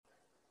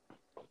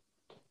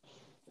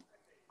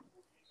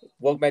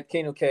Welcome back to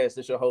Kingdom Cast.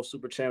 This is your host,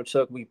 Super Champ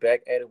Chuck. We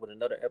back at it with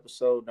another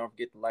episode. Don't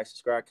forget to like,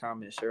 subscribe,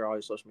 comment, and share all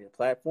your social media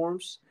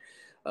platforms.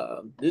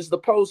 This is the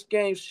post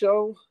game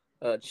show.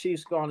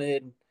 Chiefs gone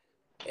ahead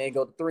and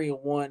go to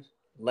 3-1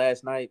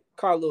 last night.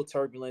 Caught a little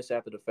turbulence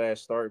after the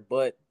fast start,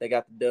 but they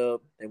got the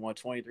dub. They won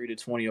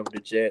 23-20 over the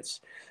Jets.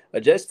 A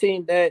Jets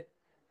team that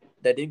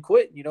didn't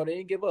quit. You know, they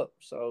didn't give up.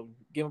 So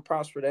give them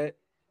props for that.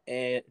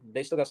 And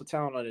they still got some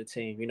talent on the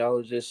team. You know,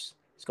 it's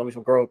gonna be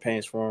some growing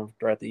pains for them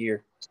throughout the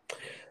year.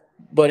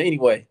 But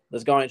anyway,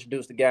 let's go and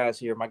introduce the guys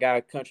here. My guy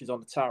Country's on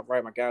the top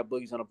right. My guy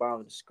Boogie's on the bottom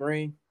of the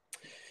screen.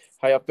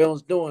 How y'all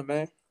feelings doing,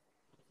 man?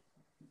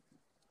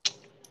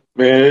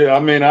 Man, I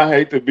mean, I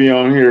hate to be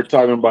on here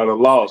talking about a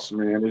loss,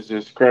 man. It's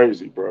just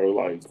crazy, bro.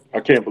 Like, I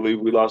can't believe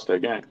we lost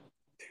that game.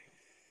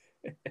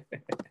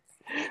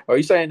 Are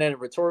you saying that in a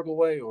rhetorical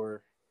way,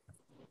 or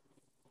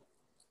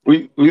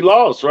We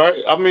lost,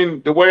 right? I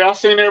mean, the way I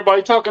seen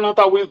everybody talking, I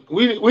thought we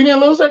didn't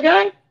lose that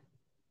game.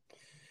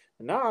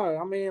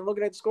 nah? I mean,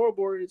 looking at the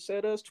scoreboard, it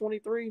said us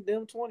 23,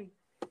 them 20.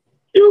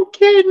 You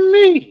kidding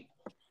me?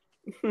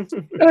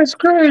 That's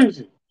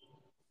crazy.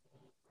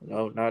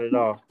 No, not at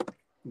all.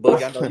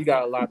 Boogie, I know you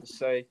got a lot to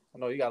say. I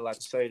know you got a lot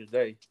to say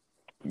today.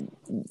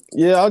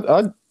 Yeah,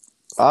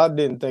 I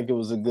didn't think it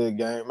was a good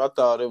game. I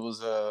thought it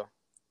was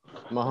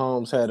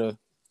Mahomes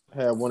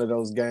had one of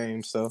those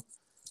games. So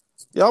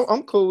yeah,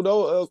 I'm cool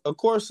though. Of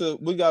course,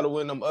 we got to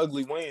win them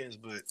ugly wins,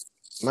 but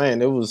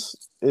man,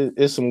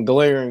 it's some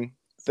glaring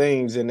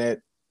things in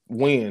that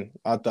win.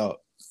 I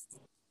thought.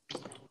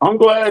 I'm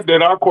glad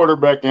that our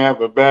quarterback can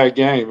have a bad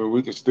game and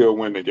we can still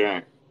win the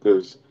game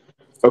because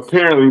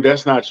apparently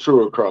that's not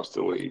true across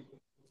the league.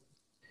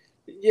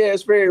 Yeah,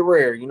 it's very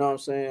rare. You know what I'm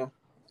saying?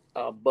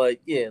 But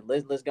yeah,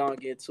 let's go and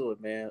get to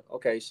it, man.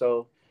 Okay,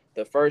 so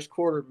the first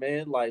quarter,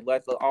 man, like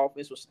the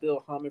offense was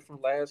still humming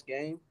from last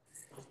game.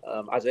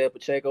 Isaiah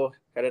Pacheco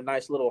had a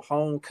nice little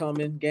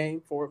homecoming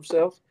game for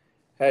himself.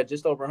 Had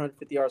just over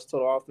 150 yards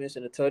total offense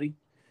in a tutty.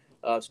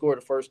 Scored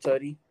the first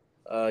tutty.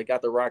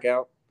 Got the rock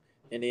out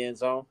in the end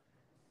zone.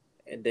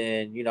 And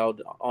then, you know,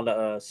 on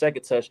the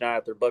second touchdown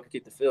after Bucker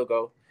kicked the field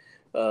goal,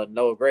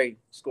 Noah Gray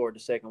scored the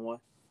second one.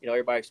 You know,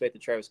 everybody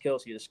expected Travis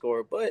Kelce to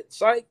score, but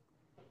psych,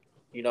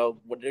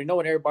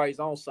 when everybody's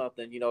on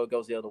something, you know, it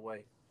goes the other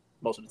way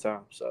most of the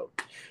time. So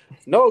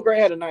Noah Gray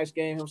had a nice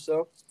game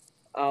himself.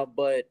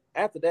 But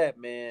after that,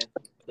 man,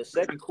 the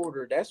second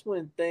quarter, that's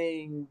when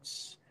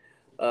things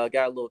got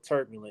a little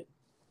turbulent.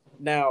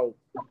 Now,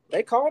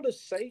 they called a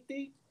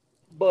safety,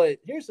 but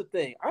here's the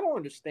thing. I don't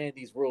understand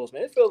these rules,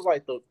 man. It feels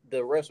like the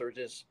refs are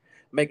just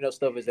making up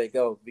stuff as they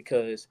go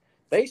because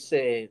they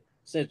said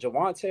since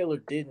Jawan Taylor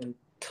didn't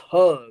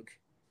tug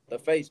the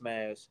face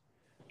mask,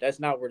 that's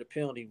not where the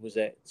penalty was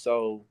at.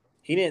 So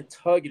he didn't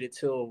tug it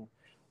until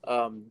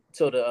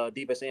the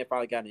defense end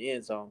finally got in the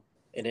end zone.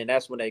 And then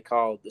that's when they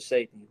called the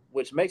safety,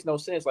 which makes no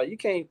sense. Like, you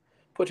can't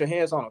put your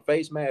hands on a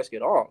face mask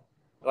at all.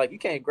 Like, you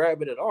can't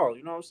grab it at all.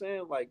 You know what I'm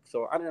saying? Like,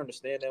 so I didn't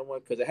understand that one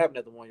because it happened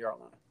at the 1 yard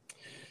line.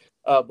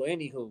 But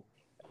anywho,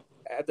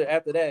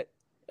 after that,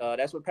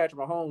 that's when Patrick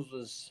Mahomes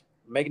was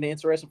making it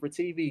interesting for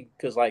TV.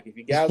 Because, like, if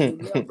you guys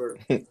remember,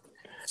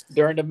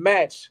 during the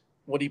match,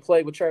 when he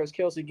played with Travis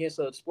Kelce against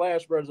the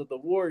Splash Brothers of the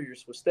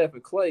Warriors with Steph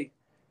and Clay,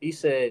 he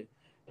said,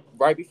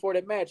 right before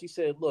that match, he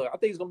said, look, I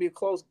think it's going to be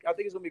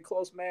a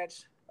close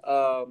match.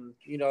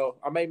 You know,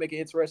 I may make it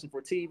interesting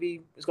for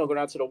TV. It's going to go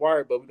down to the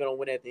wire, but we're going to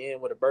win at the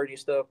end with a birdie and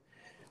stuff.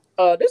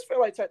 This felt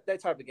like that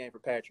type of game for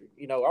Patrick.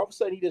 You know, all of a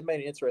sudden he just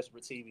made it interesting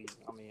for TV.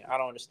 I mean, I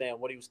don't understand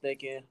what he was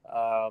thinking.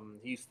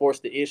 He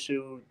forced the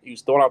issue. He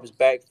was throwing off his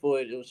back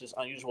foot. It was just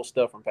unusual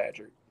stuff from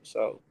Patrick.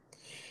 So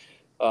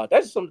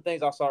that's just some of the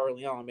things I saw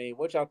early on. I mean,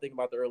 what y'all think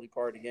about the early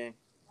part of the game?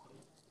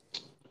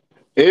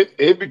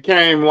 It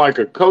became like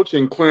a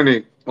coaching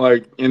clinic,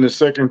 like in the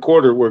second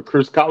quarter, where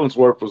Chris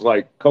Collinsworth was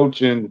like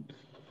coaching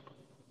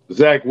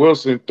Zach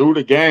Wilson through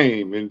the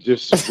game and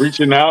just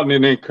reaching out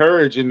and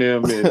encouraging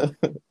them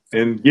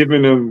and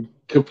giving them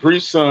Capri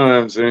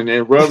Suns and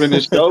rubbing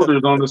his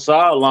shoulders on the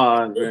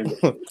sidelines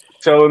and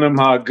telling them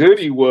how good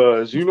he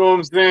was. You know what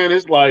I'm saying?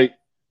 It's like,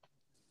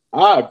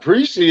 I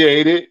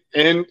appreciate it.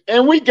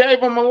 And we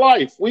gave them a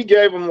life. We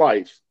gave them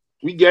life.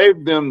 We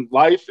gave them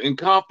life and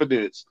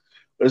confidence.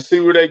 Let's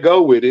see where they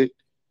go with it.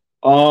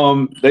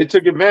 They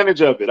took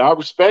advantage of it. I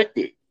respect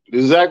it.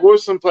 Zach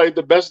Wilson played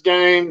the best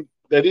game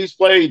that he's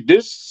played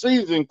this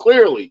season,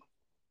 clearly.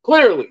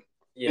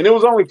 Yeah. And it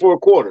was only for a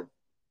quarter.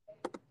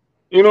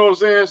 You know what I'm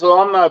saying? So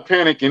I'm not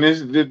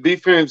panicking. The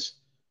defense,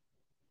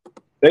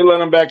 they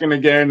let him back in the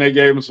game. They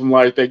gave him some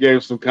life. They gave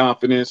him some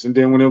confidence. And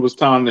then when it was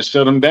time to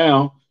shut him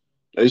down,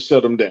 they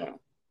shut him down.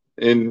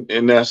 And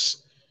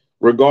that's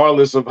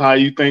regardless of how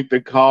you think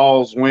the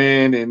calls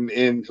went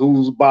and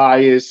who's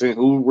biased and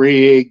who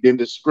rigged and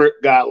the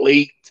script got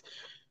leaked.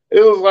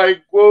 It was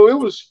like, well, it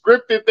was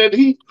scripted that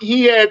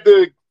he had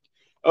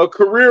a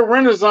career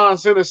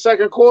renaissance in the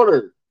second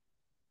quarter.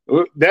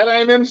 That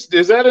ain't in.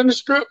 Is that in the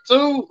script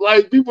too?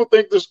 Like, people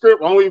think the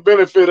script only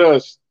benefit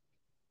us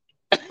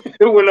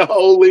when the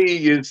whole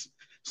league is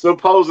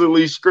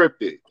supposedly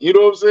scripted. You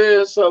know what I'm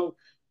saying? So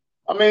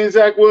I mean,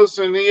 Zach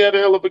Wilson, he had a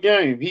hell of a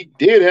game. He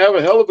did have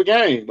a hell of a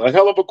game, a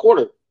hell of a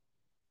quarter.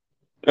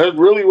 That's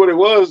really what it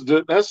was.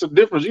 That's the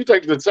difference. You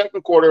take the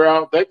second quarter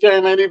out, that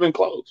game ain't even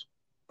close.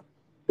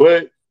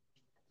 But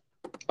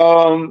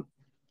um,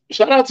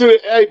 shout out to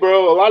hey,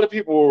 bro. A lot of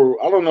people,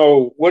 I don't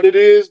know what it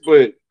is,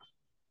 but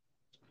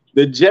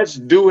the Jets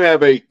do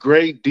have a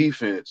great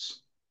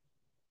defense.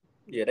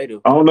 Yeah, they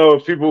do. I don't know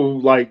if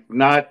people like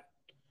not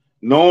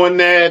knowing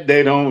that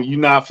they don't. You're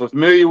not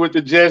familiar with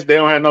the Jets. They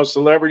don't have no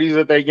celebrities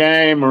at their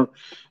game, or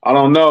I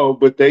don't know,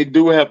 but they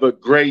do have a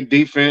great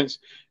defense,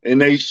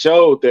 and they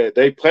showed that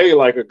they play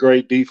like a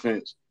great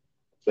defense.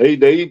 They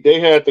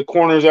had the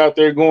corners out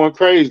there going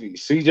crazy.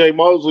 C.J.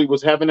 Mosley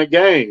was having a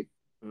game.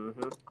 Hmm.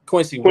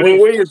 Quincy Quentin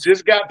Williams. Williams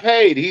just got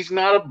paid. He's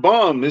not a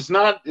bum. It's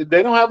not.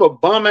 They don't have a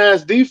bum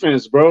ass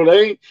defense, bro.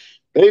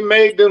 They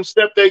made them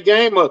step their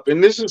game up,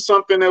 and this is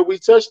something that we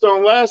touched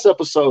on last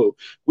episode.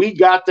 We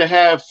got to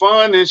have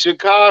fun in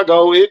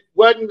Chicago. It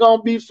wasn't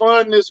gonna be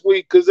fun this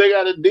week because they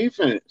got a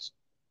defense.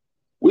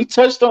 We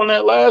touched on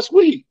that last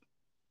week,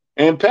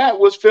 and Pat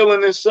was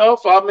feeling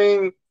himself. I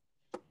mean,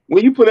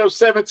 when you put up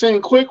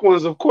 17 quick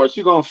ones, of course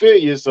you're gonna feel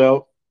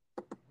yourself.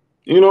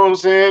 You know what I'm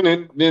saying?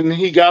 And then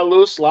he got a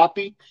little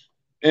sloppy,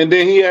 and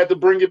then he had to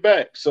bring it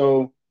back.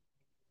 So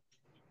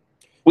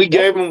we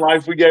gave Definitely. them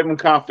life. We gave them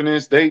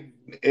confidence.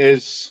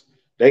 As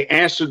they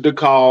answered the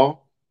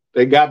call.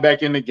 They got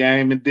back in the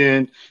game, and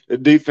then the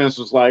defense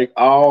was like,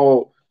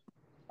 "Oh,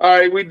 all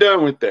right, we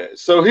done with that."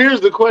 So here's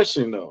the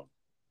question, though: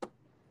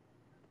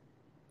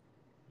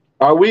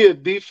 are we a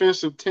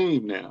defensive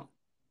team now?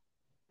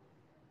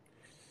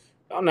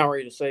 I'm not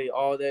ready to say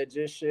all that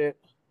just yet,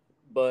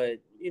 but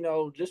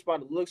just by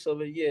the looks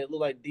of it, yeah, it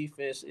look like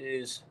defense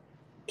is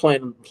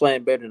playing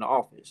better than the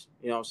offense.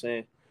 You know what I'm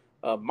saying?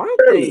 My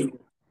thing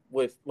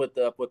with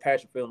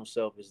Patrick Field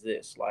himself is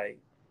this: like,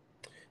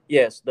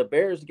 yes, the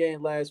Bears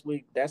game last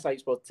week. That's how you're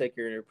supposed to take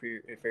care of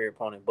your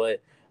opponent.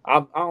 But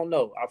I don't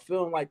know. I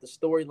feel like the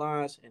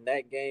storylines in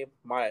that game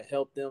might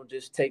help them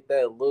just take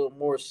that a little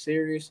more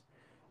serious.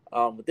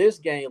 With this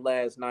game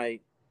last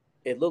night,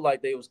 it looked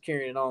like they was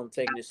carrying on,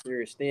 taking it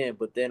serious then.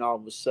 But then all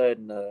of a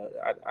sudden,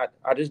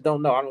 I just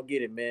don't know. I don't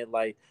get it, man.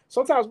 Like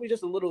sometimes we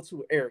just a little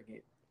too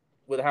arrogant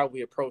with how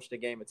we approach the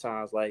game at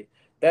times. Like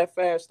that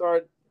fast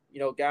start,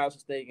 guys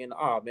was thinking,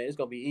 oh man, it's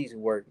gonna be easy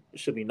work. It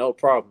should be no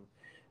problem.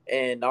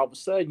 And all of a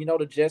sudden,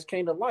 the Jets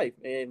came to life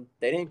and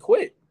they didn't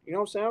quit. You know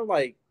what I'm saying?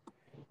 Like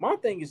my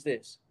thing is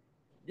this: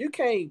 you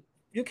can't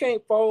you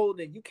can't fold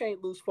and you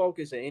can't lose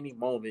focus at any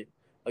moment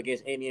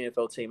against any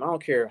NFL team. I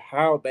don't care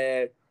how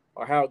bad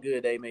or how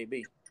good they may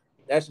be.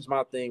 That's just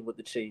my thing with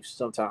the Chiefs.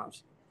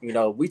 Sometimes,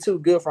 we too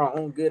good for our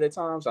own good at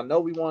times. I know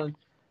we won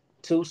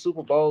two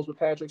Super Bowls with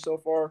Patrick so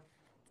far,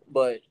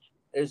 but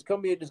there's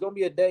gonna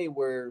be a day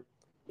where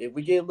if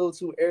we get a little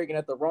too arrogant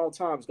at the wrong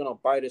time, it's gonna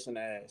bite us in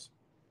the ass.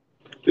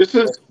 This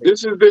is That's me.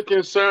 this is the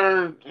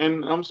concern,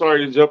 and I'm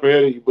sorry to jump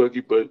ahead of you,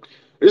 Boogie, but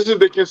this is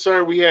the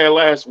concern we had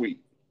last week.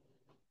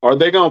 Are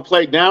they going to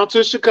play down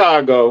to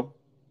Chicago,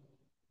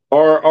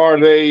 or are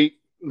they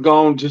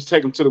going to just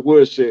take them to the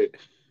woodshed?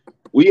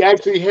 We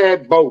actually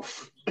had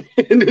both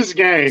in this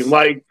game.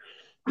 Like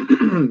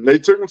they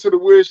took them to the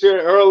woodshed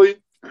early,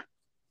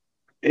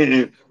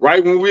 and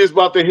right when we was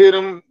about to hit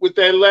them with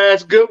that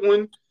last good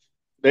one,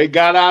 they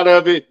got out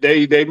of it.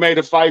 They made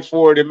a fight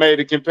for it and made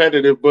it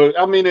competitive. But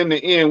I mean, in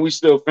the end, we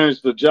still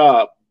finished the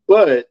job.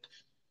 But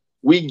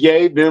we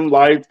gave them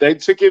life. They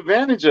took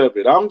advantage of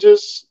it.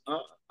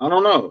 I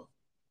don't know.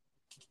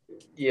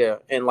 Yeah,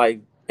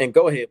 and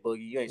go ahead,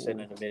 Boogie. You ain't saying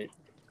nothing in a minute.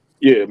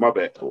 Yeah, my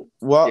bad.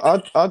 Well,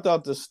 Yeah, I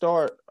thought the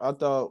start, I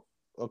thought,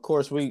 of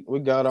course, we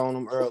got on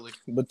them early.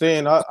 But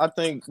then I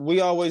think we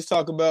always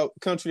talk about,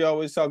 country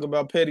always talk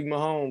about petty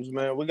Mahomes,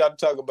 man. We got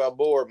to talk about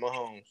bored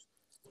Mahomes.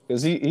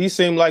 Because he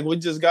seemed like we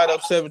just got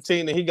up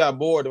 17 and he got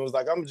bored and was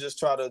like, I'm just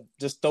trying to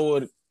just throw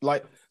it.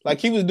 Like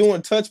he was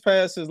doing touch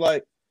passes.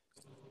 Like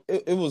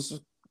it was,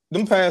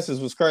 them passes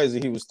was crazy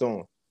he was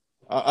throwing.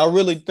 I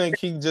really think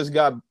he just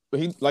got,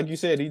 he like you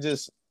said, he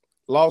just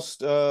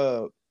lost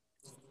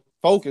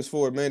focus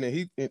for a minute.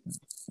 He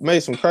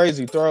made some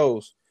crazy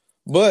throws.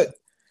 But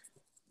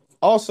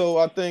also,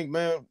 I think,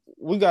 man,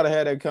 we got to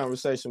have that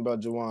conversation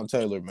about Jawan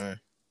Taylor, man.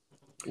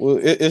 Well,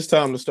 it's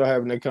time to start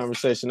having that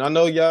conversation. I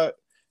know y'all,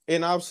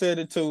 and I've said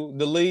it too.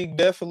 The league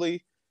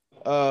definitely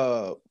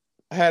uh,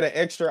 had an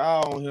extra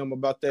eye on him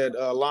about that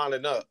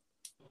lining up.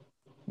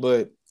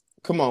 But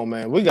come on,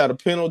 man, we got a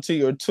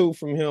penalty or two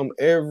from him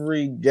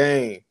every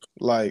game.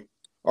 Like,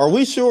 are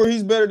we sure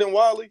he's better than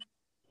Wiley?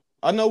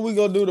 I know we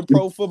gonna do the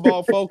pro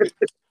football focus.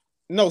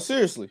 No,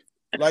 seriously.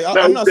 Like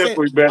No, I'm he's not saying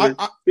definitely better.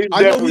 He's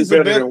I know definitely he's a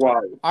better better. than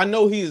Wiley. I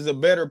know he is a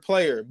better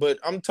player, but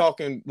I'm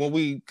talking when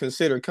we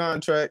consider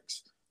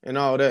contracts and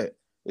all that.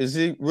 Is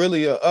he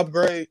really an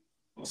upgrade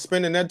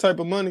spending that type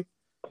of money?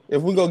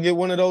 If we go get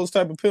one of those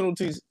type of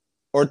penalties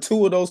or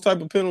two of those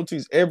type of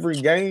penalties every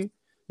game,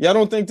 y'all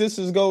don't think this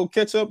is gonna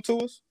catch up to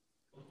us?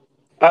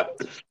 I,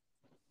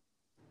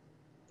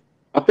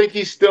 I think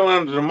he's still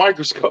under the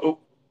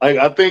microscope. Like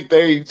I think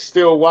they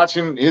still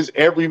watching his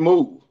every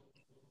move,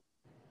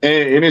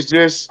 and it's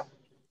just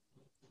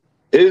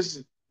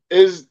is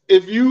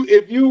if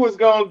you was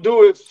gonna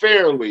do it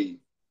fairly,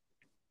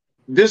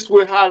 this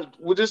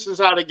is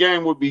how the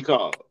game would be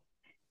called.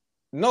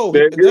 No,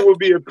 There would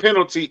be a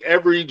penalty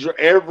every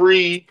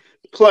he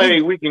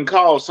play. We can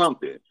call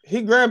something.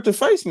 he grabbed the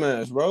face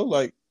mask, bro.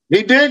 Like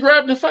He did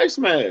grab the face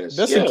mask.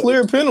 that's a Yeah.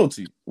 clear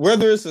penalty.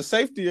 Whether it's a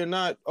safety or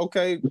not,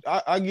 okay,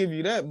 I give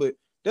you that, but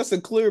that's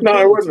a clear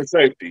No, it wasn't a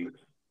penalty. safety.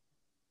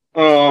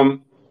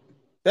 Um,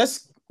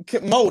 That's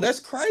Mo. That's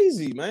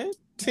crazy, man.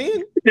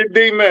 10.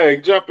 D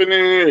Mag jumping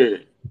in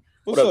here.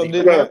 What What's up, up, D? D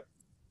What up? man?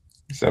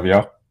 What's up,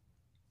 y'all?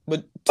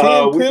 But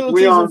 10 We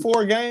penalties in on.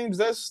 4 games.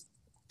 That's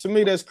to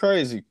me. That's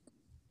crazy.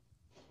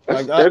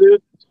 Like That is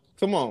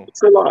come on,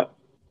 it's a lot.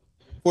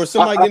 for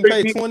somebody I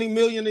getting think paid $20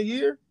 million a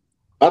year.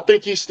 I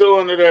think he's still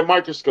under that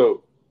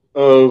microscope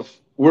of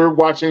we're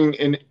watching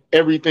in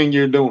everything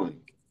you're doing.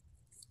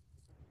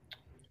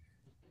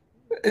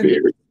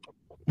 Period.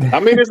 I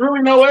mean, there's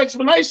really no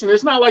explanation.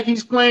 It's not like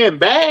he's playing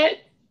bad.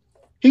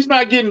 He's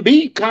not getting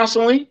beat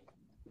constantly.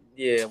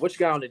 Yeah, what you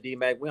got on the D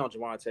Mac? We on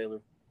Jawan Taylor.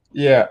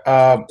 Yeah,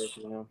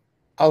 You know?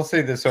 I'll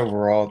say this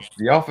overall: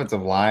 the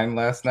offensive line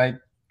last night,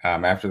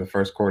 after the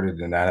first quarter,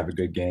 did not have a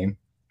good game.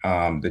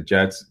 The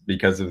Jets,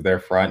 because of their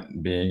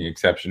front being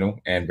exceptional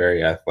and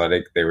very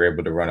athletic, they were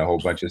able to run a whole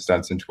bunch of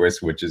stunts and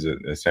twists, which is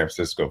a San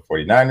Francisco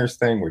 49ers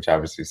thing, which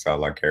obviously saw a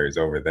lot of carries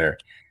over there.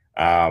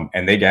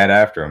 And they got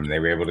after them. They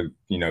were able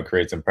to,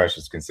 create some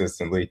pressures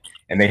consistently,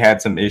 and they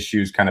had some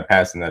issues kind of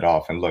passing that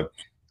off. And look,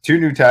 2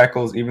 new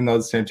tackles, even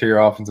though the interior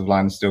offensive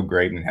line is still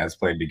great and has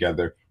played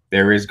together,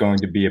 there is going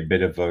to be a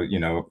bit of a,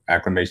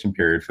 acclimation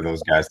period for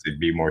those guys to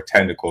be more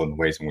technical in the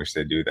ways in which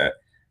they do that.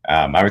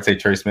 I would say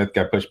Trey Smith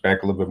got pushed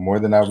back a little bit more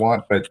than I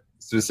want, but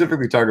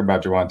specifically talking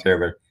about Jawan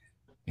Taylor,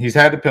 he's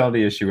had a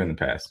penalty issue in the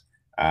past.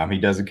 He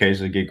does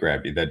occasionally get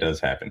grabby. That does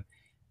happen.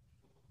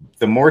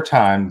 The more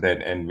time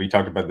that, and we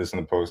talked about this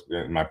in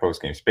my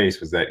post game space,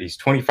 was that he's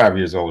 25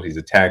 years old. He's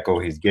a tackle.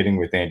 He's getting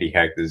with Andy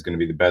Heck. This is going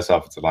to be the best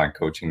offensive line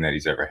coaching that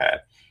he's ever had.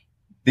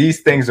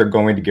 These things are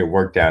going to get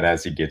worked out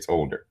as he gets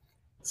older.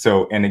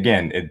 So, and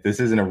again, this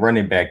isn't a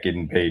running back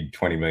getting paid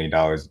 $20 million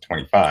at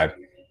 25.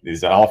 This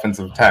is an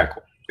offensive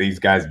tackle. These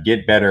guys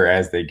get better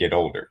as they get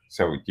older.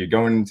 So you're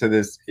going into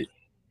this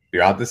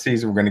throughout the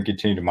season. We're going to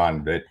continue to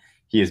monitor it.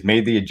 He has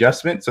made the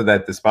adjustment so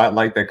that the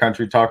spotlight that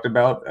Country talked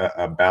about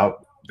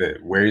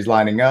where he's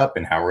lining up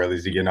and how early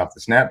is he getting off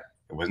the snap,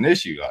 it was an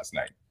issue last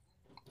night.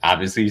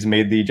 Obviously, he's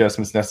made the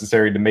adjustments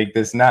necessary to make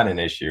this not an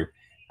issue.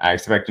 I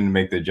expect him to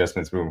make the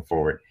adjustments moving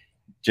forward.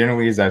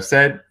 Generally, as I've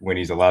said, when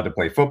he's allowed to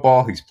play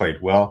football, he's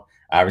played well.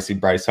 Obviously,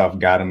 Bryce Huff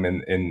got him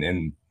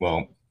in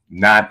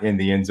not in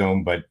the end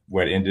zone, but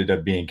what ended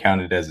up being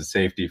counted as a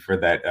safety for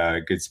that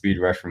good speed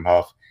rush from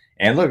Huff.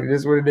 And look, it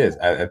is what it is.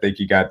 I think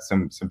he got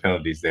some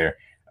penalties there.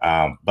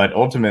 But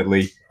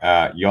ultimately,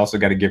 you also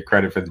got to give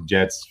credit for the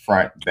Jets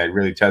front that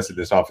really tested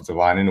this offensive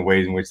line in the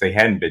ways in which they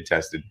hadn't been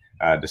tested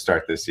to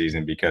start this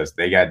season, because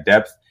they got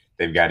depth,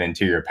 they've got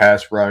interior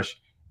pass rush,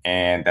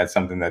 and that's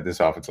something that this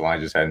offensive line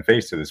just hadn't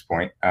faced to this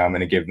point,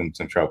 and it gave them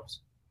some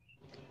troubles.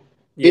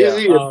 Yeah, Is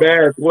he a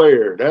bad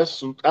player?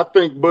 I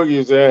think Boogie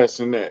is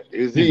asking that.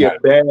 Is he a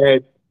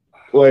bad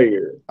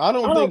player? I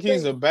don't think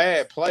he's a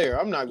bad player.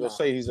 I'm not gonna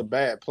say he's a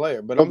bad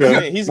player, but Okay. I'm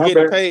saying he's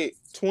getting paid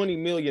 $20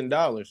 million.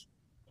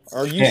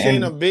 Are you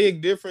seeing a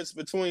big difference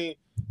between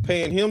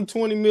paying him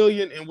 $20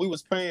 million and we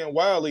was paying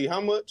Wiley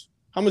how much?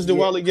 How much did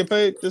Wiley get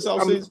paid this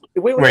offseason?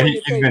 Well,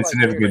 he's been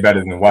significantly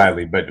better than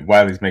Wiley, but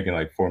Wiley's making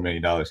like $4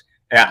 million.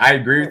 Yeah, I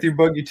agree with you,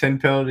 Boogie. 10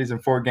 penalties in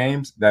 4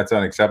 games, that's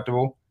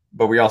unacceptable.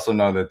 But we also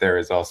know that there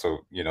is also,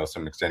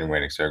 some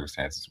extenuating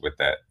circumstances with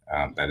that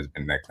that has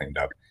been cleaned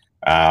up.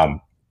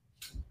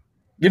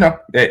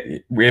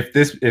 If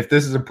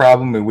this is a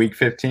problem in week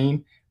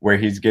 15 where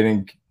he's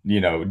getting,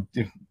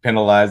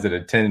 penalized at a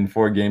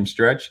 10-4 game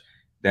stretch,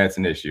 that's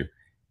an issue.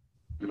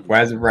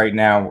 As of right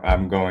now,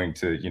 I'm going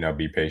to,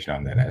 be patient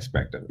on that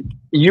aspect of it.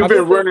 You've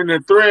been running a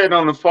thread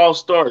on the false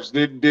starts.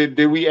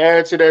 Did we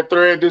add to that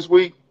thread this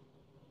week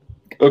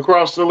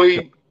across the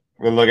league?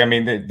 Well, look, I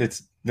mean,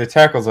 the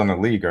tackles on the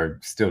league are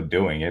still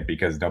doing it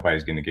because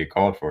nobody's going to get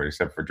called for it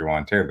except for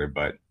Jawan Taylor.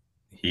 But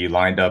he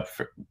lined up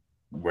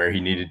where he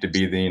needed to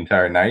be the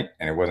entire night,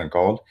 and it wasn't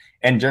called.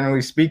 And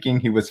generally speaking,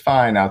 he was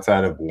fine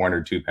outside of 1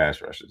 or 2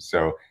 pass rushes.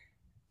 So,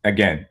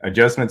 again,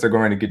 adjustments are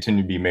going to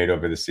continue to be made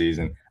over the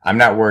season. I'm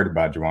not worried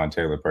about Jawan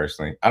Taylor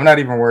personally. I'm not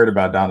even worried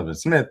about Donovan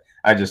Smith.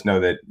 I just know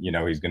that,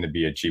 he's going to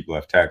be a cheap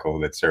left tackle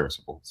that's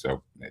serviceable.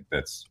 So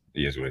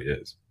he is what he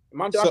is.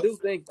 I do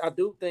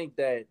think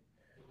that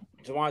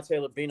Jawan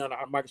Taylor being on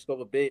our microscope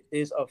a bit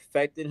is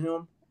affecting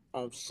him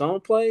on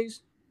some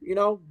plays,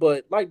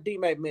 but like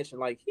D-Mac mentioned,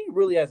 like he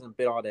really hasn't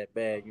been all that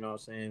bad, you know what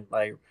I'm saying?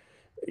 Like,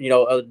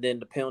 other than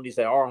the penalties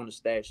that are on the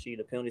stat sheet,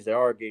 the penalties that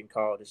are getting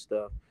called and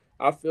stuff.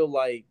 I feel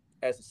like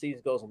as the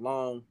season goes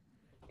along,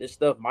 this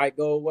stuff might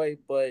go away,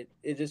 but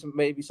it just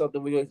may be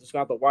something we just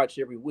have to watch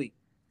every week,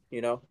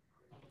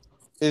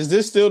 Is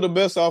this still the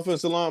best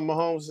offensive line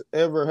Mahomes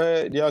ever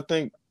had? Y'all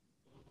think?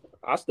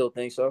 I still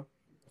think so.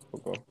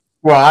 Okay.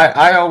 Well,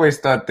 I always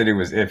thought that it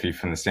was iffy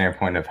from the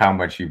standpoint of how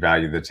much you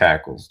value the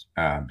tackles,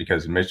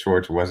 because Mitch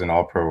Schwartz was an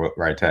all-pro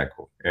right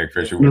tackle. Eric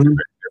Yeah. Fisher was a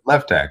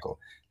left tackle.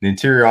 The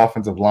interior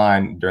offensive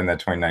line during that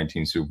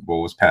 2019 Super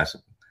Bowl was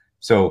passable.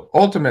 So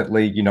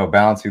ultimately,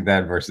 balancing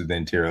that versus the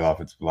interior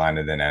offensive line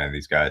and then adding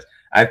these guys,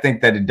 I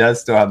think that it does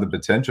still have the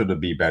potential to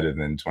be better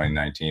than the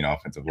 2019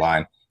 offensive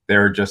line.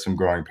 There are just some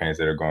growing pains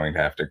that are going to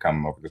have to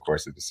come over the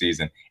course of the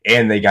season,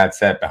 and they got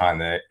set behind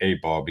the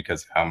eight ball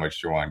because of how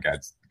much Juwan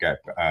got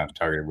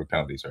targeted with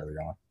penalties early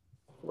on.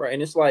 Right,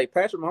 and it's like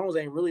Patrick Mahomes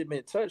ain't really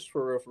been touched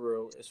for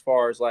real, as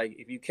far as like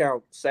if you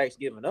count sacks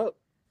given up.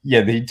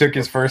 Yeah, he took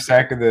his first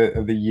sack of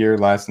the year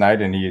last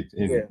night, and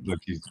Yeah. look,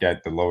 he's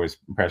got the lowest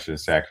pressure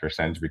sack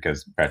percentage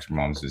because Patrick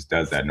Mahomes just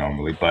does that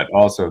normally. But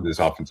also, this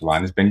offensive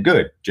line has been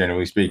good,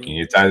 generally speaking.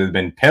 It's either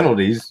been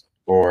penalties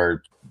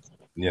or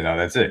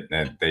that's it.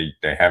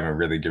 They haven't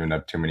really given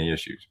up too many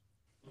issues.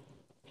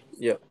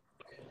 Yeah.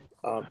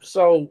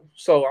 So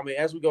I mean,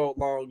 as we go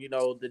along,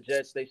 the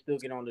Jets, they still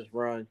get on this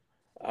run.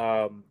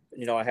 At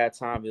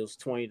halftime it was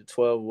 20-12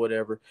 or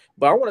whatever.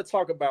 But I want to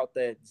talk about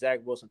that Zach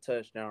Wilson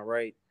touchdown,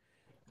 right?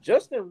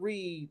 Justin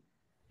Reed,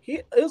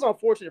 it was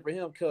unfortunate for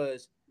him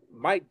because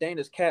Mike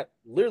Dana's cap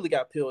literally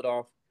got peeled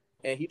off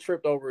and he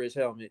tripped over his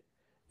helmet.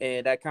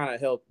 And that kind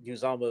of helped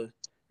Uzoma,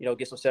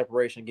 get some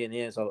separation getting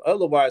in. So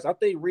otherwise, I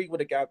think Reed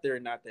would have got there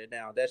and knocked that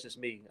down. That's just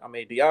me. I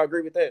mean, do y'all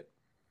agree with that?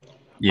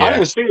 Yeah. I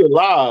didn't see it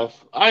live.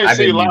 I didn't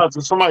see it live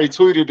until somebody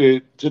tweeted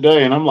it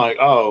today, and I'm like,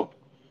 oh,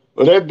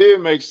 well, that did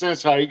make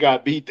sense how he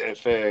got beat that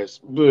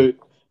fast. But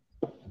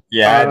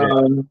yeah,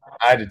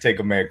 I had to take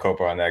a mea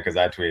culpa on that because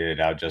I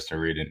tweeted out Justin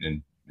Reed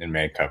in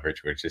man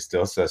coverage, which is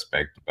still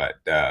suspect. But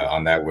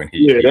on that one,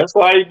 that's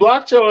why he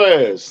blocked your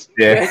ass.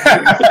 Yeah.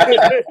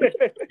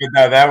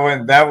 No,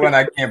 that one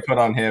I can't put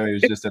on him. It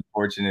was just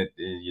unfortunate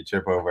you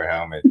trip over a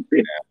helmet,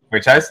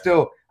 which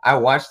I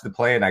watched the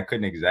play and I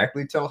couldn't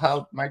exactly tell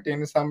how Mike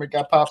Dana's helmet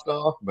got popped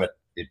off, but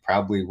it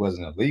probably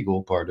wasn't a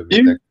legal part of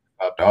it that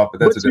popped off. But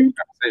that's a different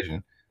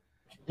conversation.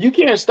 You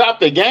can't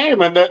stop the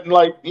game and nothing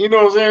you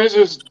know what I'm saying? It's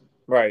just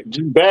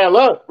just bad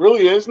luck.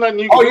 Really, it's nothing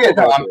you can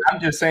do. I'm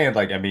just saying,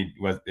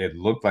 it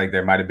looked like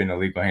there might have been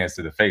illegal hands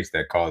to the face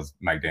that caused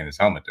Mike Dana's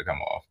helmet to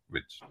come off.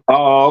 Which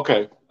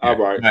okay, all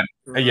right,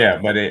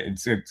 but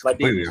it's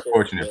completely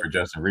unfortunate for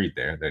Justin Reed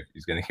there that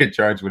he's going to get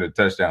charged with a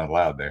touchdown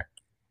allowed there.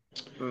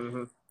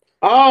 Mm-hmm.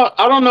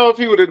 I don't know if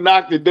he would have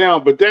knocked it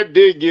down, but that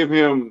did give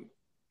him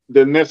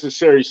the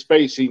necessary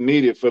space he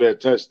needed for that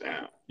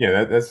touchdown.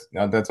 Yeah,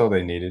 that's all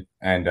they needed,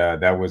 and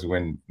that was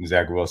when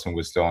Zach Wilson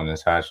was still on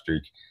his hot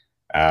streak.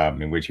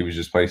 In which he was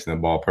just placing the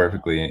ball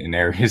perfectly in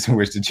areas in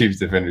which the Chiefs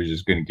defenders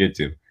just couldn't get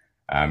to.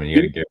 And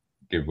you got to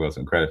give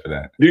Wilson credit for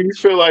that. Do you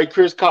feel like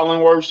Chris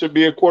Collinsworth should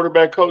be a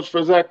quarterback coach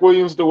for Zach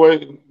Williams the way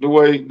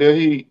that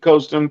he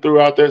coached him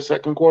throughout that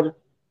second quarter?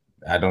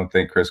 I don't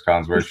think Chris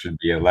Collinsworth should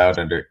be allowed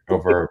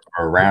over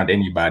or around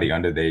anybody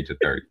under the age of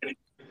 30.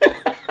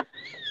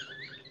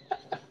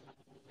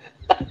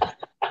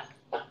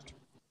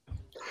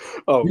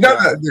 Oh,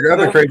 the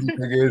other crazy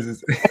thing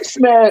is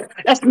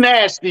that's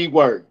nasty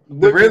work.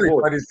 The really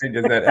funny thing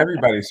is that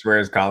everybody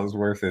swears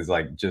Collinsworth is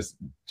like just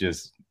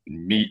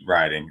meat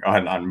riding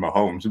on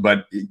Mahomes,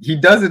 but he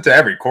does it to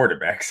every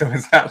quarterback. So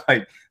it's not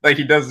like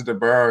he does it to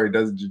Burrow, he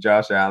does it to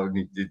Josh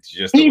Allen. It's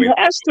just he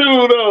has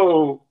to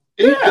though.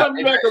 He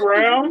comes back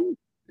around.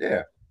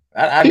 Yeah,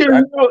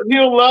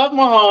 he'll love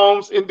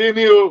Mahomes, and then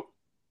he'll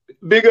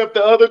big up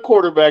the other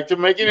quarterback to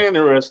make it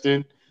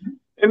interesting.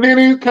 And then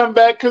he'd come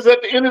back because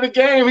at the end of the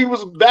game, he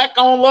was back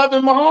on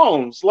loving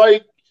Mahomes.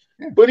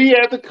 But he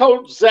had to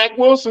coach Zach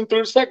Wilson through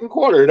the second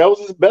quarter. That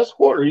was his best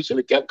quarter. He should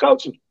have kept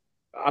coaching.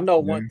 I know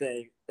one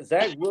thing.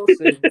 Zach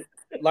Wilson,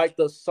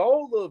 the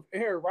soul of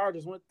Aaron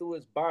Rodgers went through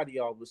his body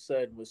all of a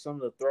sudden with some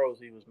of the throws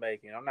he was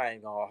making. I'm not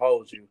even going to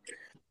hold you.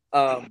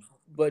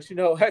 But,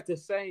 at the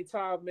same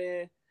time,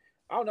 man,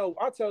 I don't know.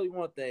 I'll tell you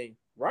one thing.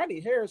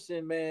 Ronnie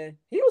Harrison, man,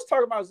 he was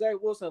talking about Zach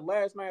Wilson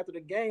last night after the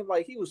game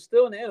like he was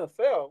still in the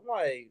NFL. I'm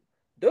like,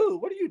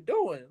 dude, what are you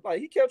doing?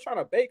 He kept trying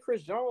to bait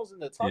Chris Jones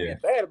into talking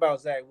bad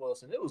about Zach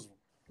Wilson. It was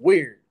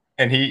weird.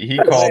 And he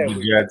called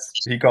the Jets.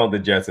 He called the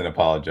Jets and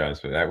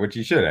apologized for that, which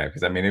he should have,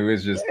 because it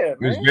was just it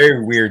was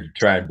very weird to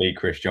try and bait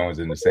Chris Jones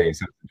into saying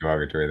something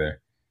derogatory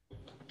there.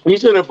 He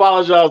should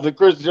apologize to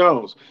Chris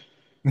Jones,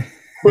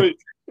 but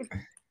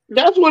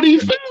that's what he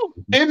felt.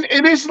 And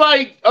it's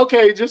like,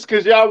 okay, just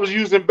because y'all was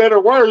using better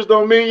words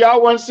don't mean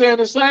y'all wasn't saying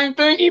the same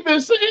thing. He been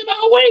saying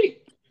all week.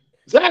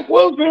 Zach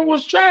Wilson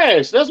was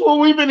trash. That's what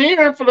we've been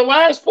hearing for the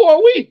last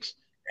 4 weeks.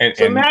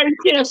 So now you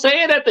can't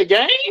say it at the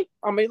game?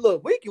 I mean,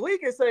 look, we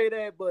can say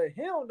that, but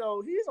hell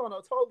no, he's on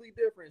a totally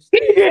different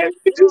stage.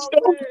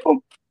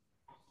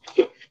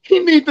 He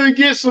needs to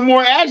get some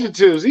more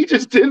adjectives. He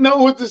just didn't know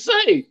what to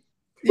say.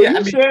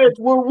 But he said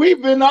what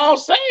we've been all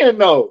saying,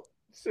 though.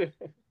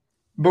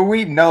 But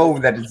we know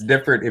that it's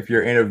different if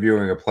you're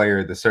interviewing a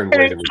player the certain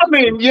way that I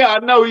mean, yeah, I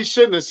know he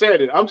shouldn't have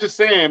said it. I'm just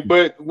saying,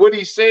 but what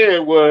he said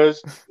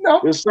was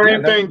the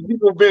same thing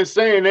people have been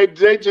saying.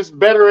 They just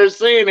better at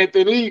saying it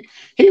than he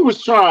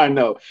was trying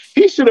though.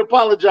 He should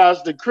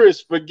apologize to Chris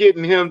for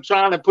getting him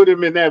trying to put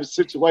him in that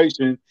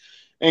situation.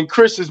 And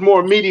Chris is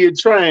more media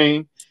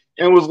trained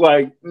and was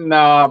like,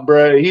 "Nah,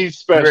 bro, he's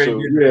special."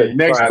 Yeah.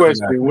 Next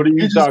question. What are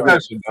you talking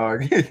about,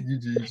 dog?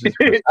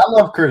 I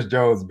love Chris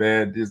Jones,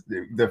 man. Just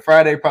the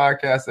Friday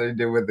podcast that he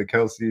did with the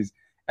Kelseys.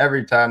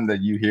 Every time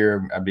that you hear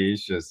him, I mean,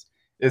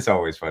 it's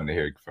always fun to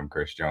hear from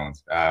Chris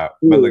Jones. But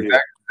look,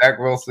 Zach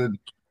Wilson,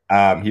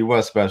 he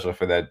was special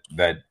for that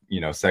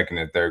second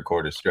and third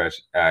quarter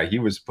stretch. He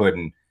was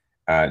putting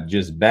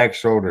just back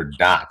shoulder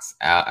dots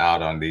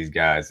out on these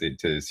guys to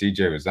CJ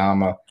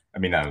Uzama. I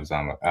mean, not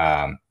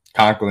Uzama,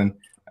 Conklin.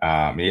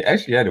 He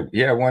actually had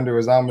one to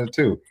Uzama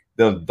too.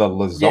 The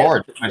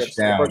Lazard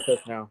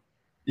touchdown.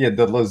 Yeah,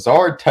 the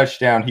Lazard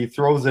touchdown, he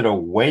throws it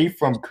away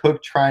from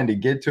Cook trying to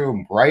get to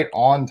him right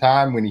on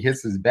time when he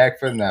hits his back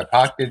foot in that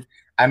pocket.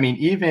 I mean,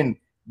 even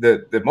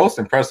the most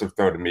impressive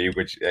throw to me,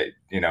 which, it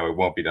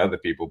won't be to other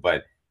people,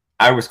 but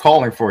I was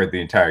calling for it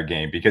the entire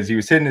game because he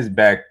was hitting his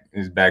back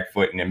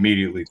foot and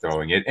immediately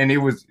throwing it. And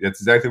that's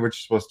exactly what you're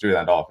supposed to do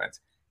in that offense.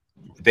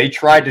 They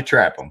tried to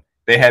trap him.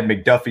 They had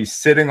McDuffie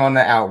sitting on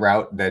the out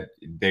route that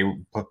they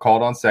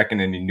called on second,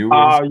 and he knew it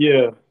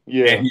was,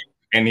 yeah.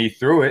 And he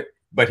threw it.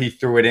 But he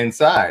threw it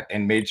inside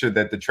and made sure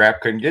that the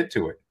trap couldn't get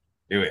to it.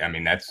 I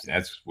mean,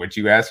 that's what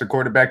you ask a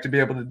quarterback to be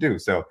able to do.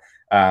 So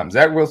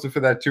Zach Wilson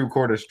for that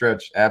 2-quarter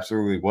stretch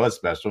absolutely was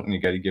special, and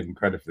you got to give him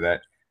credit for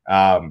that.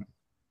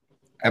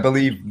 I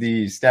believe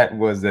the stat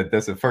was that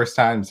that's the first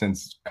time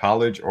since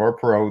college or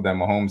pro that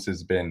Mahomes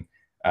has been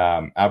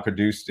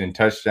outproduced in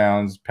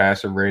touchdowns,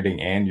 passer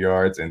rating, and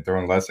yards, and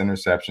throwing less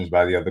interceptions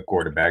by the other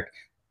quarterback.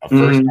 A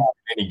first time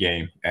in any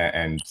game,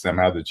 and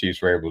somehow the Chiefs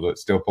were able to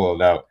still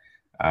pull it out.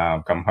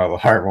 Come hell or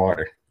high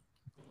water.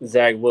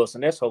 Zach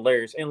Wilson, that's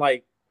hilarious. And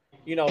I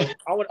do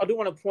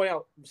want to point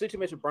out, since you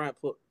mentioned Brian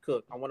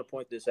Cook, I want to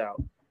point this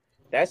out.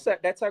 That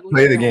tackle.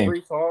 Play the game.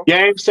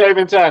 Game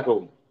saving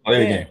tackle. Play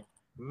the game.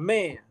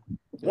 Man,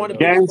 one of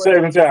game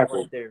saving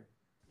tackle right there.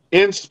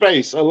 In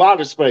space, a lot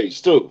of space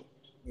too.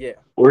 Yeah,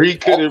 where he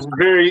could have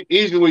very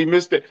easily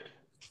missed it.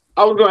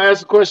 I was going to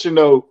ask a question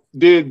though.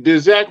 Did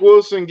Zach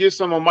Wilson get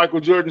some of Michael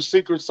Jordan's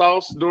secret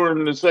sauce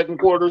during the second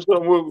quarter or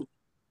something?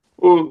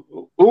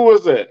 Who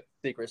was that?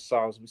 Secret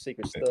sauce,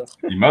 secret stuff.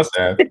 You must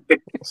have.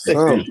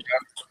 Something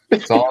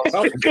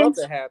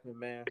happened,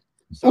 man.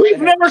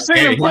 We've never seen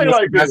him play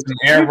like this.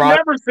 We've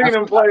never seen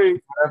him play.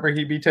 Whatever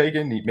he be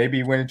taking, maybe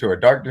he went into a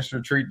darkness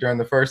retreat during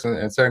the first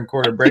and second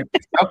quarter break.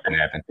 Something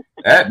happened.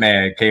 That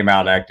man came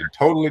out acting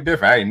totally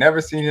different. I ain't never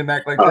seen him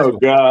act like this. Oh,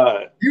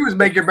 God. He was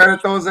making better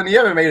throws than he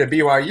ever made at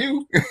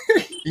BYU.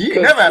 He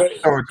never had to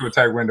throw into a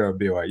tight window at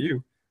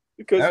BYU.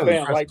 Because,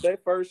 man, like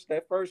that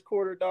first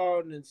quarter,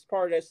 dog, and it's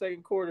part of that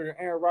second quarter, and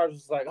Aaron Rodgers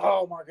was like,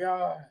 oh, my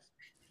God.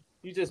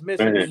 You just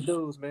missing these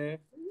dudes, man.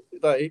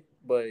 But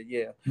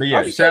yeah,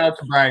 shout out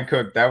to Brian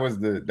Cook. That was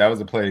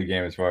the play of the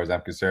game as far as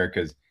I'm concerned,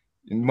 because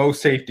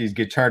most safeties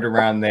get turned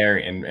around there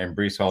and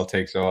Breece Hall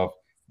takes off,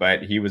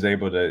 but he was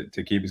able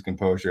to keep his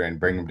composure and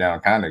bring him down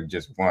kind of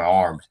just one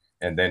arm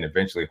and then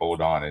eventually hold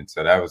on. And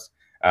so that was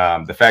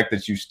the fact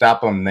that you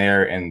stop them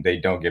there and they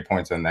don't get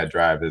points on that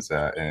drive is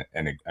a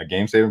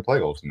game saving play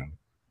ultimately.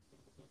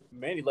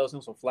 Manny loves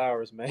him some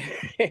flowers, man.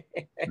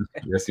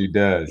 Yes, he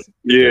does.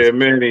 Yeah, yes.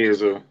 Manny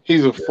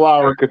he's a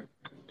flower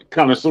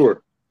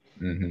connoisseur.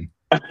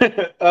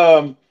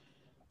 Mm-hmm.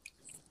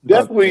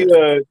 Definitely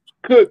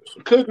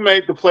Cook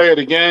made the play of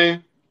the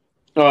game.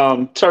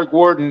 Turk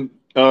Wharton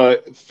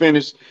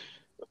finished.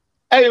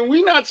 Hey, and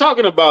we're not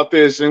talking about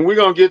this, and we're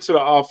gonna get to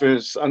the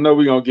offense. I know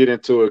we're gonna get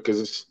into it because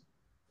it's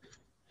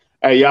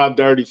y'all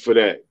dirty for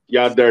that.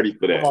 Whoa.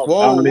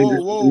 Hold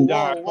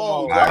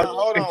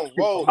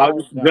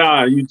on.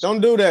 John, you don't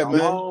do that,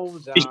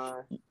 man.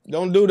 John.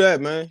 Don't do that,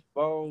 man.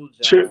 John.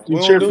 We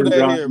don't do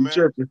that here, man.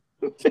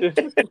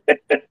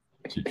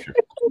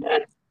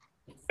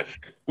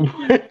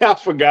 I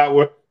forgot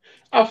what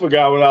I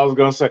was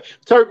gonna say.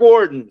 Turk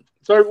Wharton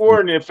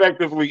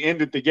effectively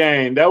ended the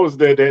game. That was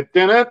the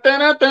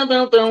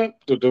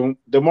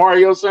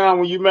Mario sound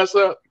when you mess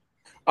up.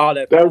 Oh,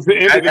 that was the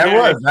end of the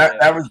game.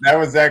 That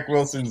was Zach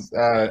Wilson's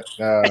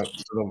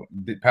little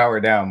power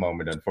down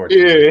moment,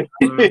 unfortunately.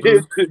 Yeah,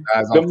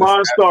 the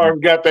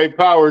Monstars got their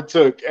power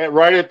took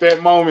right at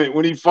that moment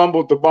when he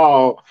fumbled the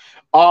ball.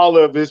 All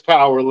of his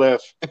power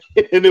left,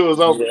 and it was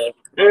over. Yeah.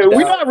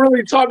 We're not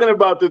really talking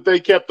about that they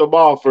kept the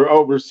ball for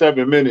over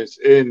 7 minutes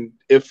and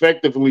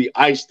effectively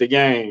iced the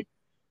game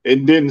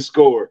and didn't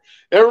score.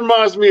 That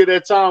reminds me of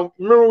that time.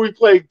 Remember we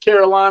played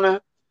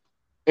Carolina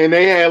and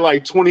they had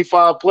like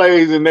 25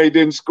 plays and they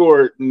didn't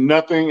score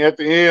nothing at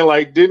the end.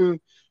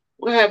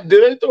 What happened?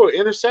 Did they throw an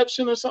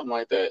interception or something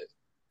like that?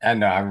 I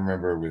know. I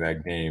remember with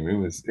that game. It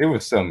was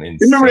something insane.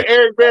 You remember the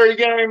Eric Berry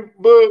game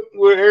book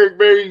where Eric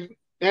Berry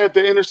had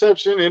the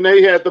interception and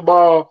they had the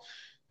ball.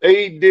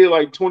 They did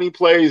like 20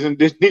 plays and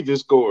didn't even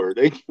score.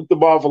 They kept the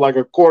ball for like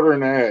a quarter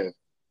and a half.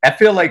 I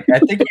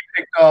think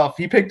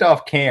he picked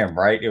off Cam,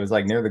 right? It was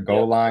like near the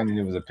goal line, and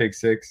it was a pick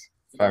six,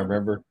 if I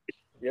remember.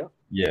 Yeah.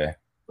 Yeah.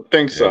 I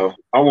think Yeah. so.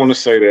 I want to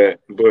say that,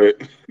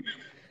 but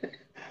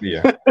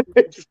Yeah.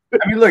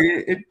 I mean, look,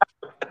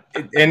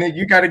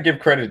 you got to give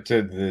credit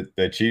to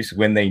the Chiefs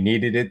when they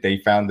needed it. They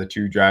found the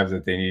two drives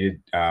that they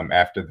needed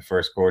after the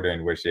first quarter,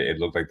 in which it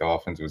looked like the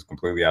offense was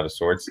completely out of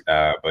sorts.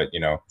 But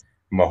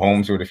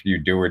Mahomes with a few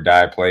do or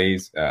die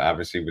plays,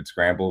 obviously with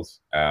scrambles,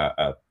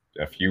 a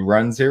few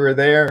runs here or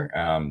there,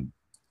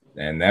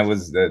 and that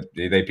was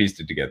they pieced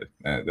it together.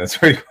 That's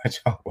pretty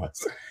much all it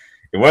was.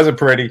 It wasn't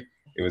pretty.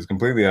 It was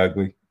completely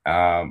ugly.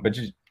 But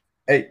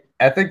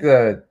I think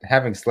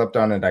having slept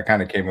on it, I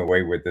kind of came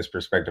away with this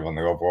perspective on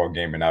the overall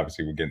game, and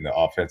obviously we're getting the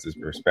offense's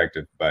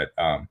perspective. But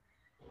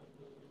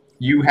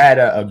you had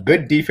a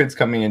good defense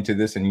coming into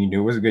this, and you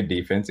knew it was a good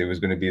defense. It was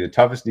going to be the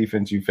toughest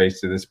defense you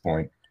faced to this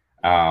point.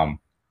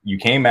 You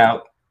came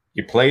out,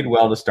 you played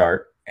well to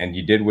start, and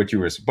you did what you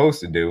were supposed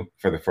to do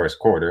for the first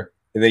quarter,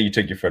 and then you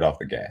took your foot off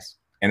the gas.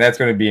 And that's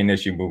going to be an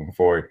issue moving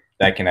forward.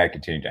 That cannot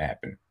continue to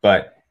happen.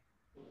 But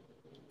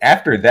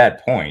after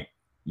that point,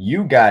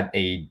 you got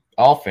a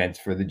offense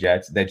for the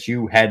Jets that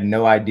you had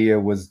no idea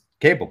was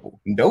capable.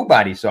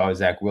 Nobody saw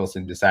Zach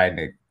Wilson deciding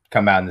to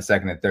come out in the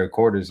second and third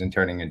quarters and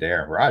turning into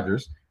Aaron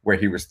Rodgers, where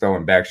he was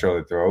throwing back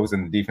shoulder throws,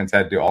 and the defense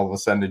had to all of a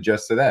sudden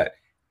adjust to that.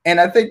 And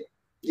I think,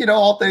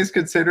 all things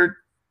considered,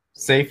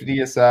 safety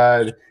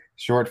aside,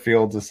 short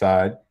fields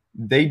aside,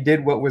 they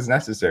did what was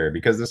necessary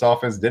because this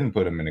offense didn't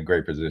put them in a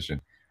great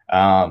position.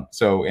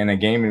 So in a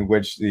game in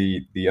which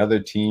the other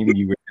team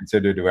you would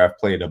consider to have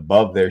played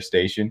above their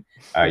station,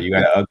 you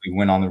got an ugly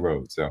win on the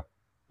road. So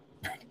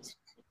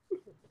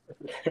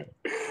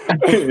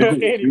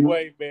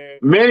Anyway, man.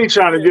 Manny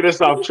trying to get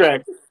us off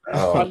track.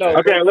 I know.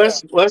 Okay,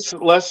 let's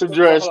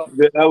address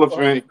the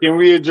elephant. Can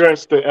we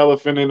address the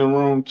elephant in the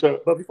room,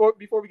 Chuck? But before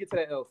we get to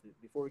that elephant,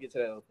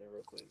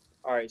 real quick.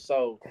 All right,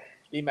 so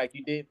D-Mac,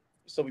 you did.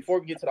 So before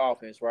we get to the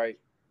offense, right?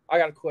 I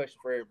got a question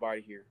for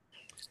everybody here.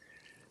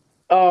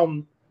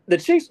 The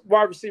Chiefs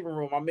wide receiver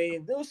room. I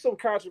mean, there was some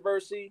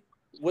controversy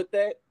with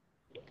that.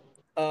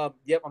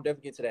 Yep, I'm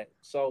definitely getting to that.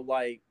 So,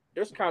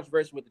 there's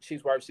controversy with the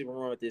Chiefs wide receiver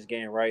room at this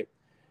game, right?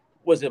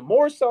 Was it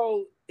more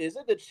so? Is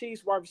it the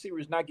Chiefs wide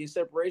receivers not getting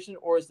separation,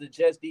 or is the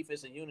Jets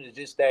defensive unit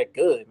just that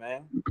good,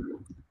 man?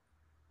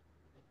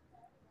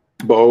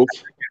 Both.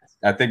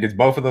 I think it's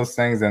both of those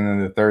things, and then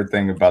the third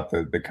thing about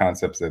the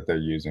concepts that they're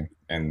using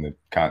and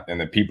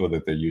the people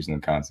that they're using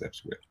the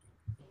concepts with.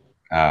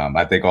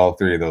 I think all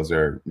three of those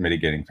are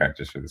mitigating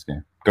factors for this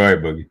game. Go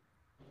ahead, Boogie.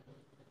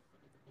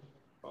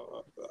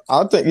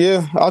 I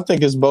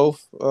think it's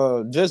both.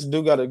 Jets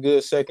do got a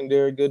good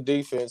secondary, good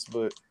defense,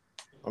 but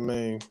I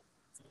mean,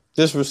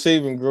 this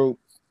receiving group,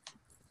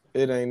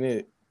 it ain't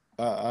it.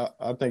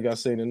 I think I've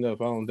seen enough.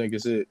 I don't think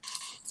it's it.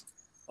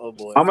 Oh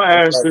boy, I'm gonna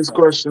ask this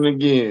question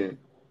again.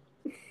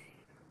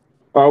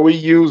 Are we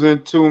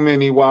using too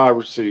many wide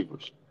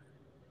receivers?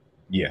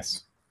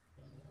 Yes.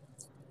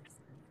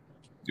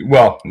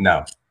 Well,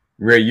 no.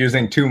 We're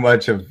using too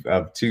much of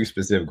two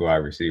specific wide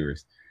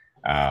receivers.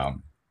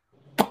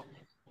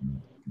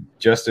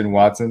 Justin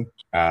Watson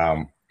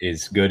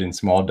is good in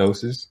small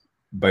doses,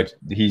 but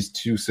he's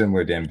too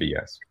similar to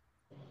MVS.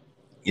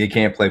 You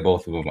can't play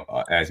both of them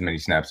as many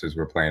snaps as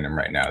we're playing them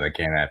right now. That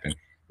can't happen.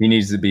 He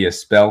needs to be a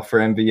spell for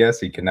MVS.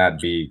 He cannot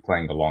be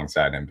playing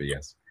alongside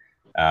MVS.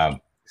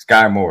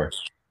 Sky Moore.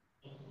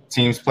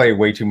 Teams play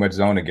way too much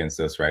zone against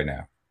us right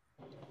now.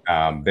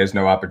 There's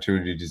no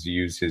opportunity to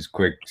use his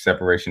quick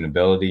separation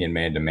ability in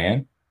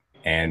man-to-man.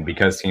 And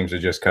because teams are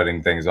just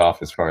cutting things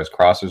off as far as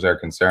crossers are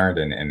concerned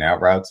and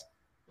out routes,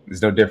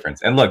 there's no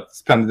difference. And look,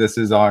 some of this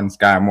is on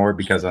Sky Moore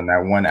because on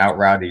that one out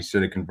route, he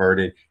should have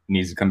converted. He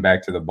needs to come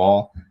back to the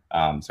ball.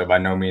 So by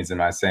no means am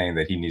I saying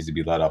that he needs to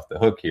be let off the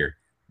hook here.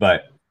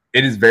 But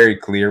it is very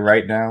clear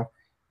right now,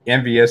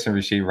 MVS and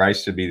Rashee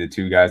Rice should be the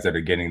two guys that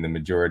are getting the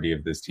majority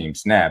of this team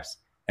snaps,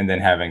 and then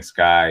having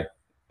Sky,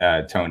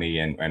 Tony,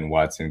 and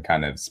Watson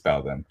kind of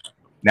spell them.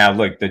 Now,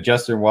 look, the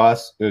Justin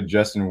Ross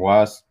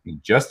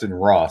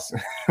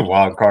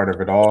wild card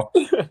of it all.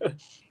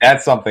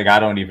 That's something I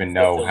don't even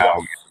know how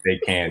they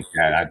can.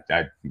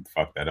 I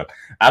fucked that up.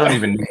 I don't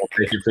even know if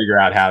they can figure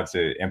out how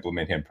to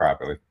implement him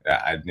properly.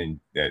 I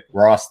mean, that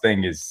Ross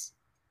thing is,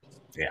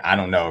 I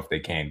don't know if they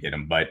can get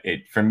him. But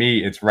for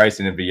me, it's Rice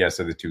and MVS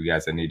are the two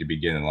guys that need to be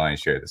getting the lion's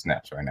share of the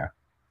snaps right now.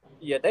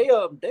 Yeah, they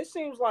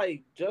seems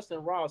like Justin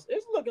Ross.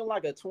 It's looking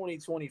like a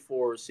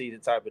 2024 season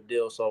type of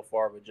deal so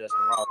far with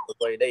Justin Ross, the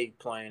way they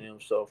playing him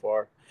so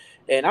far.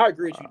 And I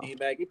agree with you,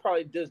 D-Mac. It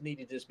probably does need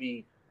to just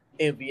be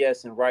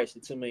MVS and Rice, the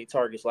too many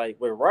targets. Like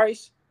with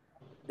Rice,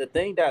 the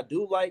thing that I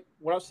do like,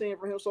 what I'm seeing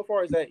from him so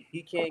far is that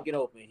he can't get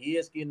open. He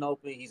is getting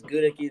open. He's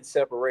good at getting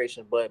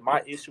separation. But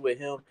my issue with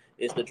him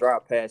is the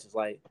drop passes.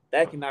 Like,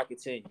 that cannot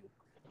continue.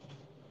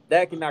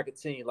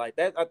 Like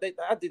that, I think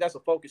that's a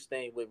focus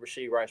thing with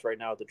Rashee Rice right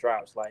now with the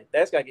drops. Like,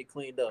 that's got to get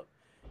cleaned up.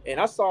 And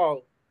I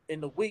saw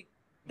during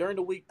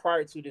the week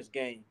prior to this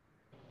game,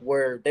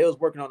 where they was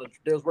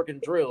working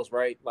drills,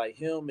 right? Like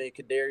him and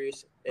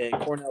Kadarius and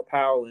Cornell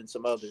Powell and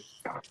some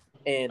others.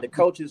 and the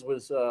coaches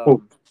was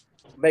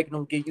making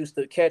them get used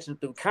to catching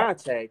through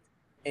contact.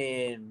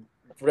 And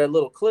for that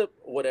little clip,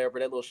 or whatever,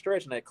 that little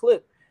stretch in that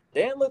clip,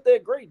 they didn't look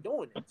that great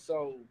doing it.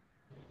 So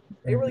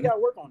they really Mhm. got to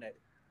work on that.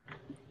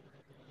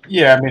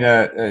 Yeah, I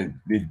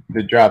mean,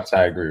 the drops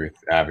I agree with.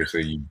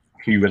 Obviously,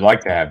 you would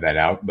like to have that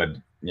out, but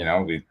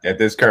at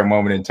this current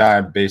moment in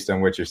time, based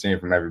on what you're seeing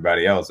from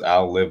everybody else,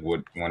 I'll live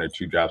with one or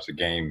two drops a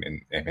game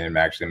and him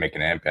actually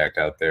making an impact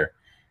out there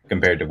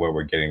compared to what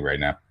we're getting right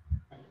now.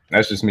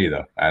 That's just me,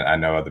 though. I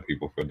know other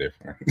people feel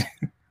different.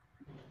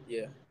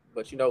 Yeah.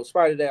 But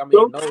spite of that, I mean,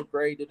 So, Noah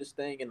Gray did his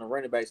thing, and the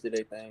running backs did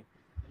their thing.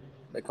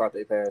 They caught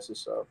their passes.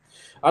 So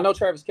I know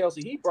Travis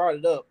Kelsey, he brought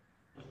it up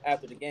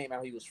after the game,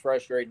 how he was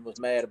frustrated and was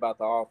mad about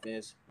the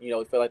offense. He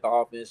felt like the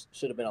offense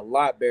should have been a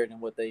lot better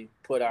than what they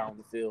put out on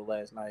the field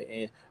last night.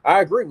 And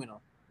I agree with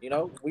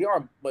him. We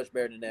are much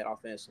better than that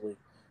offensively.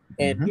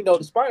 And, Hmm.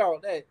 despite all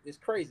that, it's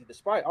crazy.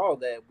 Despite all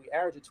that, we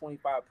averaged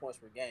 25 points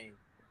per game.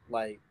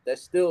 Like,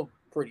 that's still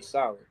pretty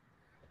solid.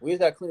 We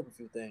just got to clean up a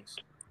few things.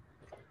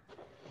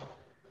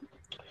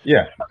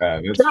 Yeah,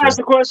 that's can I true. ask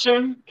a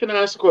question? Can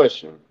I ask a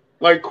question?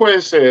 Like Quinn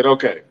said,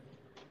 okay,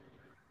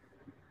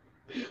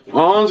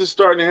 Mahomes is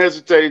starting to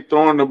hesitate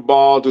throwing the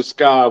ball to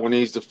Sky when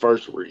he's the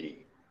first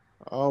read.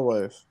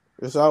 Always.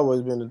 It's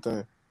always been the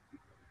thing.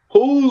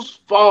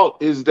 Whose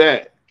fault is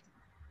that?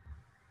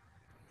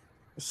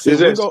 Shit,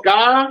 Is we that go.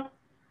 Sky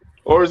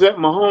or is that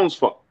Mahomes'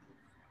 fault?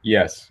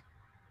 Yes.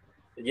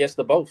 Yes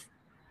to both.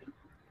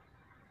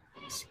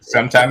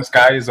 Sometimes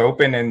Sky is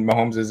open and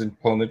Mahomes isn't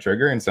pulling the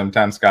trigger, and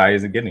sometimes Sky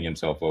isn't getting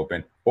himself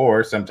open.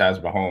 Or sometimes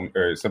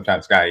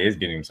Sky is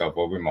getting himself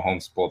open,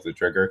 Mahomes pulls the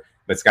trigger,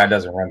 but Sky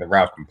doesn't run the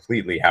route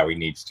completely how he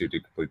needs to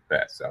complete the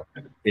pass. So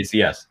it's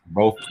yes,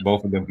 both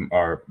of them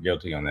are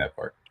guilty on that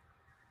part.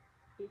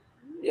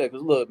 Yeah,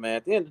 because look, man,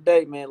 at the end of the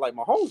day, man, like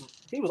Mahomes,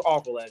 he was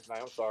awful last night.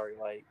 I'm sorry,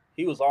 like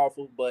he was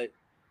awful. But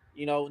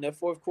in that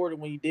fourth quarter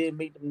when you did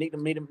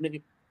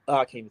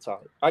I can't even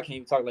talk. I can't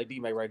even talk like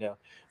D-May right now.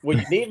 When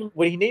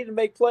he needed to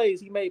make plays,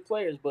 he made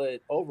players.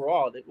 But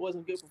overall, it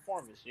wasn't a good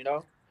performance.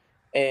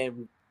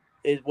 And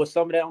it was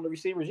some of that on the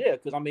receivers. Yeah,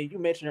 because I mean, you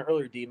mentioned it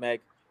earlier, D-Mac,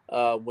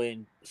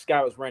 when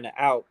Sky was running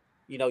out.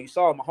 You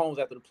saw Mahomes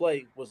after the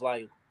play was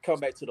like, "Come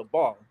back to the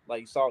ball."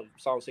 Like you saw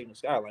him saying to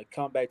Sky, like,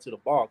 "Come back to the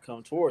ball.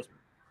 Come towards me."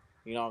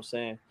 You know what I'm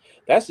saying?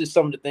 That's just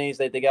some of the things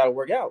that they got to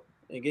work out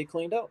and get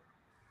cleaned up.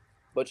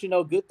 But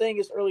good thing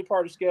it's early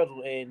part of the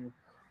schedule, and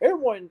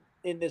everyone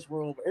in this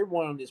room,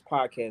 everyone on this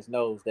podcast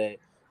knows that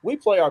we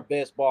play our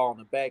best ball on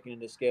the back end of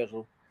the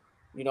schedule.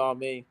 You know what I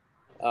mean?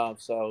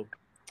 So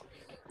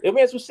it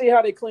means we'll see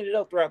how they clean it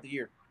up throughout the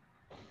year.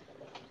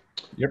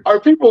 Yep. Are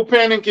people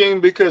panicking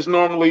because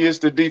normally it's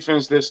the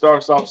defense that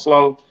starts off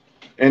slow,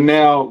 and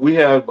now we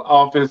have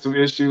offensive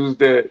issues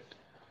that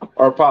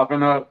are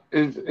popping up?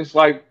 It's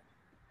like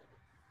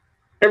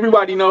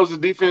everybody knows the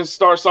defense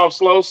starts off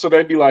slow, so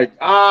they'd be like,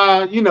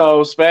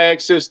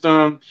 spag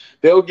system.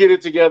 They'll get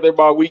it together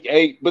by week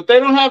 8, but they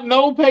don't have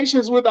no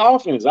patience with the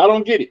offense. I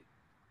don't get it.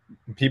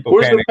 People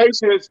Where's the panic.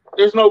 patience?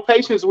 There's no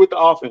patience with the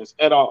offense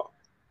at all.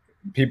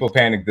 People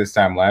panicked this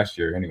time last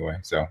year anyway.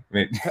 So I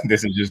mean,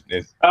 this is just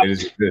Uh, it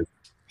is this.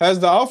 Has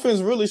the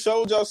offense really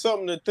showed y'all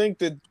something to think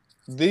that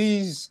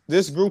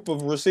this group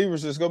of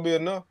receivers is gonna be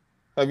enough?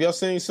 Have y'all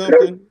seen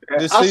something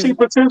this I see season?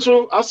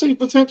 potential. I see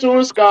potential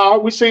in Sky.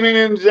 We seen it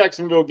in the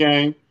Jacksonville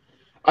game.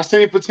 I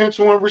see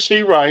potential in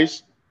Rasheed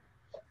Rice.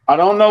 I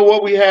don't know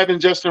what we have in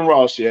Justin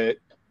Ross yet.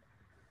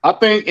 I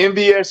think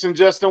MVS and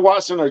Justin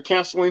Watson are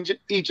canceling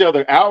each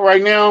other out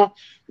right now.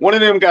 One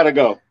of them got to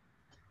go.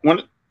 One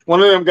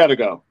of them got to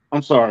go.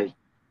 I'm sorry.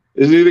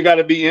 It's either got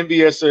to be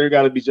MVS or it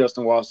got to be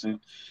Justin Watson.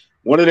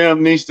 One of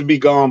them needs to be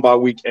gone by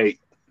week 8.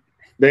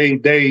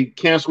 They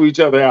cancel each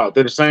other out.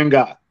 They're the same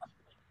guy.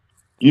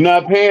 You're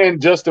not paying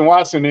Justin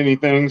Watson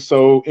anything,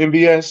 so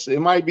MVS, it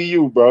might be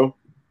you, bro.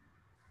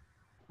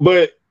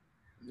 But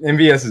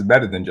MVS is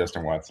better than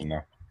Justin Watson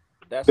though.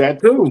 That's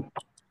that too.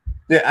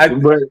 Yeah,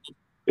 But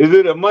is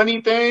it a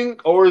money thing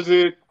or is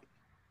it?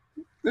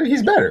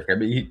 he's better. I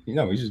mean,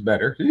 he's just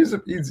better. He's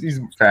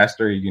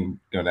faster. He can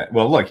that.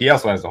 Well, look, he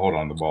also has to hold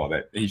on the ball.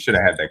 That he should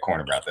have had that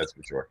corner route. That's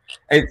for sure.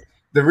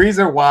 The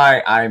reason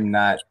why I'm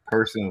not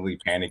personally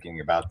panicking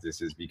about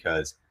this is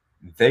because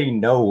they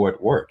know what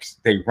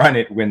works. They run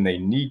it when they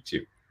need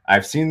to.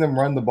 I've seen them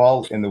run the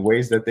ball in the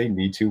ways that they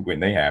need to when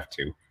they have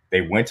to.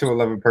 They went to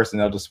 11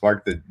 personnel to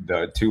spark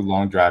the 2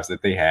 long drives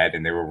that they had,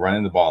 and they were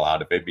running the ball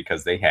out of it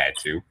because they had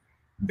to.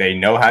 They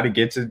know how to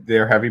get to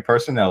their heavy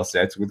personnel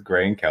sets with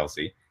Gray and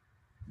Kelsey.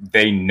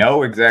 They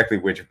know exactly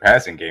which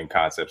passing game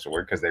concepts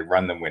work because they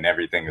run them when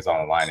everything is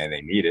on the line and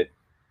they need it.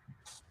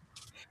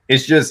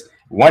 It's just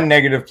one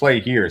negative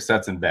play here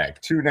sets them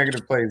back. 2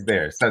 negative plays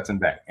there sets them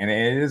back. And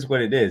it is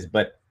what it is.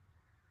 But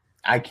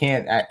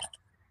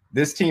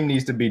this team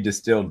needs to be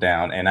distilled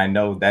down. And I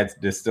know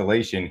that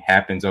distillation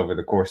happens over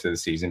the course of the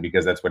season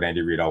because that's what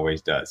Andy Reid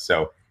always does.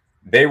 So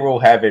they will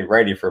have it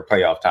ready for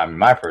playoff time, in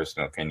my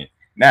personal opinion.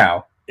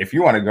 Now, if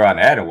you want to go out and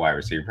add a wide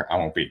receiver, I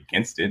won't be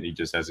against it. He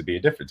just has to be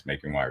a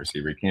difference-making wide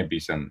receiver. It can't be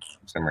some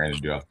random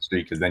dude off the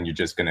street because then you're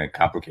just going to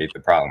complicate the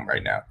problem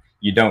right now.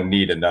 you don't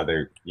need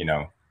another,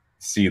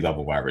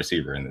 C-level wide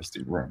receiver in this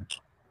room.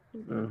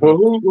 Mm-hmm. Well,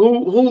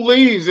 who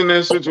leaves in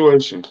that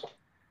situation?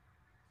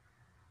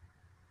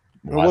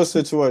 In what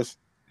situation?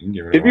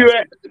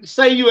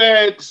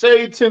 If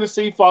say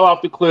Tennessee fall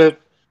off the cliff,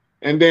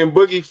 and then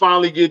Boogie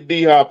finally get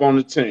D-Hop on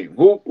the team,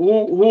 who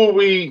are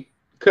we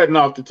cutting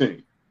off the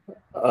team?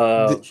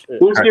 Shit.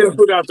 Who's getting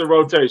put out the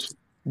rotation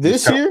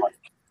This year?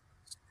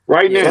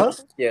 right Yeah, now?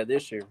 yeah,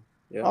 this year.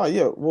 Yeah. Oh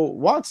yeah, well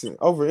Watson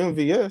over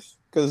MVS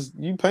because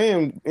you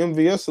paying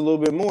MVS a little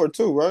bit more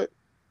too, right?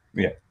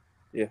 Yeah.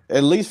 Yeah.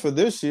 At least for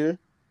this year.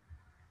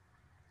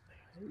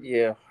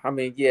 Yeah, I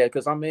mean, yeah,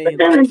 because I mean,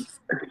 like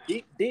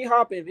D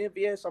Hop and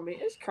MVS, I mean,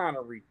 it's kind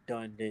of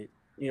redundant.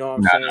 You know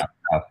what I'm saying?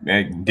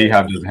 No.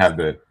 D-Hop doesn't have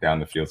the down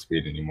the field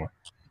speed anymore.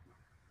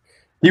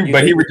 He would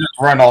just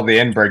run all the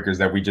end breakers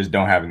that we just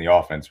don't have in the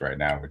offense right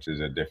now, which is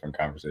a different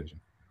conversation.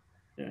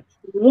 Yeah.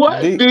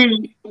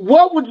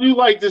 What would you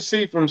like to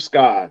see from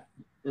Scott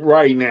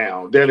right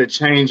now that'll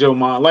change your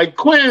mind? Like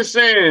Quinn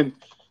saying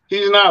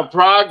he's not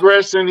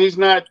progressing,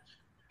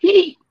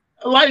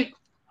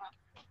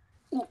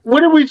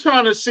 what are we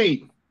trying to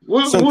see?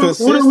 Some What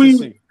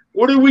consistency.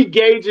 are we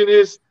gauging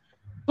this?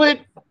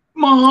 But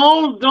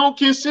Mahomes don't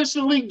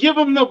consistently give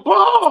him the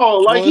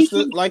ball. Like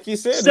like you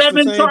said, it's the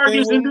 7 same thing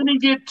targets and then he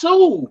get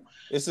 2.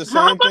 It's the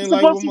How am same I thing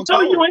like with supposed to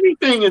tell you McCollum.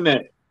 anything in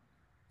that?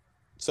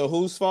 So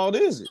whose fault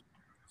is it?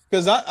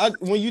 Because I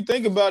when you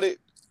think about it,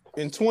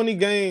 in 20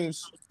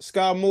 games,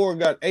 Scott Moore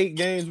got 8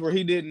 games where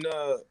he didn't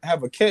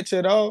have a catch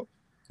at all.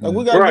 Like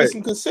we gotta get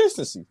some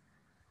consistency.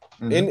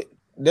 Mm-hmm. And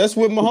that's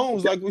with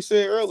Mahomes, like we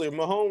said earlier.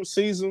 Mahomes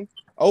sees him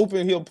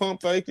open, he'll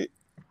pump fake it.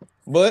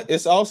 But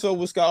it's also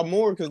with Scott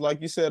Moore, because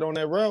like you said on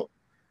that route,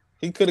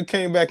 he could have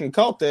came back and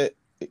caught that.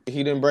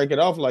 He didn't break it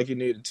off like he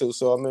needed to.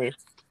 So, I mean,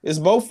 it's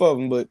both of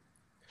them. But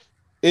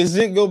is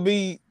it going to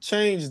be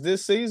changed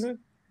this season?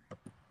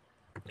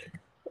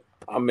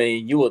 I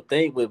mean, you would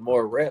think with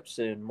more reps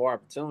and more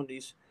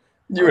opportunities.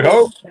 You would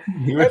hope.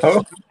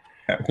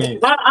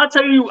 I'll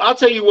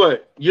tell you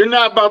what. You're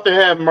not about to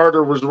have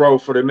murderer's row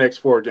for the next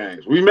 4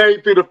 games. We made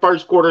it through the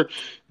first quarter.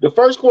 The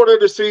first quarter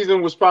of the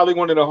season was probably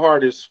one of the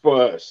hardest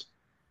for us.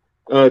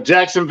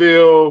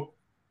 Jacksonville,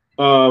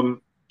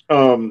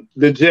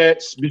 the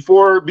Jets,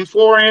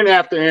 before and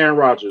after Aaron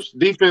Rodgers.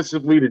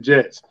 Defensively, the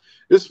Jets.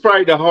 This is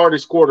probably the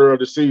hardest quarter of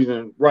the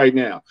season right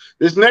now.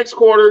 This next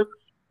quarter,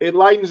 it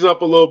lightens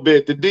up a little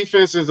bit. The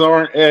defenses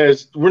aren't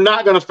we're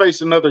not going to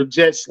face another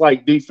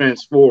Jets-like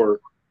defense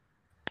for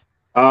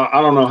I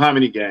don't know how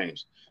many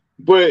games.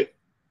 But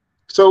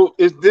so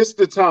is this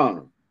the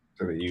time?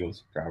 To the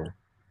Eagles, probably.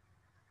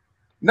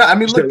 No, I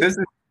mean, look,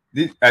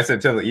 I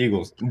said to the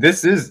Eagles.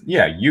 This is,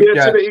 you've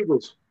got to the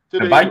Eagles.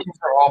 The Vikings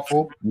are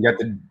awful. You got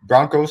the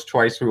Broncos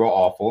twice who are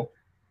awful.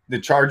 The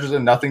Chargers are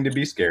nothing to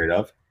be scared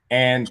of.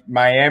 And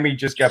Miami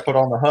just got put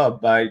on the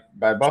hub by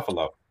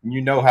Buffalo.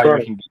 You know how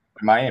you can get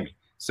to Miami.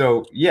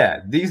 So,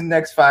 these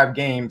next 5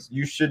 games,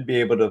 you should be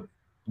able to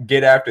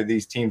get after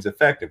these teams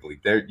effectively.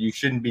 You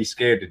shouldn't be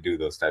scared to do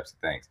those types of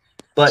things.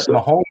 But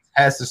Mahomes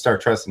has to start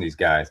trusting these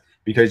guys,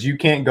 because you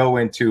can't go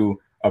into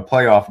a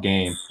playoff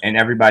game and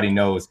everybody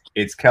knows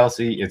it's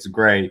Kelsey, it's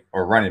Gray,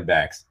 or running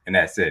backs, and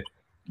that's it.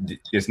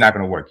 It's not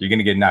going to work. You're going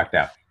to get knocked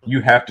out.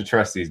 You have to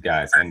trust these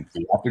guys, and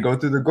you have to go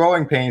through the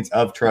growing pains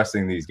of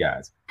trusting these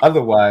guys.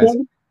 Otherwise,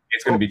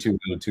 it's going to be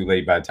too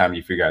late by the time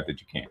you figure out that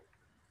you can't.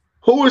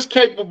 Who is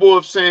capable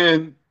of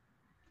saying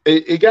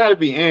it got to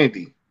be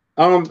Andy?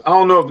 I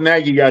don't know if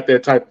Nagy got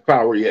that type of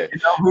power yet.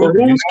 But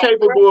who's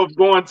capable of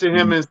going to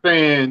him and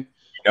saying,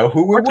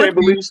 who I can't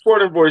believe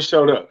Sporting Voice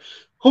showed up.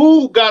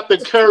 Who got the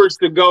courage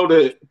to go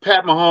to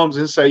Pat Mahomes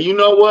and say, you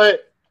know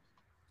what?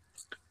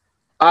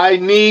 I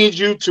need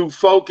you to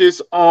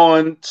focus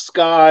on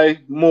Sky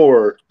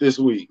Moore this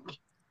week.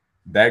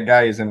 That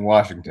guy is in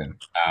Washington.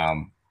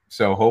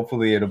 So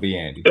hopefully it'll be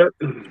Andy.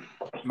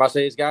 I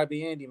say it's got to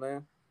be Andy,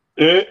 man.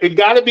 It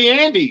got to be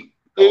Andy.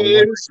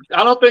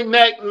 I don't think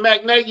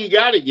Mac Nagy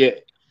got it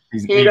yet.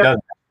 He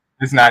doesn't.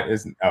 It's not.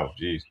 Oh,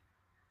 geez.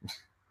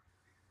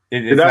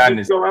 It's not in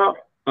his. Go out?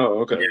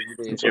 Oh, okay.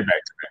 Yeah,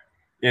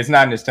 it's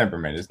not in his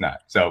temperament. It's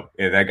not. So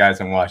that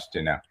guy's in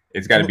Washington now.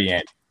 It's got to be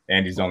Andy.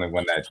 Andy's the only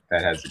one that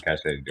has the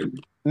cachet to do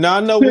it. Now I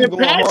know we're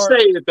going hard.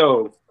 Say it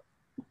though.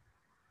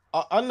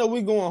 I know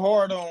we're going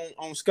hard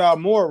on Scott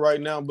Moore right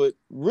now, but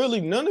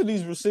really none of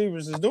these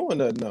receivers is doing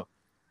that now.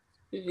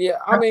 Yeah,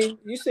 I mean,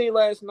 you see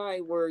last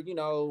night where,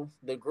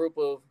 the group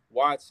of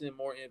Watson,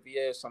 Moore,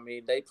 MVS, I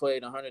mean, they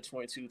played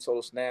 122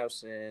 total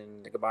snaps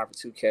and they combined for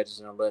 2 catches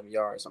and 11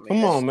 yards. I mean,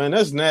 come on, man,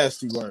 that's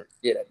nasty work.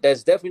 Yeah,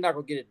 that's definitely not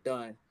going to get it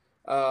done.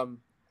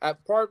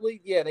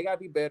 Partly, they got to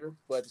be better,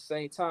 but at the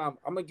same time,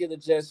 I'm going to give the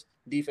Jets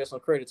defense some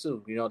credit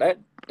too.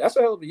 That's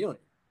a hell of a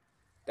unit.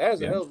 That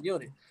is a hell of a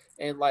unit.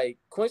 And like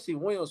Quincy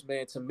Williams,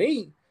 man, to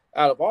me,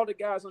 out of all the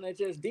guys on that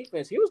Jets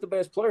defense, he was the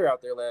best player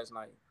out there last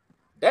night.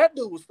 That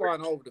dude was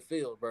flying over the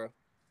field, bro.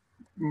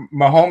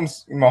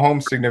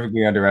 Mahomes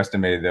significantly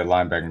underestimated their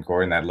linebacking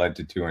core, and that led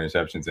to 2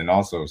 interceptions and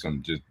also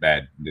some just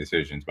bad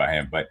decisions by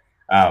him. But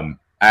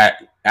I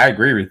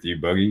agree with you,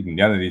 Boogie.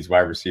 None of these wide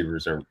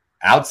receivers are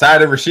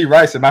outside of Rashee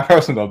Rice, in my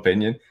personal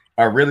opinion,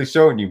 are really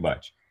showing you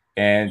much.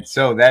 And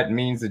so that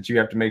means that you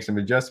have to make some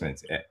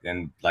adjustments.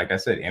 And like I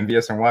said,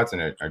 MVS and Watson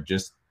are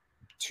just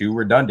too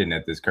redundant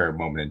at this current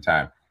moment in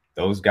time.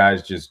 Those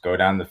guys just go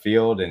down the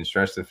field and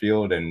stretch the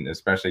field, and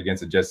especially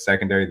against a Jets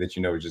secondary that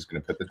you know is just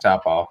going to put the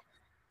top off.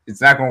 It's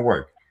not going to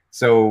work.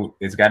 So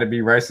it's got to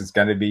be Rice. It's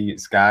got to be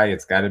Sky.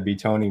 It's got to be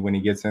Tony when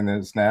he gets in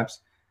the snaps.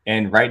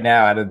 And right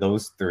now, out of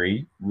those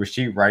three,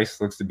 Rashee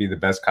Rice looks to be the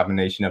best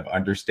combination of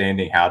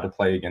understanding how to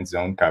play against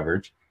zone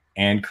coverage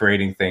and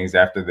creating things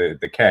after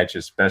the catch,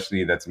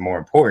 especially that's more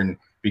important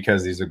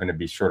because these are going to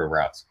be shorter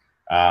routes.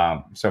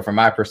 So from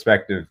my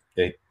perspective,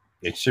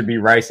 it should be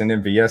Rice and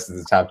MVS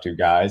as the top two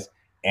guys.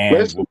 And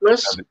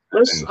let's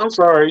I'm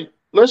sorry.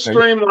 Let's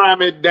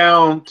streamline it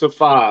down to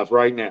 5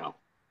 right now.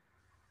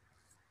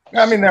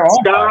 I mean, they're all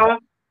Sky,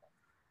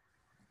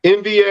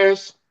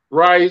 MVS,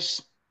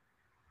 Rice.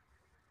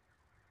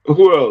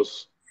 Who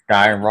else?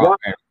 Sky and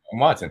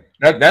Watson.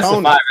 That's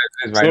the 5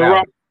 it is right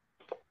now.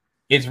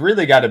 It's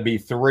really got to be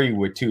 3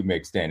 with 2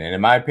 mixed in. And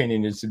in my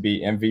opinion, it should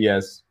be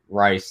MVS,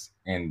 Rice,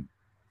 and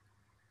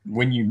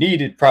when you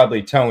need it,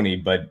 probably Tony,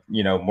 but,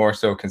 you know, more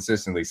so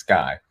consistently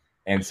Sky.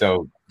 And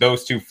so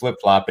those 2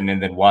 flip-flopping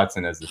and then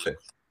Watson as the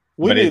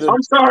 5th.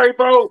 I'm sorry,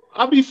 bro.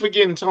 I'll be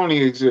forgetting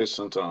Tony exists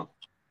sometimes.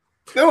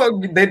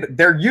 No,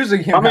 they're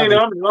using him. I mean,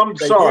 I'm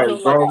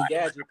sorry, bro. Like a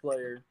gadget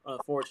player,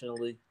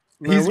 unfortunately.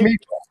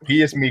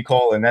 He is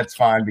Mecole, and that's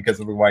fine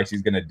because otherwise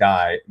he's going to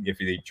die if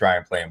you try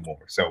and play him more.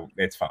 So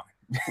it's fine.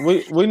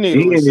 We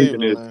need a receiver,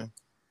 man.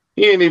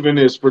 He ain't even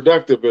as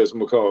productive as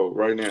McCall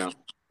right now.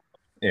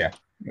 Yeah,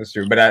 that's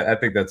true. But I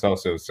think that's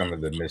also some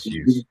of the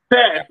misuse.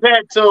 Pat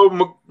told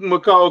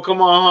McCall,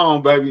 "Come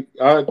on home, baby."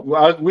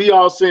 We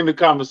all seen the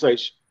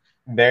conversation.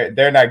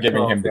 They're not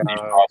giving him the deep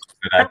offers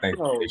that I think.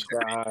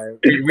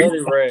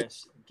 Really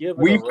rest.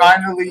 We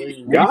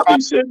finally. Y'all be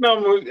sitting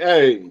on.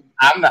 Hey,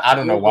 I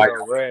don't know why.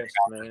 Rest,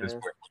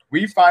 man.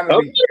 We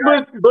finally.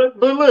 Okay, but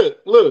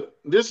look.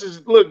 This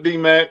is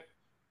D-Mac.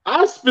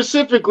 I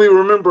specifically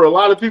remember a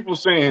lot of people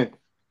saying,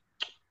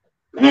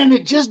 "Man,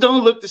 it just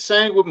don't look the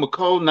same with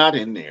McCole not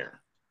in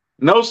there."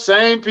 No,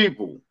 same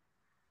people.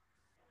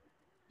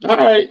 All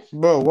right,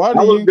 bro. Why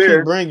do you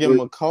keep bringing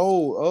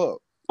McCole up?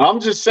 I'm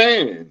just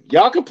saying,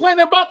 y'all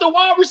complaining about the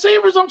wide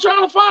receivers. I'm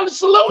trying to find a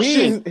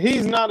solution.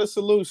 He's not a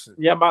solution.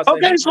 Yeah,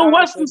 okay. So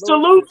what's the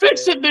solution?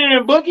 Fix it,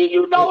 then, Boogie.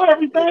 You know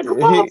everything.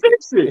 Come on,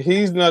 fix it.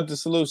 He's not the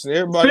solution.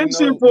 Everybody knows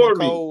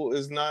McCole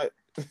is not.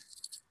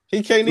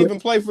 He can't even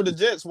play for the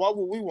Jets. Why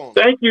would we want?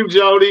 Thank you,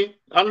 Jody.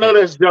 I know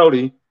that's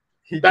Jody.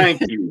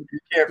 Thank you. He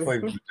can't play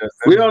for the Jets.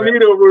 We don't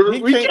need a.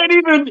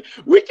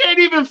 We can't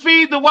even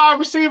feed the wide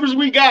receivers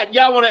we got.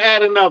 Y'all want to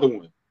add another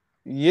one?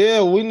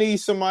 Yeah, we need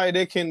somebody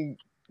that can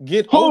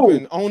get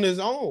open on his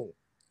own.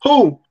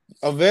 Who?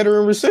 A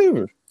veteran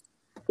receiver.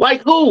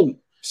 Like who?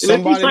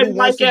 Somebody who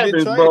wants to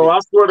Evans, get bro. I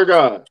swear to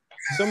God.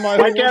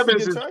 Somebody Mike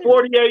Evans is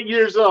 48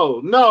 years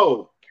old.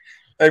 No.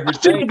 I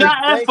should have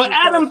got asked for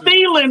Adam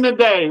Thielen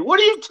today. What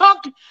are you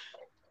talking?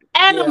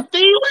 Adam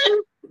Thielen?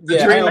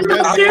 Yeah,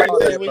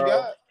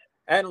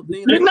 Adam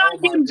Thielen. You're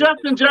not getting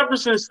Justin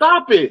Jefferson.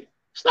 Stop it.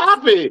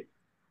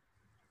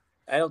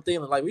 Adam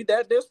Thielen. Like, we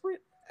that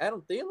desperate?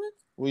 Adam Thielen?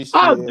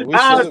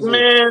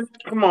 Man,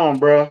 come on,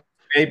 bro.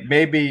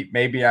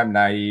 Maybe I'm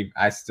naive.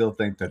 I still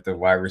think that the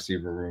wide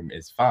receiver room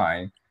is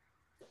fine.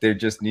 There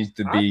just needs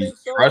to be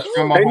trust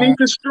from They need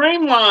to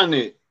streamline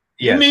it.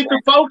 Yes. You need to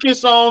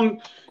focus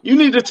on. You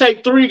need to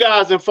take 3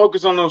 guys and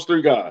focus on those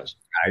 3 guys.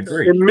 I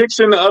agree. And mix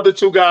in the other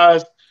 2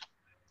 guys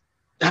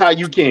how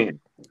you can.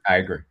 I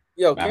agree.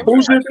 Yo,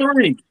 who's your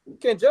 3?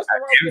 Can Justin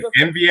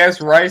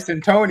MVS, Rice,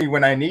 and Tony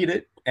when I need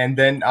it, and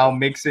then I'll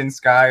mix in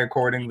Sky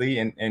accordingly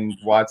and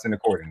Watson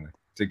accordingly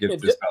to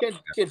get this.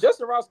 Can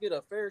Justin Ross get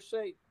a fair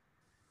shake?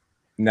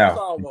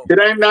 No, it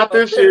ain't not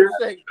this year.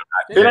 It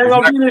ain't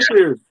gonna be this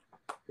year.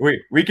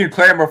 We can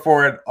clamor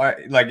for it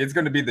like it's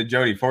going to be the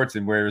Jody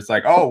Fortson where it's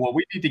like, oh well,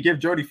 we need to give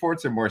Jody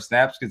Fortson more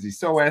snaps because he's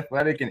so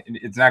athletic, and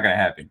it's not going to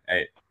happen.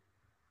 Hey,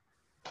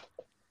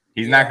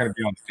 he's not going to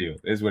be on the field.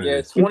 Is what it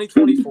is. It's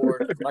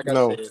 2024. Like I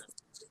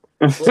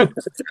said.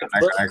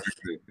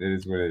 It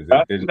is what it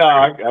is.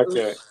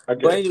 Okay.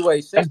 But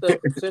anyway, since the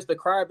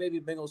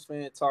crybaby Bengals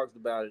fan talks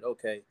about it,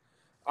 okay.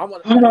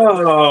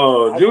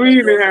 Do we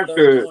even have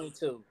to?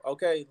 22.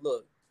 Okay,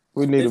 look.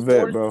 We need a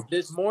vet, bro.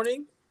 This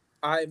morning,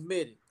 I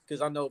admit it.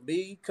 Because I know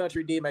me,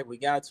 Country D-Mac, we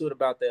got to it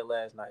about that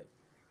last night.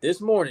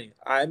 This morning,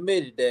 I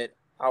admitted that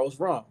I was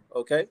wrong,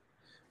 okay?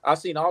 I've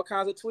seen all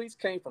kinds of tweets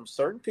came from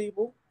certain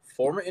people,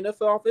 former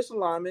NFL offensive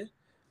linemen.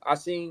 I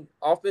seen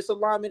offensive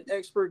lineman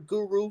expert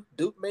guru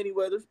Duke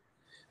Manyweather.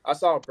 I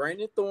saw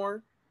Brandon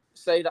Thorne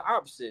say the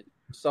opposite.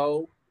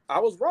 So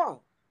I was wrong.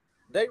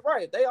 They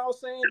right. They all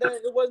saying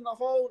that it wasn't a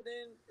hold,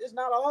 then it's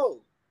not a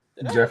hold.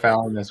 Jeff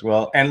Allen as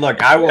well. And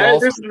look, I will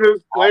also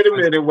wait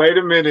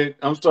a minute.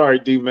 I'm sorry,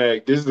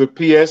 D-Mac. This is a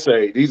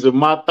PSA. These are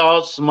my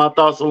thoughts. My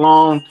thoughts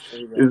alone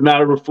is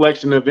not a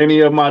reflection of any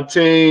of my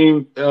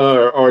team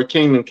or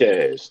Kingdom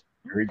Cast.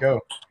 Here we go.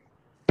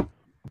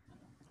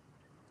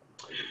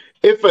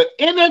 If an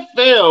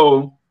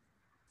NFL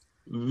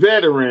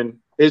veteran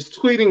is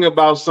tweeting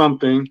about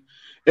something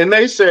and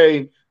they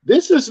say,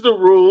 this is the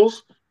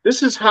rules,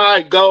 this is how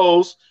it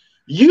goes.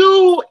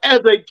 You, as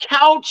a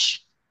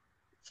couch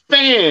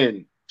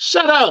fan,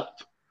 shut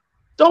up.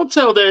 Don't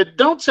tell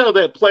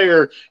that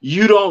player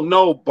you don't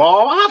know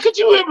ball. How could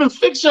you even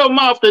fix your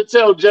mouth to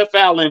tell Jeff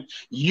Allen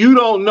you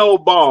don't know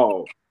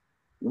ball?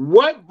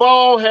 What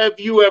ball have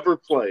you ever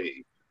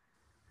played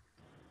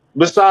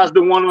besides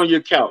the one on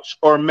your couch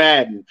or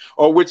Madden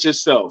or with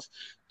yourself?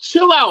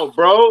 Chill out,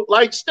 bro.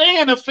 Like, stay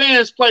in a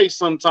fan's place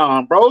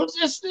sometime, bro.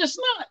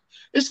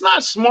 It's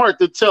not smart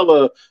to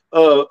tell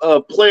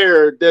a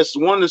player that's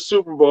won the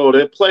Super Bowl,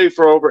 that played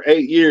for over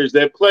 8 years,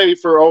 that played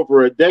for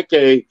over a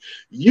decade,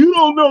 you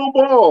don't know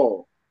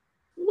ball.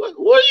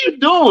 What are you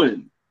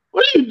doing?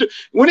 What are you do?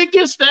 When it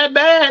gets that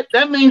bad,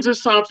 that means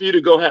it's time for you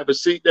to go have a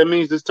seat. That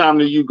means it's time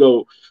that you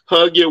go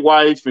hug your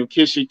wife and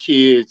kiss your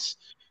kids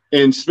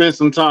and spend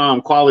some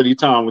time, quality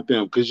time with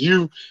them, because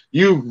you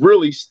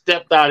really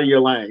stepped out of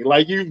your lane.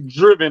 Like, you've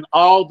driven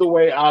all the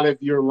way out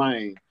of your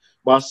lane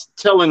by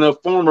telling a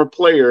former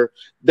player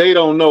they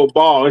don't know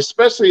ball,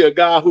 especially a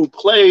guy who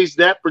plays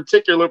that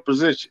particular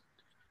position.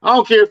 I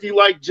don't care if you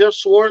like Jeff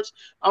Schwartz.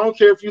 I don't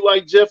care if you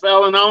like Jeff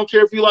Allen. I don't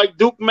care if you like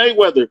Duke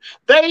Mayweather.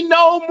 They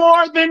know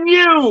more than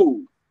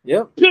you.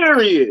 Yep.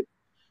 Period.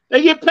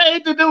 They get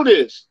paid to do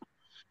this.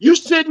 You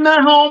sitting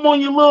at home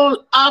on your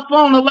little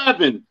iPhone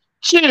 11.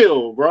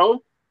 Chill, bro.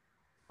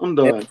 I'm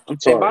done. I'm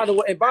sorry.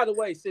 And by the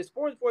way, since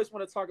Sports Voice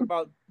want to talk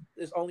about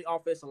this only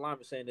offensive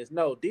lineman saying this,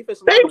 no,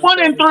 defensive They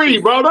lineman.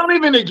 1-3, bro. Don't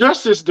even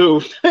address this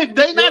dude.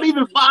 They not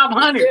even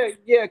 500.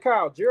 Yeah,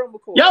 Kyle. Gerald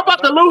McCoy. Y'all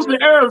about to lose to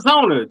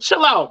Arizona.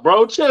 Chill out,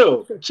 bro.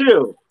 Chill.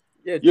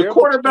 Yeah, your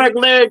quarterback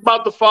leg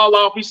about to fall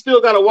off. He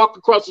still got to walk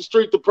across the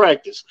street to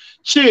practice.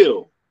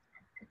 Chill.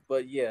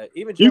 But yeah,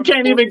 even you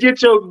can't even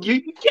get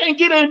you can't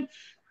get in.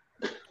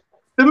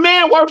 The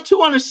man worth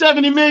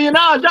 $270 million.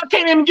 Y'all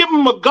can't even give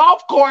him a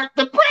golf cart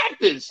to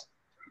practice.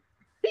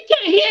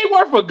 He ain't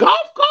worth a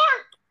golf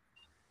cart.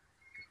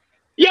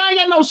 Y'all ain't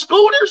got no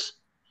scooters.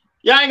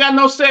 Y'all ain't got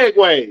no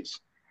Segways.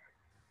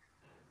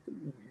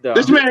 No.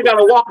 This man got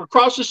to walk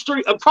across the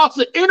street, across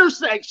the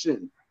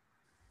intersection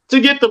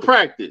to get to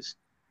practice.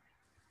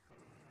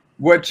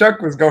 What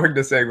Chuck was going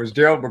to say was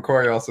Gerald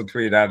McCoy also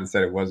tweeted out and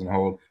said it wasn't a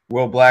hold.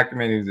 Will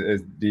Blackman,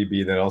 who's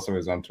DB that also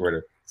is on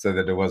Twitter, said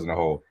that it wasn't a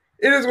hold.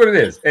 It is what it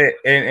is.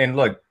 And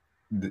look,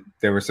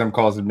 there were some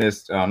calls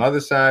missed on the other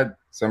side,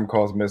 some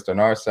calls missed on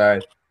our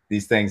side.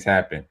 These things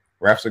happen.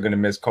 Refs are going to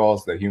miss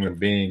calls. They're human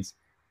beings.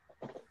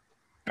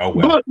 Oh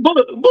well. But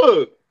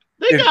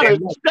they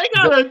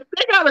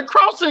got a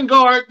crossing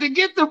guard to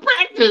get to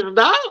practice,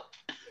 dog.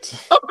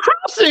 A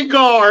crossing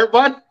guard,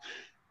 but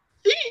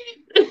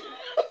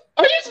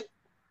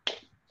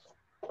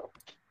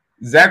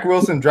Zach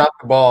Wilson dropped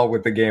the ball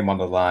with the game on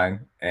the line,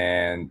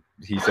 and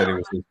he said it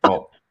was his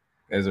fault.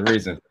 There's a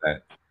reason for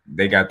that.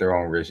 They got their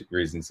own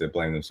reasons to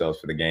blame themselves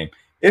for the game.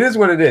 It is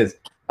what it is.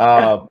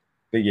 But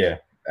yeah,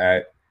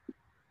 it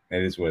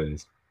is what it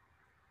is.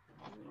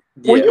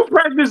 Yeah. When you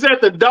practice at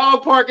the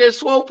dog park at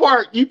Swope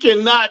Park, you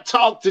cannot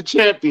talk to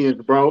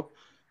champions, bro.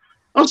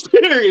 I'm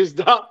serious,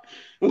 dog.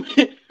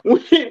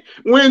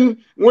 When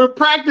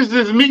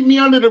practices meet me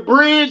under the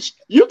bridge,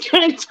 you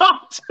can't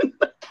talk to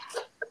them.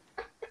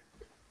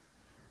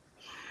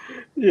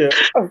 Yeah.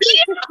 Are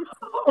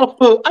y'all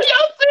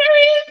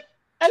serious?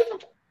 I'm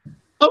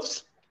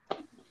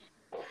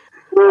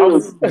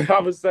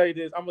gonna say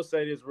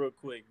this real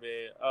quick,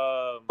 man.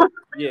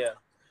 Yeah.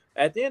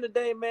 At the end of the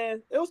day,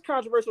 man, it was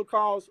controversial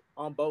calls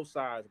on both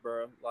sides,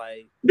 bro.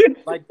 Like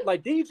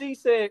DG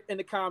said in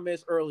the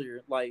comments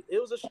earlier, like,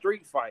 it was a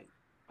street fight.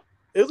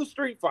 It was a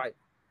street fight.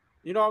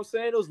 You know what I'm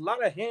saying? There was a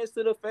lot of hands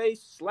to the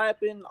face,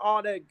 slapping,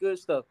 all that good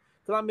stuff.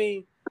 Because, I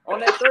mean, on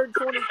that 3rd and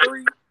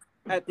 23,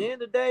 at the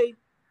end of the day,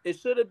 it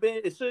should have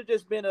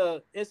just been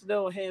a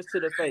incidental hands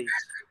to the face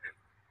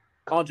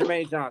on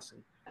Jermaine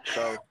Johnson.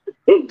 So,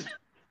 can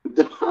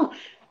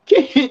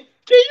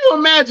you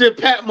imagine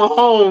Pat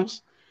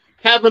Mahomes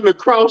having to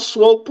cross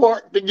Swope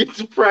Park to get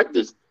to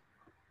practice?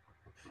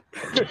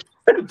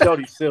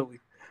 Jody's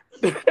silly.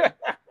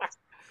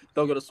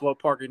 Don't go to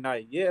Swope Park at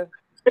night. Yeah,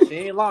 she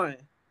ain't lying.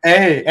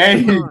 Hey,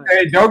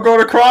 don't go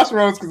to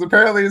Crossroads because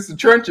apparently it's the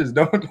trenches.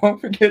 Don't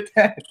forget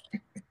that.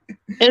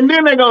 And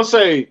then they're going to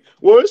say,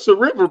 well, it's a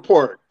river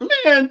park.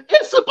 Man,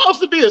 it's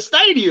supposed to be a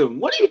stadium.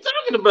 What are you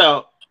talking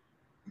about?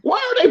 Why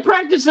are they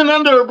practicing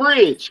under a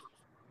bridge?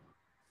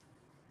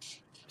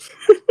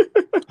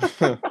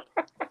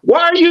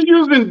 Why are you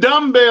using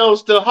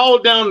dumbbells to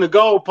hold down the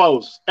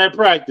goalposts at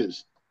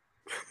practice?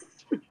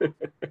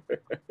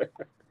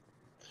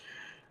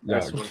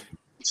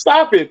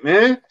 Stop it,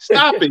 man.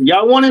 Stop it.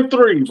 Y'all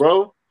 1-3,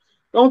 bro.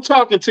 Don't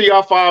talk until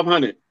y'all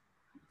 500.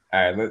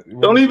 All right,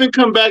 don't even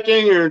come back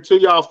in here until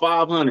y'all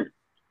 500.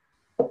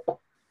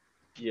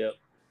 Yep.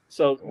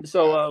 So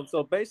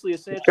basically,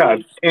 essentially,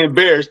 God, and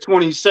Bears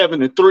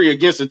 27-3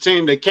 against a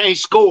team that can't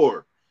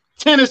score.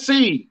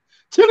 Tennessee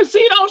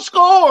don't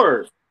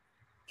score.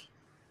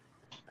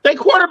 They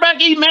quarterback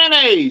eat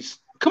mayonnaise.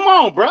 Come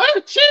on, bro,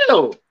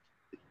 chill.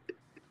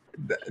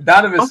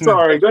 Donovan I'm Smith.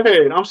 sorry. Go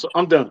ahead.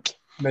 I'm done.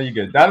 No, you're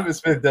good. Donovan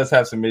Smith does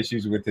have some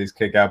issues with his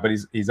kick out, but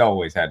he's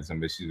always had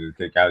some issues with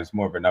kick out. He's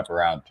more of an up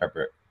around type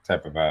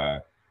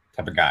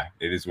of guy.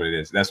 It is what it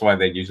is. That's why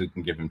they usually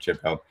can give him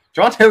chip help.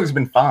 John Taylor's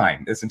been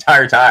fine this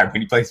entire time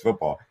when he plays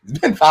football. He's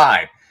been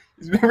fine.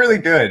 He's been really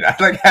good.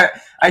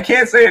 I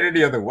can't say it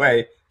any other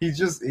way. He's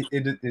just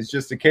it's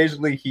just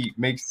occasionally he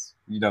makes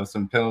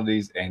some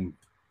penalties and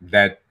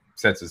that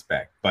sets us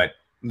back. But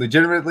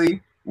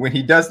legitimately, when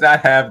he does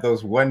not have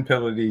those one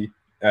penalty,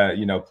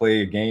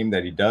 play a game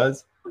that he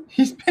does,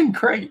 he's been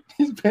great.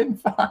 He's been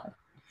fine.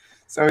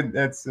 So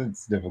it's a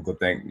difficult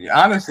thing.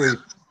 Honestly,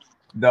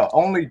 the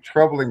only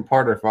troubling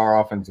part of our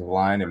offensive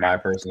line, in my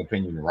personal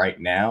opinion, right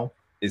now,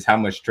 is how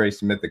much Trey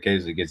Smith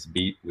occasionally gets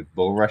beat with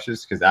bull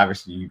rushes, because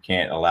obviously you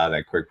can't allow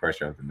that quick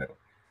pressure up the middle.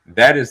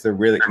 That is the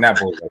really not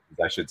bull rushes,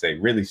 I should say.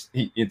 Really,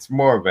 it's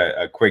more of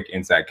a quick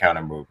inside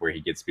counter move where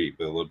he gets beat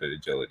with a little bit of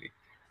agility.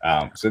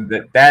 So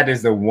that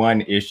is the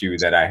one issue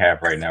that I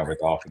have right now with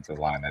the offensive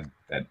line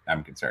that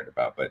I'm concerned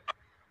about. But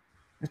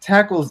the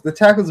tackles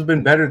have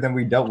been better than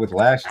we dealt with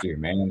last year,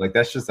 man. Like,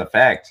 that's just a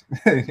fact.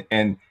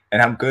 and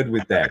I'm good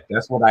with that.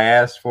 That's what I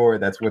asked for.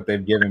 That's what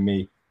they've given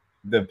me.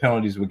 The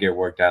penalties will get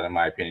worked out, in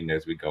my opinion,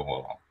 as we go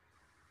along.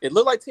 It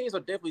looked like teams are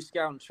definitely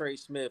scouting Trey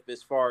Smith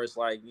as far as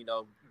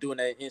doing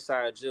that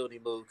inside agility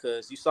move,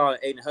 because you saw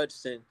Aiden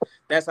Hutchinson.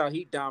 That's how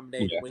he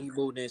dominated when he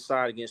moved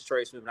inside against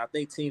Trey Smith. And I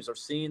think teams are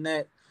seeing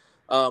that.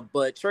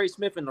 But Trey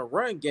Smith in the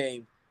run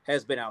game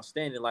has been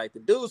outstanding. Like, the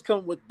dudes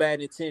come with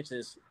bad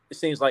intentions. It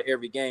seems like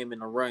every game in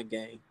the run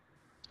game.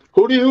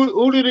 Who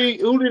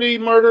did he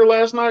murder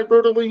last night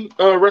brutally?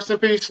 Rest in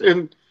peace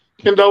and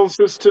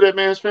condolences to that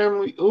man's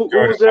family. Who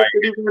was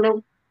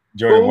that?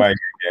 Jordan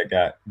Whitehead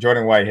got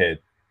Jordan Whitehead.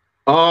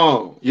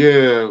 Oh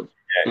yeah.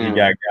 Yeah, he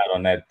got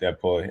on that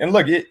pull. And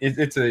look,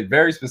 it's a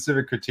very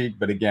specific critique,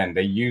 but again,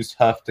 they used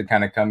Huff to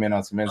kind of come in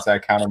on some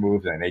inside counter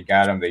moves, and they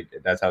got him.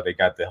 That's how they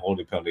got the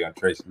holding penalty on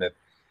Trey Smith.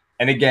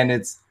 And again,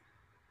 it's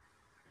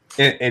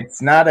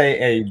not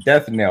a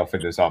death knell for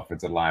this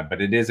offensive line, but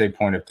it is a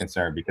point of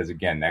concern because,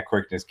 again, that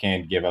quickness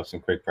can give up some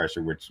quick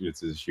pressure, which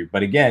is an issue.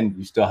 But again,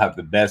 you still have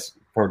the best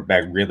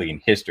quarterback really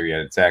in history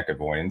at sack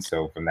avoidance.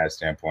 So from that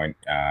standpoint,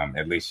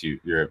 at least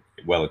you're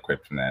well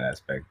equipped from that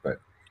aspect.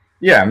 But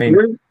yeah, I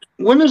mean,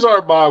 when is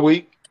our bye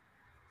week?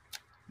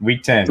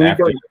 Week 10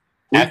 after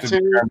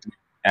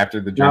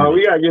the Germany. No,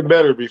 we gotta get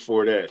better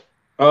before that.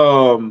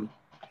 They're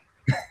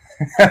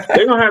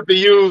gonna have to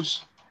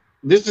use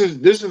this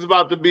is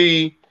about to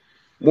be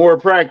more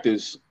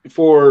practice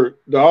for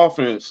the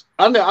offense.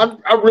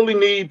 I really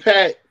need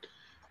Pat.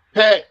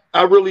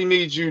 I really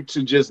need you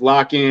to just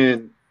lock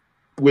in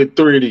with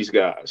 3 of these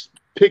guys.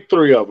 Pick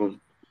 3 of them,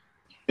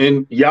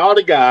 and y'all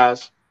the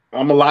guys.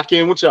 I'm gonna lock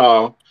in with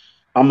y'all.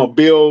 I'm gonna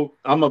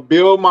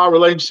build my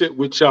relationship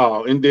with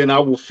y'all, and then I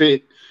will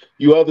fit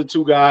you other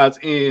 2 guys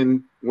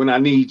in when I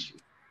need you.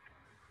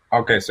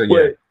 Okay, so yeah,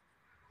 but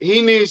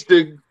he needs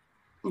to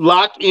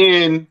lock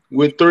in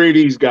with 3 of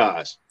these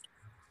guys.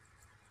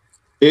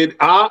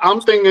 I'm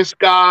thinking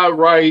Sky,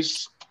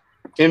 Rice,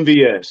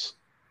 MVS.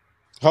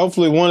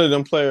 Hopefully, one of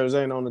them players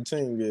ain't on the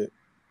team yet.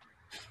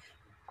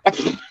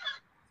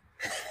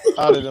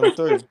 Out of them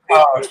 3.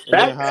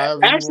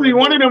 Actually,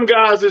 one of them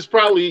guys is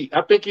probably.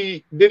 I think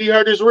did he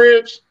hurt his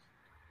ribs?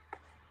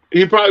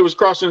 He probably was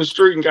crossing the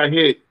street and got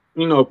hit,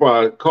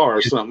 by a car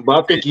or something.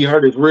 But I think he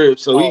hurt his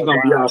ribs, so he's gonna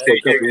be out for a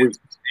couple of weeks.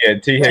 Yeah,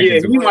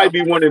 he might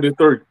be one of the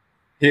 3.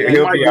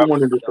 He'll be out.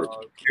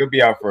 He'll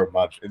be out for a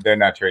month. They're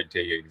not trading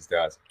T. Higgins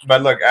to us.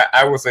 But look,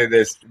 I will say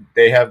this: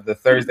 they have the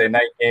Thursday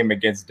night game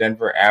against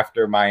Denver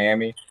after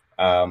Miami.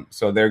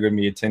 So they're going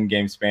to be a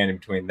 10-game span in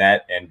between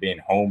that and being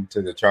home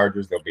to the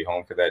Chargers. They'll be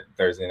home for that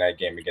Thursday night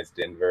game against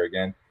Denver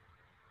again.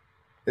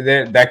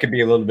 That could be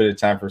a little bit of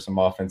time for some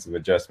offensive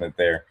adjustment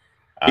there.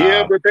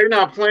 Yeah, but they're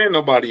not playing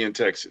nobody in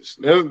Texas.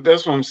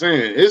 That's what I'm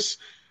saying. It's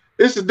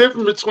the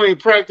difference between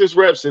practice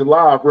reps and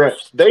live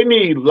reps. They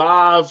need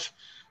live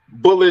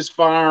bullets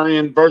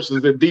firing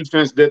versus the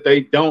defense that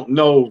they don't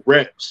know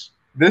reps.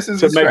 This is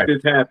to make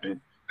this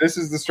happen. This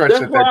is the stretch.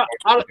 That's why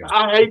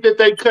I hate that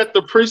they cut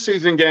the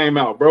preseason game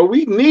out, bro.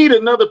 We need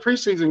another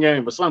preseason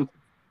game or something.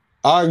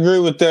 I agree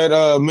with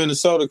that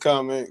Minnesota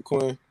comment,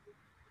 Quinn.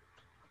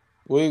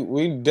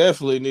 We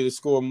definitely need to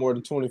score more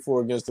than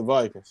 24 against the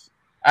Vikings.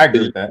 I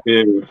agree with that.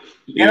 Yeah.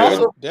 And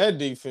also, that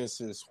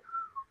defense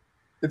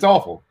it's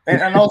awful.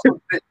 And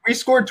also, we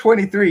scored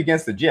 23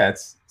 against the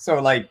Jets. So,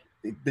 like,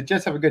 the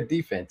Jets have a good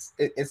defense.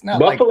 It's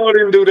not Buffalo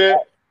didn't do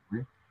that.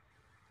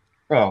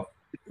 Oh,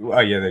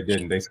 yeah, they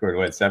didn't. They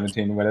scored,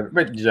 17 or whatever?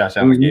 But Josh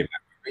Allen gave them.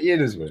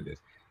 It is what it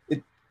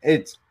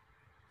is.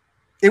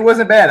 It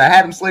wasn't bad. I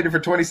had them slated for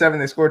 27.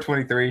 They scored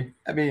 23.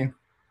 I mean,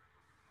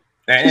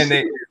 and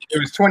it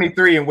was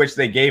 23 in which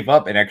they gave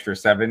up an extra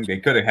 7. They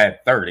could have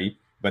had 30,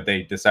 but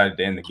they decided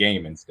to end the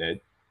game instead.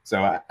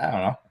 So I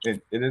don't know.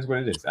 It is what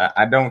it is.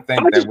 I don't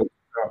think that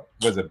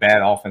was a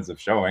bad offensive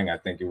showing. I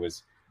think it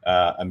was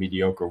a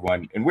mediocre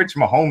one in which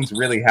Mahomes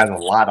really has a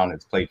lot on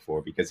his plate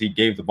for because he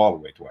gave the ball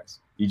away twice.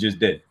 He just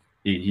did.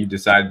 He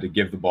decided to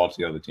give the ball to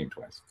the other team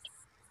twice.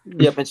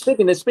 Yeah, but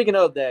speaking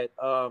of that,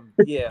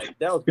 yeah,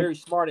 that was very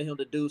smart of him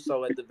to do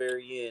so at the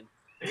very end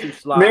to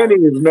Manny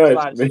is nuts,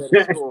 slide man.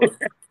 instead of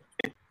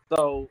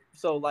score.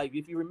 So like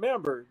if you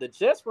remember, the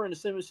Jets were in a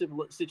similar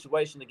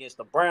situation against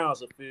the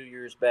Browns a few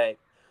years back.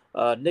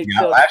 Nick Yeah,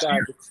 Chubb last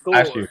year. decided to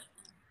Last year. score.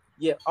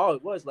 Yeah, oh,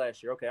 it was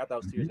last year. Okay, I thought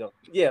it was 2 years ago.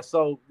 Yeah,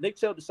 so Nick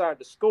Chubb decided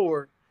to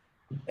score,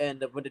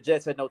 and when the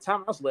Jets had no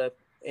timeouts left,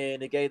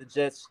 and it gave the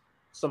Jets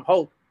some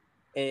hope,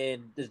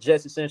 and the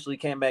Jets essentially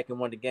came back and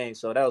won the game.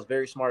 So that was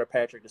very smart of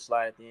Patrick to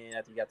slide at the end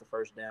after he got the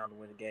first down to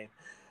win the game.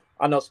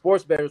 I know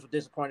sports bettors were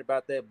disappointed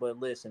about that, but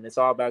listen, it's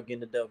all about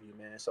getting the W,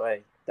 man. So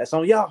hey, that's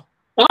on y'all.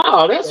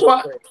 Oh, that's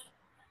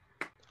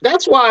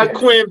why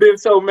Quinn been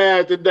so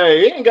mad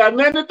today. It ain't got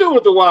nothing to do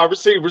with the wide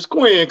receivers.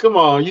 Quinn, come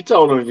on, you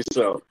told on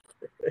yourself.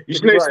 You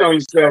snitched Right. on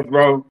yourself,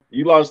 bro.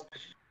 You lost.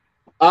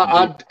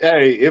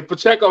 Hey, if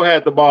Pacheco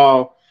had the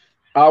ball,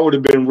 I would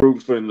have been rooting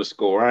for him to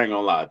score. I ain't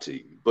gonna lie to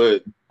you,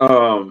 but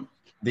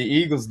The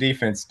Eagles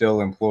defense still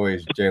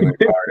employs Jalen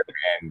Carter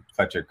and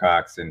Fletcher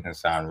Cox and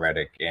Hassan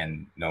Reddick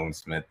and Nolan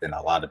Smith and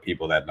a lot of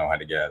people that know how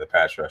to get out of the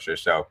pass rusher.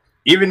 So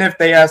even if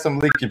they have some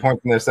leaky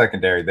points in their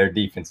secondary, their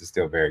defense is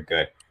still very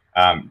good.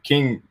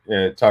 King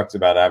talks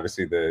about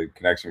obviously the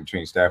connection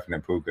between Stafford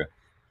and Puka.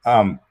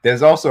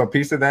 There's also a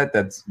piece of that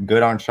that's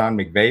good on Sean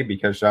McVay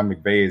because Sean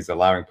McVay is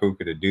allowing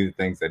Puka to do the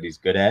things that he's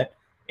good at.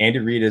 Andy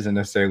Reid isn't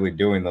necessarily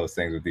doing those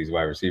things with these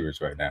wide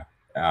receivers right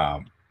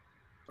now.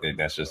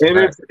 That's just a and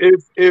fact.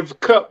 if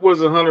Cup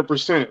was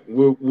 100%,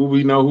 will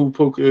we know who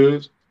Puka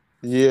is?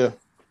 Yeah.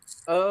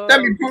 I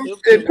mean, It'll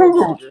be no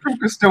longer.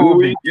 Puka still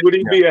would be. Would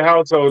he be a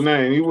household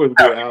name? He wouldn't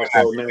be No, a he would not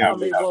household be. name I No, mean,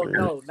 this well, year.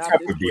 no, not Cup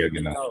this would be week. good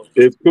enough. No,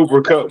 If Cooper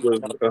not that Cup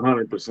week. was No.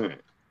 100%.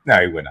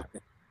 No, he would not.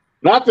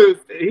 Not that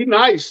he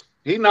nice.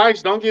 He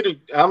nice. Don't get it.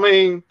 I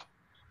mean,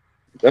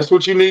 that's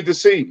what you need to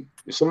see.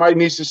 Somebody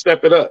needs to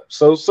step it up.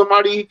 So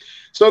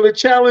the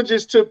challenge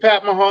is to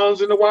Pat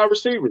Mahomes and the wide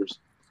receivers.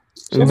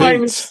 Somebody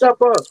Indeed. needs to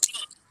step up.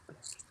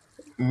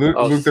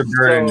 Oh, Luther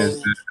Burden is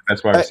so the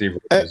best wide receiver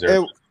in Missouri.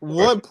 At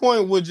what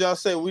point would y'all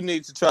say we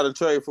need to try to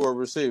trade for a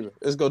receiver?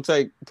 It's gonna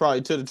take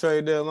probably to the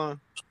trade deadline.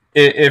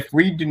 If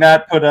we do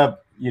not put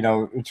up,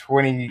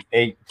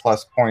 28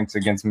 plus points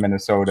against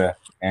Minnesota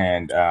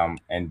and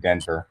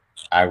Denver,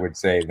 I would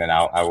say then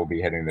I will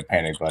be hitting the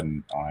panic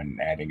button on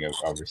adding a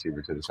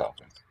receiver to this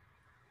offense.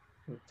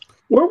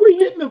 Were we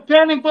hitting the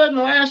panic button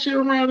last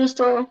year around this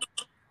time?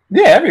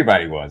 Yeah,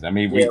 everybody was. I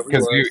mean, yeah, we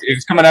because was. it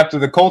was coming after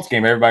the Colts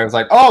game. Everybody was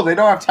like, "Oh, they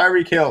don't have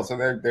Tyreek Hill, so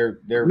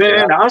they're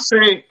Man, out."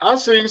 I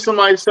seen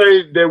somebody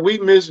say that we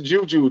missed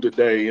Juju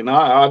today, and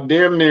I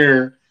damn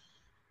near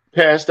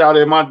passed out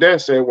at my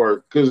desk at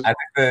work because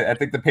I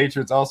think the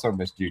Patriots also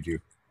missed Juju.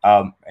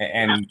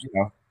 And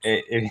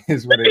it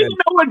is what I it didn't is.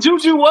 know what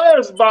Juju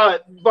was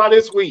by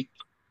this week.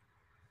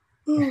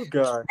 Oh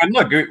God. But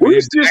look, We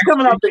was just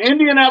coming off the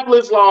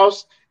Indianapolis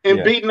loss and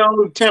Yeah. beating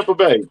on Tampa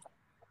Bay.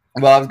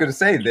 Well, I was going to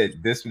say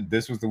that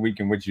this was the week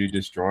in which you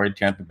destroyed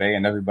Tampa Bay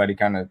and everybody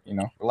kind of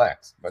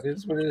relaxed. But it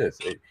is what it is.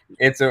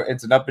 It's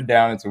an up and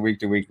down. It's a week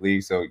to week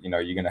league, so you're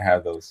going to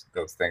have those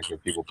things where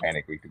people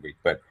panic week to week.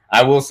 But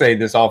I will say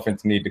this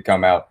offense need to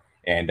come out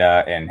and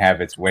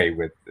have its way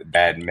with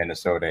bad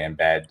Minnesota and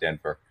bad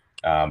Denver.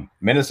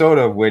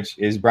 Minnesota, which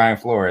is Brian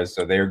Flores,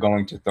 so they're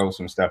going to throw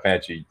some stuff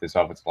at you. This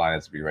offensive line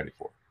has to be ready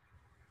for.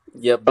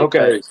 Yep.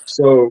 Okay,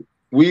 so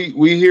we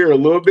here a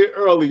little bit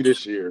early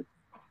this year,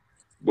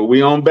 but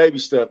we on baby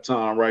step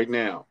time right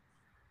now.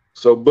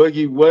 So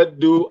Boogie, what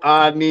do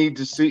I need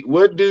to see?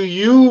 What do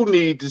you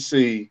need to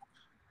see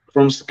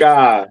from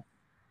Sky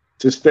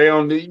to stay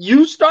on the?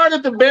 You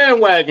started the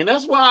bandwagon.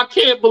 That's why I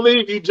can't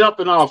believe you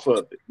jumping off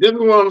of it. This is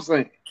what I'm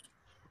saying.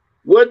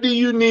 What do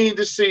you need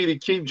to see to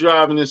keep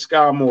driving this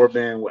Sky Moore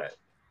bandwagon?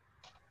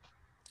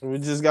 We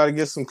just got to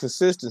get some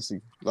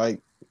consistency, like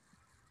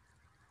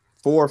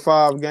 4 or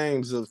 5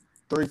 games of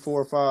 3,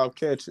 4, 5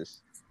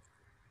 catches.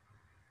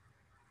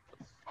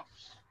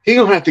 He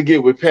gonna have to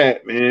get with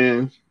Pat,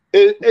 man.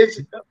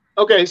 It's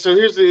okay. So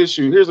here's the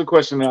issue. Here's a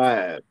question that I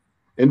have,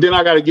 and then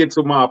I got to get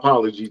to my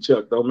apology,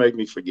 Chuck. Don't make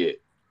me forget.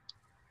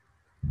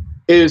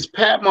 Is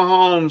Pat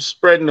Mahomes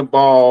spreading the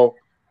ball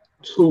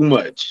too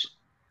much?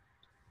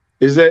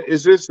 Is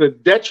this a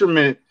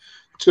detriment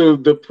to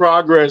the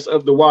progress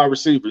of the wide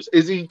receivers?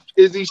 Is he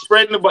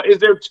spreading the ball? Is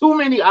there too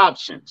many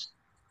options?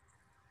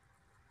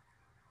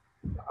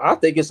 I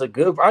think it's a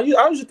good. I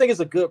usually think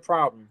it's a good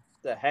problem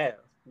to have.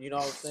 You know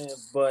what I'm saying?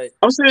 But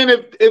I'm saying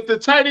if the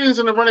tight ends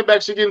and the running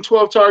backs are getting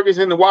 12 targets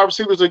and the wide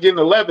receivers are getting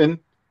 11,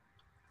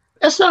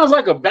 that sounds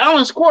like a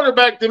balanced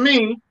quarterback to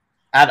me.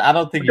 I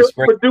don't think he's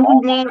spreading. But do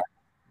we want?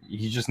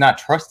 He's just not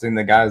trusting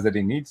the guys that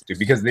he needs to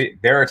because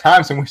there are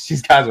times in which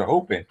these guys are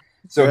open.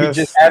 So he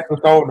just has to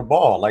throw the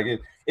ball. Like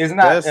it's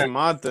not. That's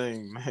my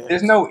thing, man.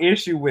 There's no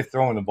issue with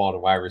throwing the ball to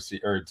wide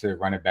receiver or to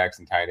running backs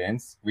and tight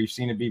ends. We've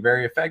seen it be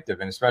very effective,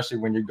 and especially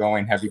when you're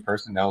going heavy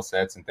personnel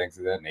sets and things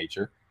of that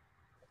nature.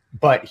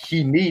 But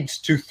he needs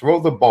to throw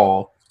the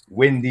ball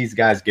when these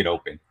guys get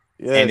open.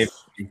 Yes. And if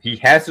he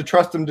has to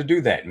trust them to do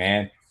that,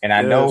 man. And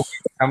I know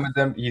some of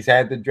them he's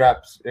had the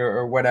drops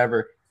or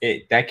whatever.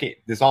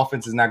 this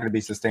offense is not going to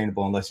be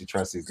sustainable unless you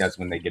trust these guys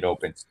when they get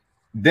open.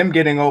 Them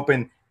getting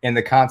open and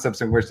the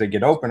concepts in which they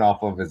get open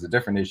off of is a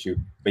different issue,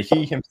 but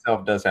he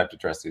himself does have to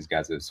trust these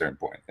guys at a certain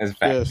point. As a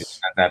fact, Yes. it's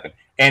not happen.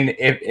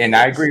 And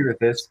I agree with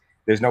this.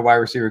 There's no wide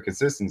receiver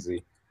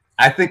consistency.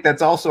 I think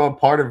that's also a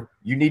part of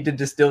you need to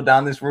distill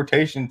down this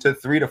rotation to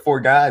 3 to 4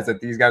 guys that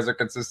these guys are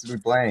consistently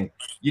playing.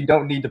 You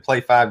don't need to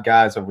play 5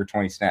 guys over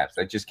 20 snaps.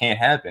 That just can't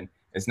happen.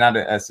 It's not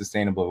a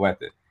sustainable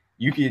method.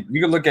 You can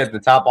look at the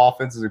top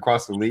offenses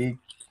across the league.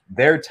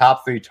 Their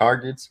top 3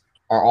 targets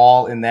are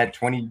all in that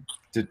 20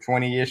 to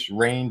 20-ish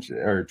range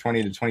or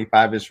 20 to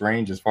 25-ish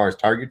range as far as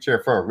target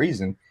share for a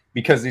reason,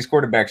 because these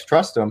quarterbacks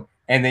trust them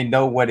and they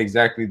know what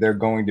exactly they're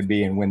going to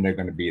be and when they're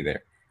going to be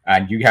there.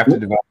 And you have to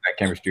develop that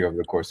chemistry over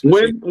the course of the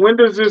season. When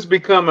does this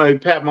become a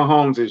Pat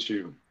Mahomes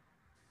issue?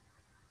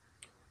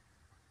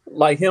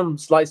 Like him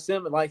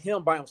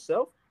by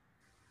himself.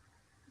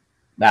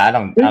 Nah, I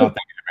don't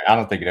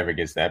think it ever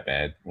gets that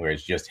bad where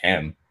it's just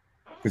him.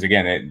 Because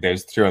again,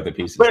 there's 2 other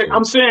pieces. But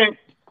I'm saying,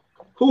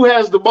 who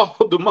has the ball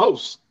the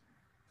most?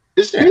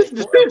 It's his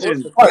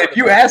decision. Well, if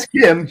you ask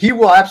him, he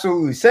will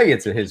absolutely say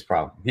it's his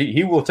problem.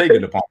 He will take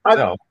it upon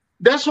himself.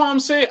 That's what I'm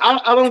saying.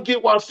 I don't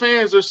get why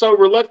fans are so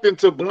reluctant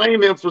to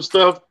blame him for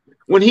stuff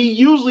when he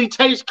usually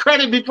takes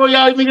credit before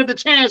y'all even get the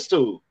chance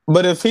to.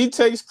 But if he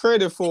takes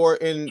credit for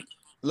it, and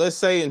let's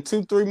say in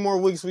 2-3 more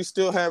weeks we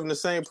still having the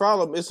same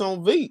problem, it's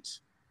on Veach.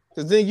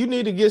 Because then you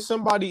need to get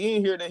somebody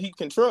in here that he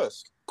can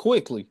trust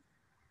quickly.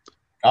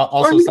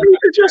 Also, or you need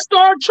to just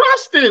start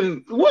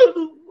trusting.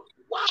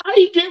 Why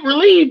he get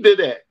relieved of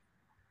that?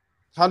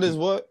 How does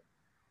what?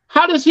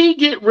 How does he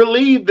get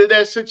relieved of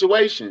that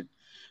situation?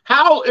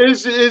 How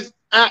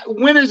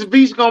when is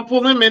Veach gonna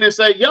pull him in and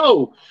say,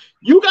 "Yo,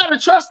 you gotta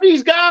trust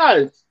these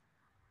guys.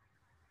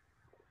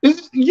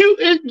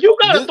 You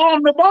gotta throw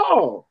him the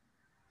ball."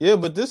 Yeah,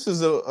 but this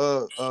is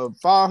a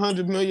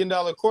 $500 million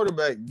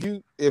quarterback.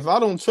 If I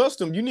don't trust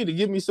him, you need to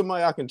give me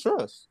somebody I can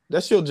trust.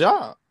 That's your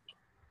job.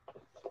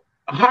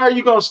 How are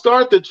you gonna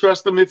start to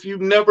trust him if you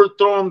never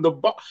throw him the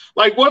ball?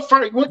 Like what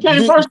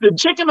came first, the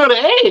chicken or the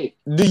egg?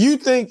 Do you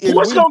think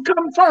what's gonna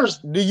come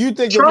first? Do you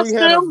think if we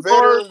had a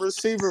veteran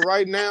receiver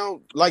right now,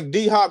 like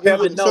D-Hop, you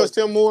wouldn't trust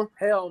him more?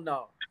 Hell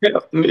no.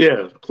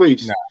 Yeah,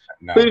 please.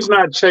 No. Please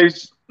not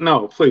Chase.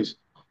 No, please.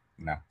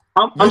 No.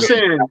 I'm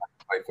saying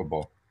play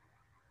football.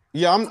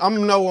 Yeah,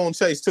 I'm no on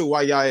Chase too.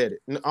 While y'all at it,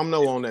 I'm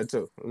no on that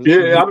too.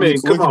 Yeah, I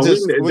mean, come on,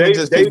 we can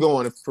just keep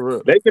going for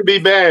real. They can be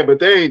bad, but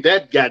they ain't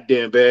that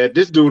goddamn bad.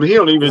 This dude, he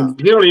don't even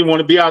want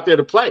to be out there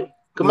to play.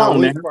 Come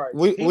on, man.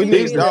 We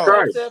need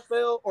dogs. The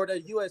XFL or the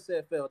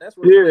USFL. That's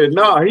what.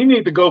 He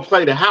need to go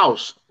play the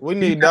house. We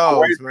need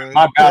dogs, man.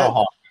 My battle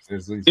hawk.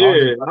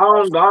 Yeah,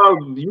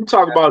 you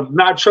talk about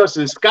not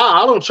trusting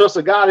Scott. I don't trust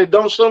a guy that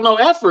don't show no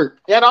effort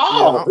at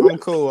all. Yeah, I'm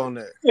cool on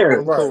that. Yeah,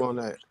 I'm cool on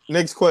that.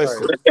 Next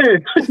question.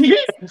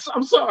 Yes,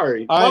 I'm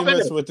sorry. I ain't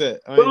messing with that.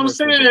 But I'm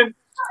saying,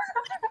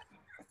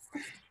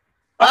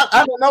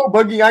 I don't know,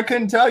 Boogie. I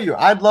couldn't tell you.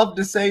 I'd love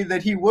to say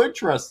that he would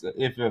trust it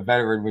if a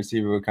veteran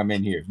receiver would come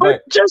in here.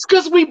 But just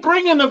because we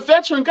bring in a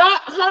veteran guy,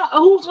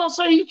 who's gonna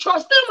say he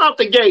trusts him out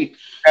the gate?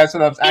 That's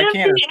what I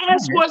can't.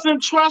 MVS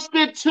wasn't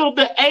trusted till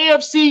the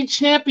AFC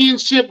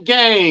Championship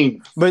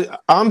game.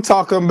 But I'm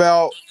talking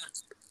about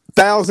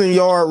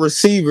 1,000-yard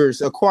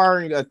receivers,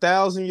 acquiring a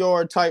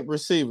 1,000-yard type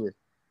receiver,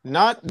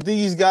 not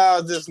these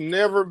guys that's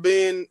never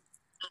been.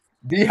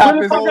 But if I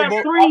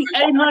got 3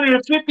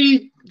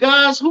 850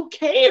 guys, who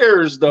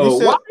cares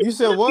though? You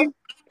said what?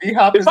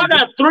 If I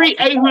got 3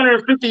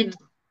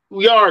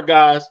 850-yard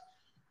guys,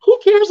 who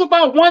cares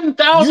about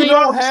 1,000? You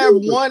don't have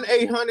one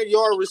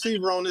 800-yard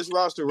receiver on this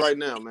roster right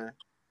now, man.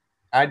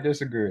 I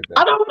disagree with that.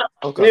 I don't know.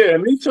 Okay. Yeah,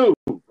 me too.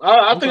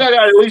 I think I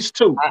got at least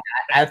 2.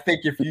 I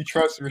think if you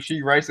trust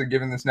Rashee Rice and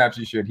given the snaps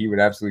you should, he would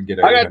absolutely get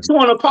it. I got 2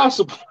 on a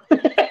possible.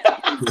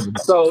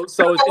 So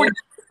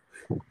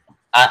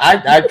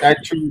I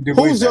truly do.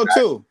 Who's your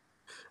 2?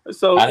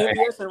 So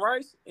MVS and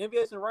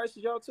Rice is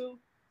y'all 2?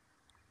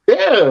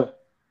 Yeah.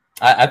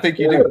 I think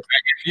you do.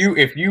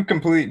 If you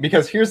complete,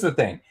 because here's the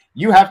thing.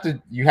 You have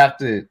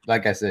to,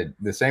 like I said,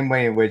 the same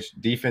way in which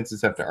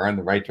defenses have to earn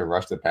the right to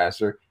rush the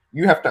passer,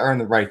 you have to earn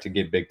the right to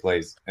get big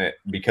plays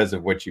because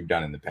of what you've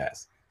done in the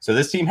past. So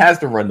this team has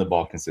to run the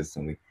ball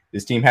consistently.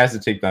 This team has to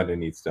take the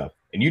underneath stuff.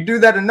 And you do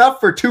that enough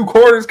for 2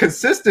 quarters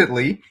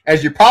consistently,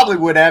 as you probably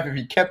would have if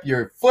you kept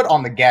your foot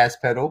on the gas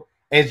pedal,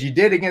 as you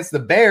did against the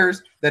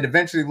Bears, that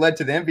eventually led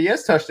to the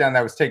MVS touchdown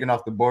that was taken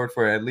off the board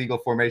for a legal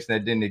formation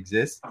that didn't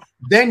exist,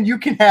 then you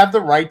can have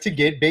the right to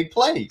get big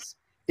plays.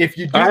 If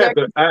you do I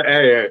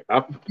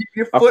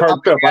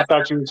perked up. I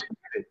thought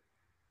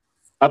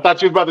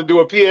you was about to do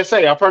a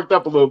PSA. I perked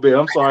up a little bit.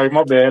 I'm sorry,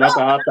 my bad.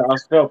 I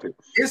felt it.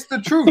 It's the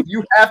truth.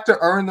 You have to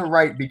earn the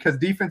right because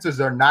defenses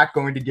are not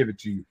going to give it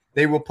to you.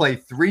 They will play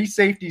 3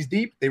 safeties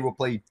deep. They will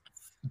play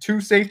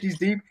 2 safeties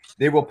deep.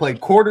 They will play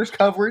quarters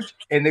coverage,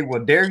 and they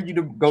will dare you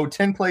to go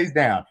 10 plays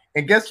down.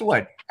 And guess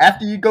what?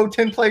 After you go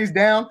 10 plays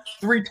down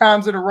 3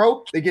 times in a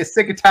row, they get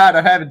sick and tired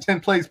of having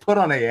 10 plays put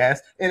on their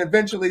ass, and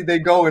eventually they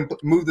go and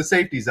move the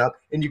safeties up,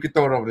 and you can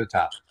throw it over the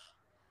top.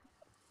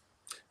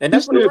 And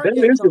that's where the run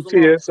That game is comes a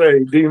along. TSA,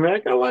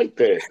 D-Mac. I like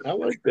that. I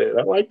like that.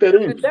 I like that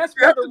in And you. that's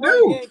You where have the to run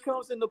do. game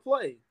comes into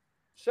play.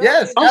 Shout out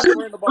Yes, to Indy for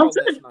running the ball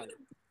last night.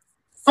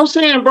 I'm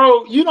saying,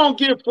 bro, you don't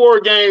get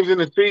 4 games in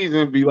the season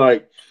and be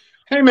like,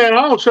 hey, man,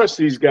 I don't trust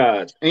these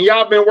guys. And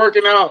y'all been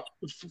working out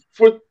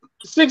for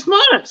 6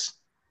 months.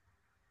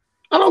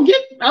 I don't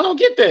get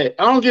that.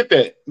 I don't get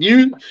that.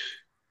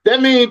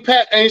 That means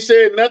Pat ain't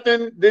said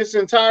nothing this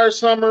entire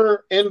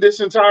summer and this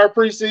entire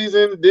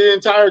preseason, the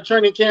entire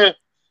training camp.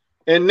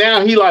 And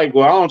now he like,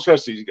 well, I don't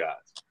trust these guys.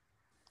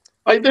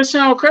 Like, that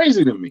sounds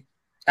crazy to me.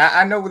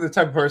 I know what the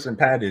type of person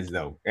Pat is,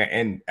 though,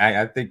 and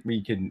I think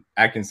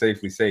I can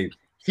safely say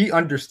he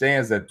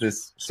understands that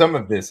some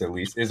of this at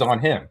least is on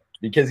him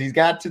because he's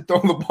got to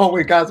throw the ball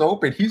when guys are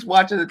open. He's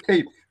watching the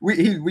tape.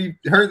 We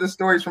heard the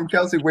stories from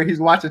Kelsey where he's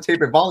watching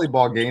tape at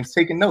volleyball games,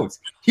 taking notes.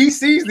 He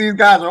sees these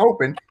guys are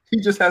open. He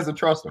just has to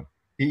trust them.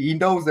 He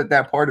knows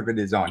that part of it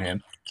is on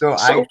him. So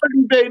what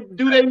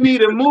do they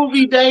need a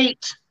movie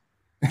date?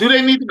 Do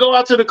they need to go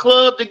out to the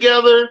club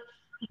together?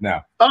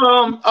 No.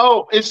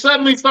 And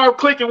suddenly start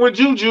clicking with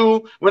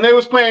Juju when they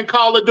was playing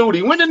Call of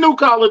Duty. When the new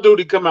Call of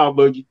Duty come out,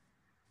 Boogie?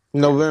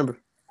 November.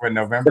 When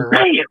November,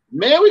 right? Damn,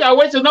 man, we gotta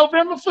wait till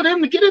November for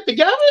them to get it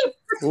together.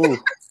 Ooh.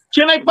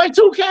 Can they play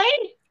 2K?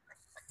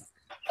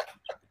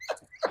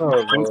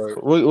 Oh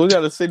Lord. We got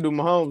to see do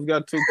Mahomes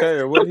got 2K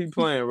or what he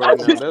playing right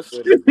now. That's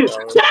play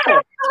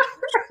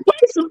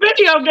some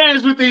video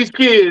games with these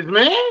kids,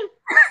 man.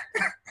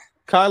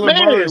 Kyler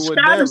Murray would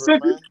never,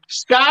 man.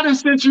 Scott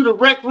has sent you the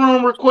rec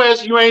room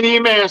request. You ain't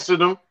even answered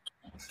them.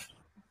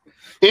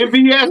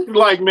 MVS is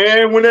like,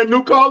 man, when that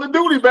new Call of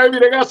Duty, baby,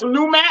 they got some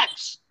new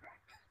maps.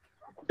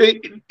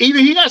 Either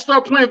he got to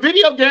start playing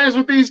video games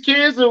with these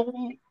kids, or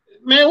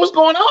man, what's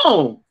going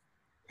on?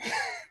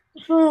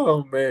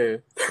 Oh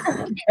man,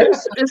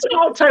 it's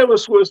all Taylor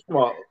Swift's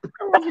fault.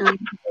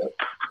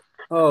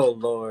 Oh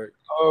Lord.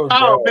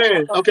 Oh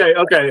man.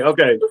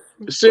 Okay.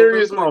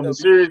 Serious moment.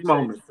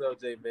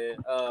 SLJ, man.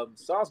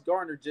 Sauce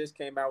Gardner just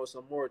came out with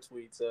some more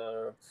tweets.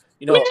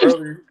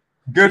 Earlier.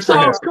 Good for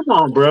him. Come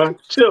on, bro.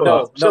 Chill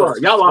out.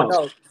 Y'all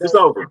lost. It's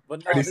over.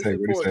 But no, this is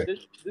important.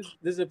 This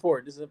is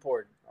important. This is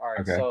important. All right.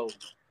 Okay. So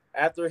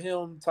after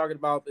him talking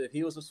about if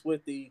he was a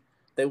Swiftie,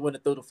 they wouldn't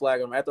have threw the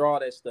flag on him. After all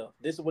that stuff,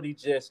 this is what he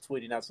just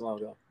tweeted not so long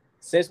ago.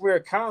 Since we're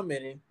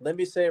commenting, let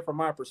me say it from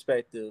my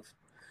perspective.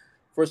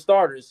 For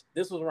starters,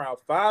 this was around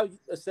 5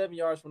 or 7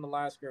 yards from the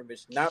line of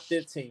scrimmage, not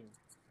 15.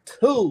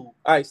 2,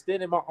 I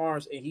extended my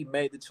arms and he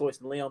made the choice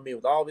to lean on me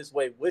with all his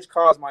weight, which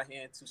caused my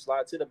hand to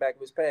slide to the back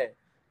of his pad,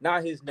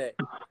 not his neck.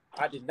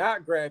 I did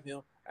not grab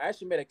him. I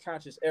actually made a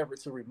conscious effort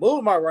to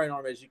remove my right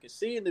arm, as you can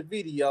see in the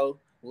video,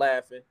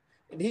 laughing.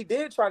 And he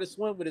did try to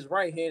swim with his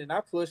right hand, and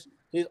I pushed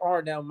his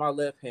arm down with my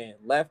left hand,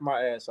 laughed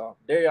my ass off.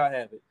 There y'all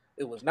have it.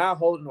 It was not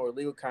holding or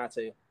illegal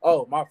contact.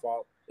 Oh, my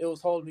fault. It was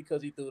holding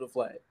because he threw the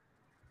flag.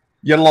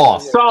 You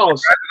lost.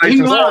 Sauce.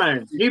 He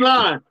lying.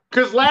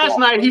 Because last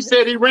night he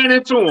said he ran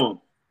into him.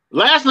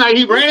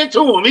 He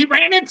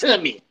ran into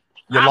me.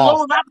 What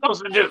was I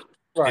supposed to do?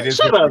 Right.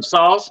 Shut up,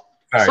 Sauce.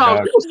 Sorry,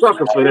 Sauce, you a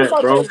sucker for that,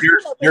 bro.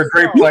 You're a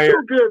great player.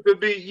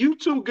 You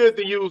too good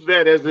to use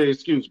that as an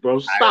excuse, bro.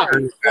 Stop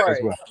it.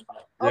 Right.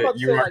 I'm about to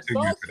say, like,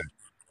 Sauce,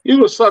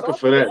 you a sucker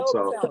for that,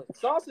 Sauce.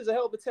 Sauce is a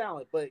hell of a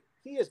talent, but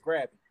he is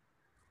grabbing.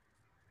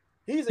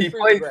 He's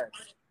extremely grabbing.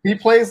 He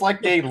plays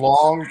like a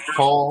long,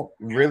 tall,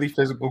 really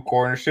physical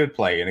corner should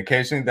play, and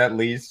occasionally that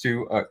leads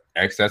to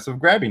excessive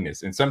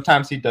grabbiness. And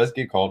sometimes he does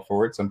get called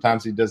for it,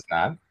 sometimes he does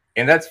not,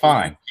 and that's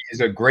fine. He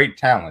is a great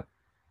talent.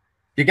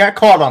 You got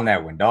caught on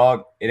that one,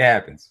 dog. It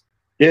happens.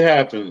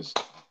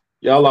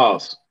 Y'all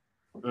lost.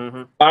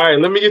 Mm-hmm. All right,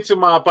 let me get to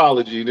my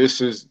apology. This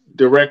is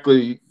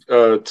directly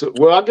I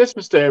guess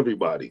it's to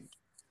everybody.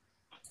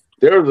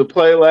 There was a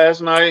play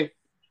last night.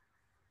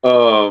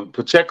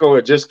 Pacheco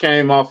had just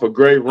came off a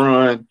great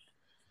run.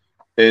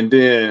 And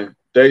then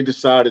they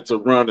decided to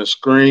run a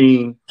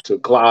screen to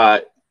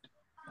Clyde.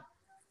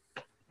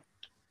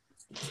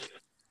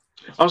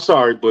 I'm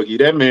sorry, Boogie.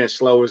 That man's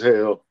slow as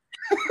hell.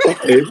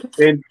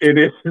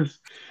 It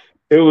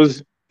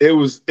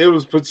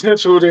was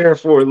potential there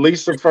for at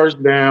least a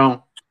first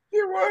down.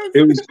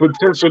 It was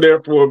potential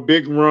there for a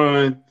big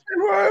run.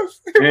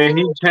 And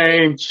he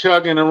came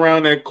chugging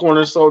around that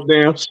corner so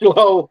damn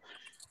slow.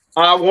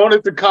 I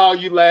wanted to call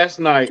you last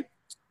night.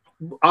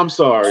 I'm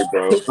sorry,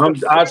 bro.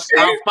 I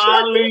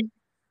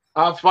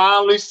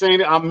finally seen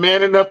it. I'm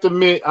man enough to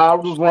admit I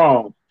was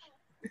wrong.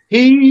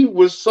 He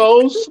was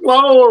so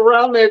slow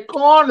around that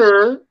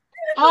corner.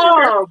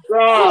 Oh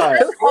God!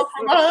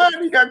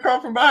 He got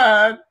caught from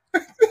behind.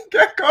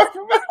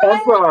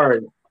 I'm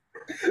sorry.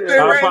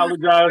 I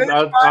apologize.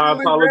 I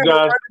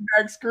apologize.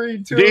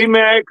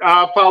 D-Mac,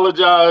 I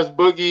apologize.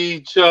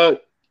 Boogie,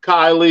 Chuck,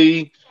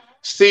 Kylie,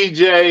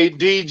 CJ,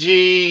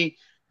 DG.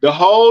 The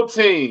whole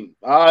team,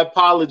 I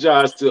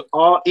apologize to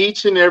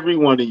each and every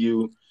one of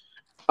you.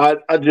 I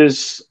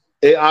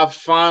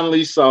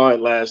finally saw it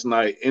last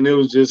night, and it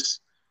was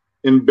just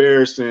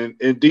embarrassing.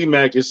 And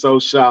D-Mac is so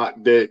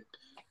shocked that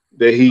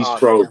he's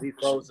frozen. He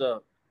froze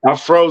up. I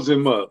froze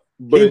him up.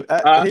 But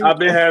I've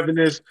been having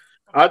this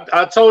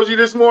I told you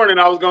this morning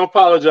I was gonna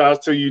apologize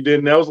to you,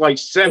 didn't I? That was like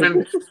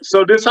 7.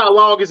 So this how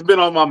long it's been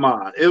on my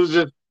mind. It was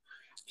just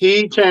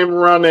he came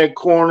around that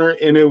corner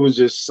and it was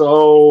just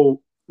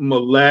so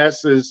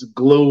molasses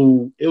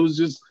glue. It was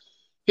just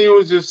he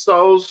was just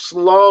so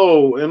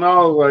slow, and I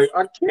was like,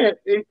 I can't.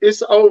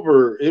 It's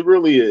over. It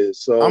really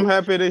is. I'm So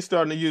happy they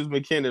starting to use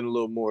McKinnon a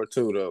little more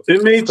too, though.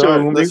 and me too.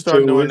 Let's Me start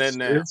too. doing that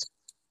now.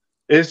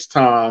 It's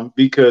time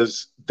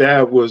because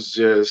that was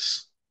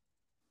just.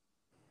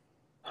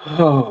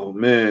 Oh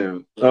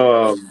man.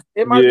 Yeah.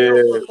 It might be Yeah.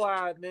 over for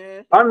Clyde,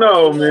 man. I It might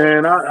know, be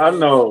over, man. I man.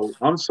 know.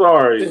 I'm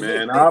sorry,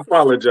 man. I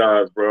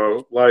apologize,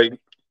 bro. Like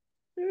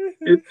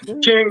it,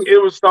 King,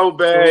 it was so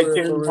bad, For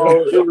King real.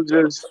 Mo. It was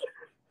just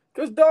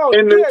Cause dog,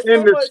 and he the had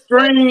and so the much space,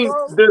 screen,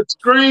 bro. the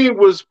screen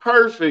was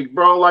perfect,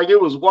 bro. Like it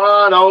was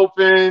wide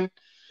open,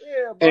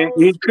 Yeah, and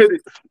bro. he could.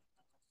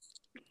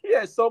 He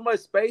had so much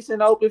space in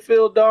the open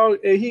field, dog,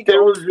 and he could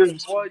It was only get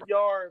just. 1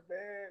 yard,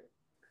 man.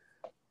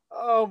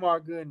 Oh my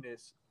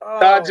goodness.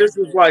 I Oh just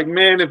was like,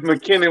 man, if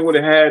McKinnon would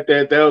have had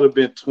that, that would have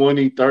been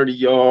 20, 30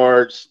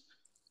 yards,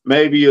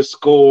 maybe a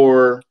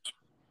score.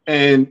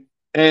 And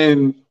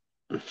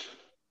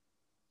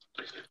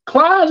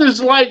Clyde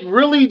is like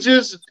really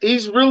just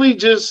he's really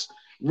just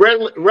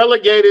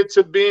relegated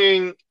to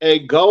being a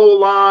goal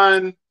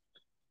line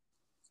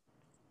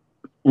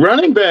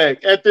running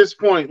back at this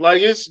point.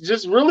 Like it's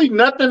just really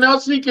nothing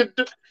else he could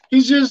do.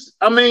 He's just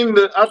I mean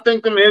I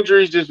think them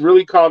injuries just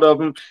really caught up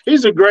him.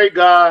 He's a great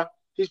guy.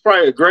 He's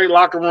probably a great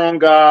locker room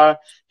guy.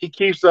 He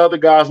keeps the other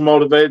guys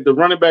motivated. The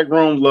running back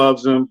room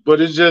loves him,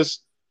 but it's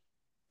just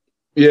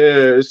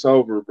yeah, it's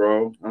over,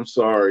 bro. I'm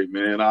sorry,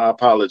 man. I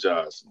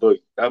apologize. But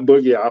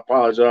yeah, I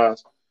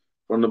apologize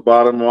from the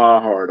bottom of my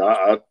heart.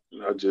 I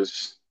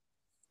just,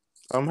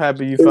 I'm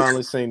happy you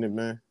finally seen it,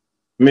 man.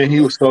 man,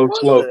 he was it so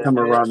slow was,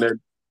 coming man. around there.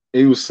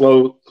 He was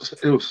slow.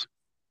 It was,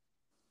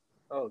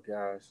 Oh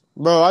gosh.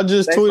 Bro, I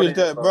just Thanks for tweeted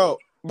the that, info.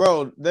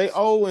 bro. They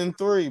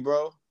 0-3,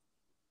 bro.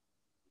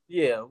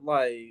 Yeah,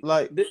 like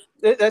Like,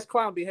 that's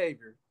clown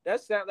behavior. That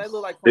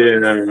look like clown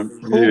behavior yeah, to me.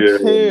 who yeah.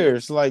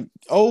 cares? Like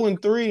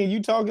 0-3, and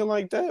you talking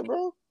like that,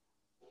 bro?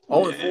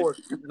 0-4.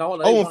 No,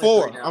 they Oh and 1-3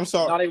 four. now. I'm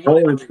sorry. No, they one Oh,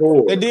 and and three. They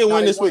 4. did No, win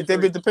they this one week. and They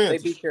three. beat the They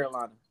Panthers. beat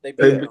Carolina. They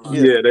beat Yeah, Carolina.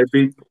 yeah. Yeah, they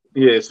beat.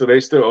 Yeah, so they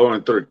still 0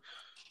 and 3.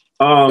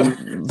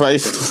 Um,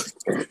 Basically.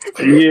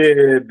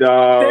 yeah,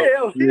 dog.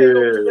 Hell, he ain't gonna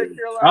lose Yeah, that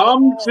Carolina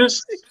I'm ball.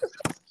 just.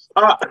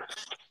 I,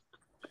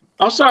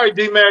 I'm sorry,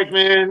 D Mac,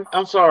 man.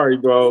 I'm sorry,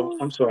 bro.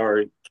 I'm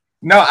sorry.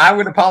 No, I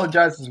would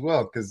apologize as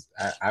well because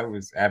I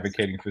was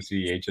advocating for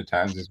CEH at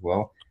times as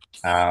well.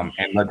 And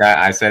look,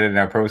 I said it in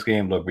our post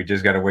game. Look, we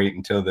just got to wait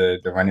until the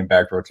running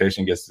back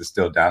rotation gets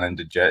distilled down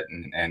into Jet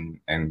and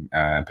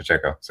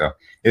Pacheco. So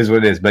it is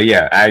what it is. But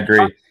yeah, I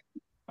agree.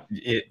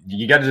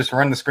 You got to just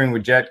run the screen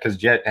with Jet because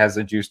Jet has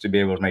the juice to be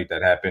able to make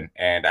that happen.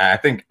 And I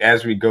think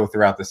as we go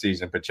throughout the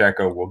season,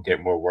 Pacheco will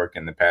get more work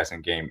in the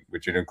passing game,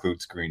 which would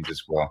include screens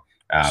as well.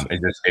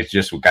 It's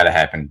just got to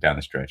happen down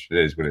the stretch. It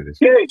is what it is.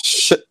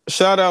 Yeah,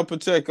 Shout out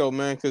Pacheco,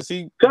 man, because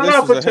shout this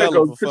out was a hell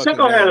Pacheco. of a fucking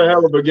Pacheco had a game,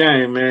 hell man. of a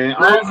game, man.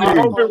 I Jersey.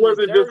 hope it On the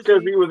wasn't just because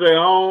jersey. he was at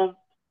home.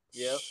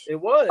 Yep, it I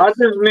was.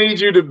 just need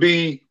you to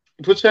be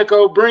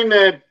Pacheco. Bring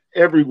that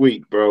every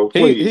week, bro. He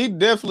Please.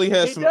 definitely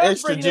has He some does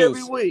extra bring it every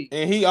juice, week.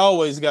 and he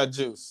always got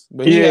juice,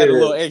 but he Yeah, had a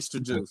little extra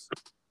juice.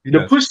 He the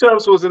does.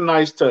 push-ups was a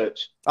nice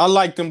touch. I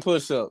like them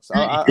push-ups.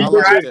 I He like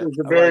tried Push-ups that. was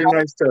a I very like that.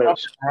 nice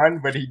touch. run,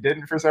 but he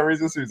didn't for some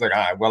reason. So he's like, all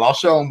right, well, I'll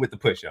show him with the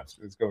push-ups.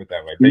 Let's go with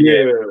that way. But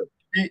yeah,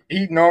 Yeah,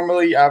 he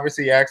normally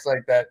obviously acts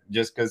like that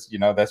just because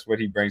that's what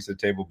he brings to the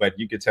table. But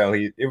you could tell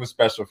it was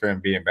special for him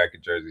being back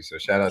in Jersey. So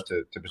shout out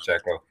to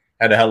Pacheco.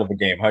 Had a hell of a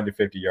game,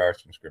 150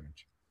 yards from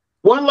scrimmage.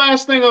 one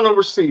last thing on the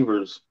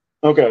receivers.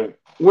 Okay,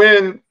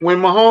 when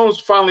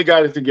Mahomes finally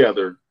got it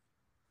together,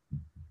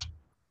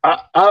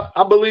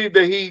 I believe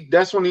that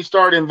that's when he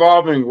started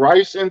involving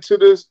Rice into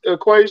this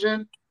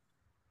equation.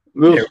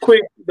 Yeah,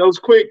 Those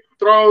quick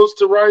throws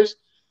to Rice.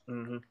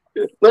 Mm-hmm.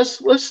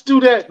 Let's do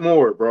that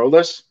more, bro.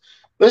 Let's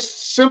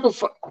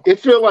simplify. It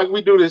feels like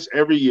we do this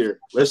every year.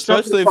 Let's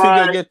Especially if he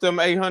simplify. go get them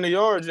 800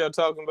 yards y'all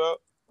talking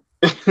about.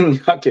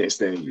 I can't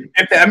stand you.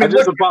 I mean, I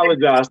just look,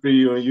 apologize to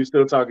you, and you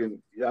still talking.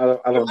 I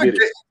don't get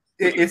it.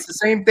 it's the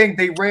same thing.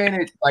 They ran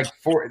it like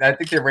I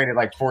think they ran it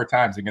like 4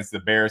 times against the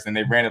Bears, and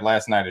they ran it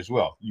last night as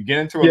well. You get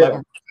into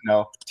 11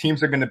 personnel,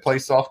 teams are going to play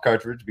soft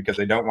coverage because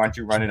they don't want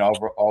you running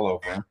all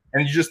over him.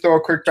 And you just throw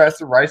a quick pass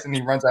to Rice, and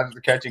he runs after the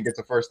catch and gets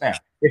a first down.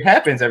 It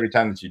happens every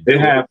time that you do It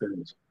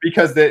happens.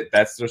 because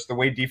that's just the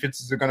way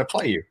defenses are going to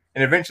play you.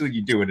 And eventually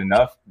you do it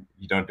enough.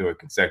 You don't do it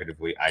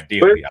consecutively,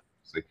 ideally,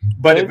 obviously.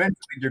 But eventually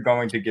you're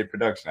going to get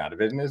production out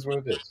of it, and it is what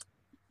it is.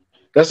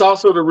 That's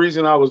also the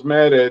reason I was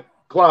mad at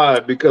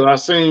Clyde, because I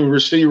seen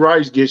Rasheed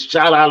Rice get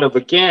shot out of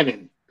a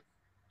cannon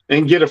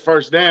and get a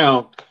first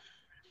down.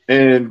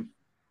 And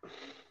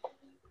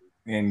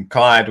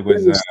Clyde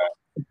was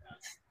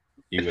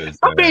he was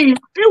I mean,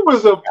 it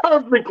was a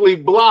perfectly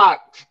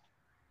blocked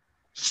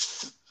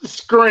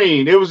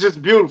screen. It was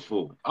just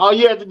beautiful. All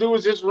you had to do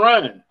was just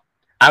run.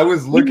 I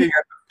was looking at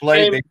the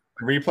play. They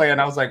the replay,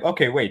 and I was like,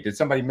 okay, wait, did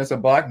somebody miss a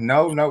block?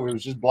 No, it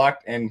was just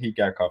blocked, and he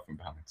got caught from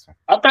behind. So.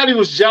 I thought he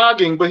was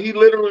jogging, but he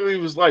literally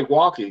was like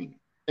walking,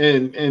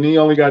 and he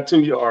only got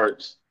 2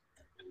 yards,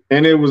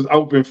 and it was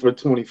open for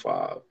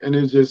 25, and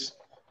it's just.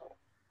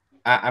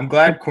 I'm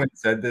glad Quinn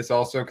said this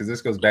also because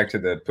this goes back to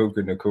the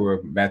Puka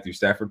Nakua Matthew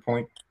Stafford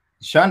point.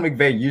 Sean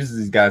McVay uses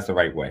these guys the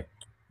right way.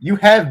 You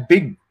have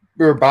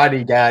bigger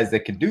body guys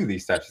that can do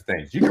these types of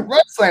things. You can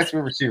run slants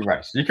with Rasheed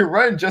Rice. You can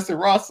run Justin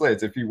Ross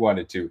slants if you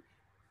wanted to.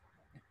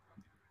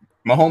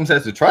 Mahomes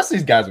has to trust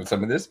these guys with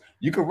some of this.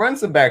 You can run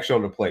some back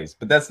shoulder plays,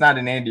 but that's not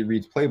in Andy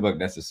Reid's playbook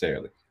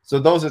necessarily. So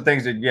those are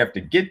things that you have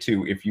to get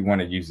to if you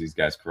want to use these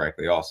guys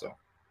correctly also.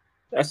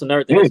 That's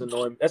another thing that's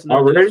annoying. That's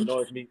another thing that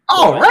annoys me.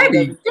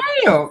 Alrighty,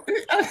 damn.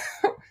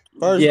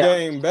 First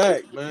game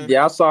back, man.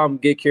 Yeah, I saw him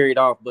get carried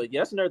off, but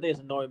yeah, that's another thing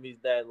that's annoying me is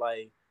that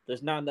like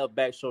there's not enough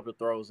back shoulder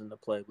throws in the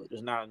playbook.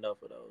 There's not enough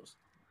of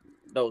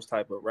those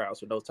type of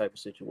routes or those type of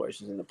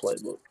situations in the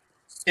playbook.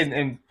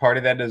 And part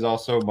of that is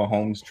also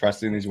Mahomes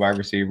trusting these wide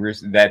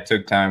receivers. That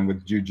took time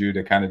with Juju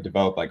to kind of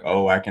develop like,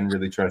 oh, I can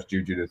really trust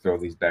Juju to throw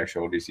these back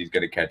shoulders. He's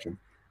going to catch them.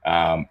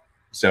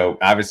 So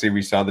obviously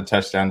we saw the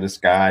touchdown to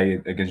Sky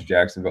against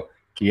Jacksonville.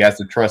 He has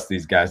to trust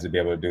these guys to be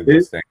able to do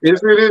this thing.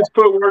 Isn't it his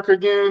footwork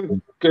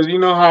again? Because you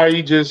know how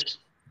he just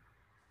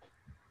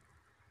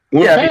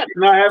when Pat's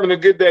not having a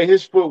good day,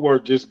 his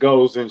footwork just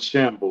goes in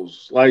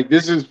shambles. Like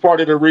this is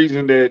part of the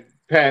reason that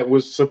Pat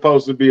was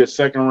supposed to be a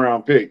second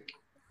round pick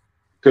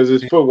because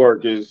his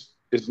footwork is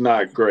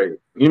not great.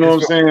 You know what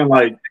I'm saying?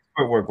 Like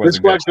his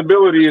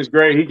flexibility is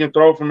great. He can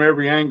throw from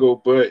every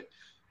angle, but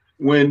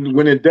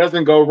when it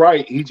doesn't go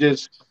right, he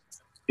just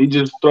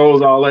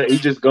throws all that. He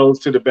just goes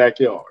to the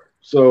backyard.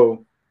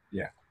 So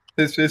yeah,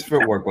 his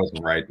footwork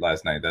wasn't right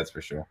last night. That's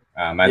for sure.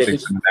 I think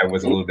some of that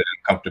was a little bit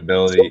of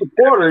uncomfortability. The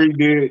quarter he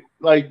did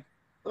like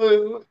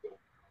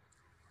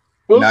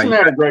Wilson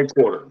had a great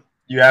quarter.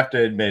 You have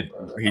to admit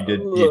he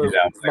did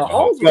outplay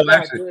Mahomes was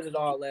not good at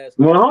all last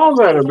night.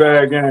 Mahomes had a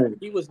bad game.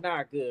 He was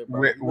not good,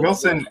 bro.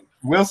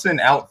 Wilson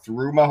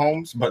outthrew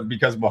Mahomes, but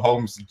because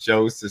Mahomes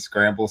chose to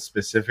scramble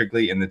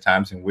specifically in the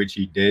times in which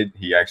he did,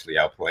 he actually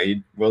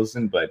outplayed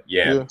Wilson. But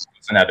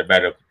Wilson had a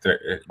better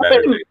day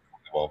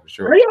for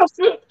sure.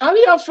 How do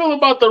y'all feel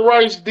about the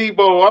Rice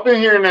Debo? I've been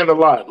hearing that a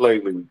lot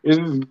lately. Is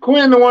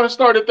Quinn the one that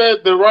started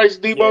the Rice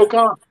Debo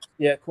comp?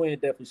 Yeah, Quinn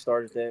definitely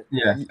started that.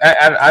 Yeah,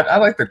 I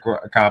like the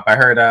comp. I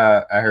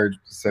heard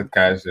Seth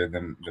Kaiser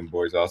and them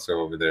boys also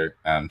over there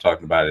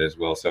talking about it as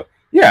well. So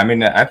yeah, I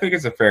mean I think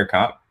it's a fair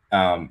comp.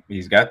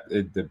 He's got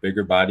the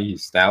bigger body,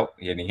 he's stout,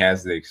 and he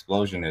has the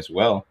explosion as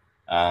well.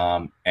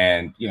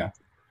 And you know,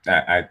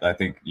 I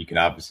think you can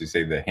obviously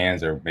say the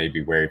hands are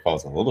maybe where he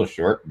falls a little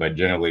short, but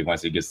generally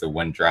once he gets the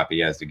one drop he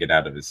has to get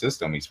out of his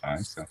system, he's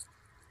fine. So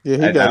yeah,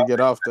 he got to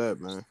get off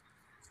that, man.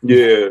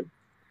 Yeah.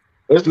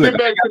 Let's get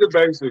back to the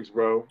basics,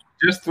 bro.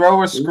 Just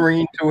throw a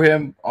screen to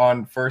him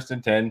on 1st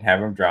and 10, have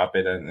him drop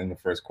it in the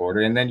first quarter,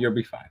 and then you'll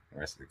be fine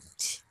the rest of the game.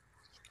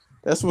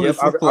 That's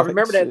what I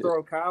remember that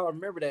throw, Kyle. I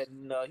remember that,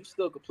 and he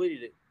still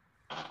completed it.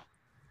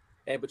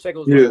 And Pacheco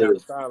was running down the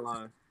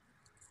sideline.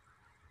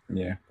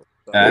 Yeah.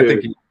 I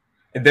think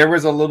there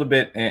was a little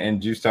bit,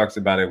 and Juice talks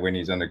about it when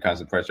he's under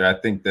constant pressure. I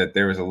think that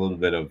there was a little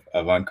bit of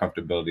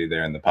uncomfortability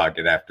there in the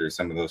pocket after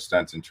some of those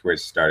stunts and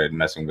twists started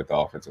messing with the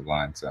offensive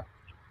line. So,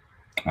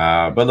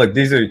 but look,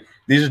 these are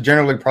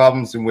generally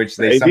problems in which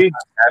they sometimes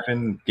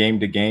happen game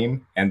to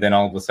game, and then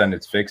all of a sudden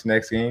it's fixed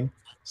next game.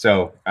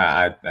 So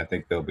I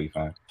think they'll be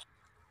fine.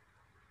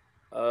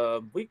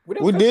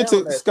 We did.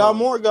 Scott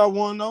Moore got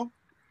one though,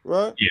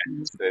 right?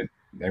 Yeah,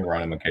 they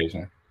run him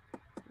occasionally.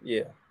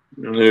 Yeah.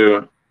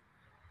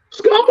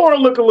 Scott Moore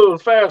look a little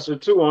faster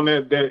too on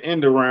that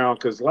end around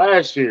because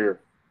last year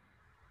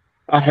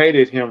I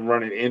hated him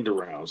running end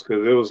arounds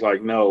because it was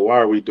like, no, why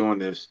are we doing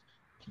this?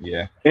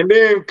 Yeah. And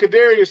then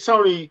Kadarius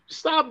Toney,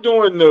 stop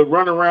doing the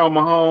run around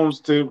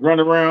Mahomes to run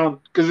around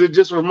because it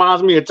just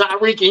reminds me of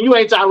Tyreek, and you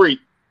ain't Tyreek.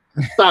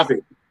 Stop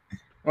it.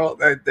 Well,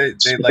 they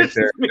like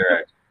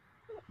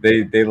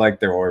they like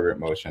their orbit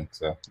motion,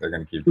 so they're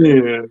gonna keep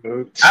doing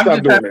it.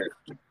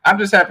 I'm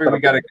just happy we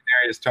got a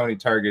Kadarius Toney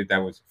target that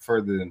was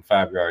further than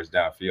 5 yards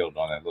downfield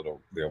on that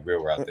little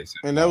wheel route they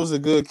sent. And that was a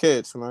good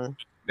catch, man.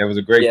 That was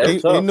a great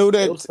catch. He knew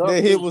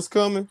that hit was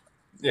coming.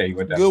 Yeah, he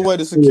went down. Good way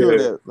to secure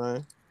that,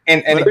 man.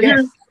 And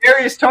again,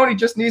 Kadarius Toney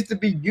just needs to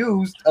be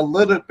used a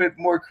little bit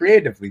more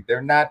creatively.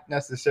 They're not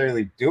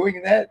necessarily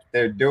doing that.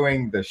 They're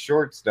doing the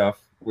short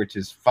stuff, which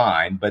is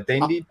fine, but they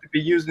need to be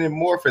using him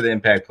more for the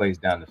impact plays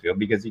down the field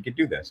because he could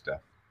do that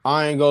stuff.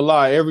 I ain't gonna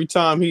lie. Every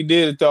time he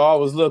did it, though, I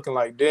was looking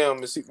like,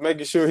 damn, is he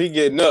making sure he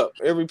getting up.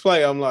 Every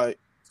play, I'm like,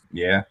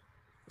 yeah.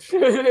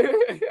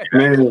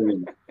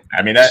 Man.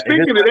 I mean,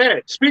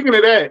 speaking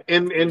of that,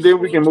 and then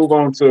we can move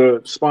on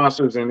to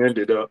sponsors and end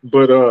it up.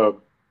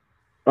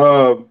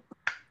 But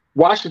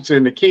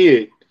Washington, the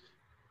kid.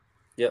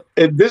 Yep.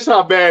 And this is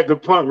how bad the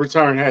punt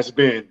return has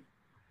been.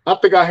 I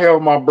think I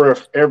held my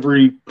breath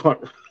every punt.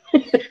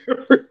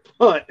 Every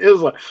punt. It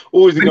was like,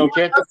 oh, is he gonna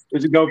catch it?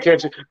 Is he gonna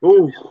catch it?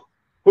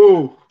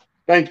 Ooh,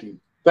 thank you.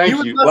 Thank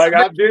was you. less Like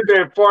I did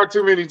that far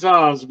too many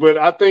times, but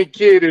I think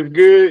Kid is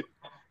good.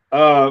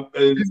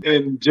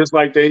 And just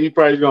like that, he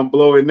probably gonna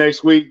blow it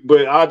next week.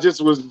 But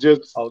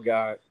Oh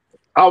God.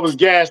 I was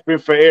gasping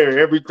for air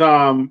every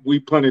time we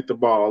punted the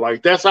ball.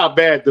 Like that's how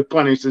bad the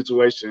punting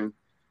situation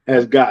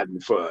has gotten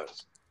for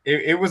us.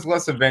 it was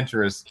less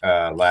adventurous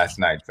last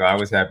night, so I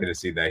was happy to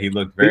see that. He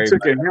looked He very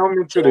took a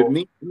helmet to the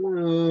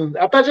methodical. knee.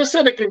 I thought you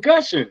said a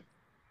concussion.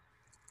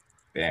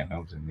 Damn,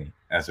 that was a knee.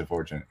 That's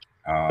unfortunate.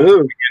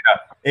 Ugh.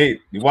 Hey,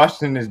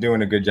 Washington is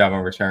doing a good job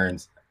on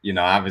returns.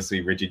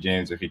 Obviously Richie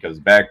James, if he comes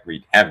back,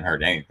 we haven't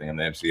heard anything on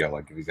the MCL,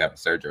 like if he's having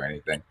surgery or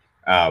anything.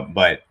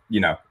 But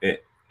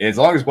as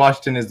long as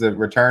Washington is the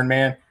return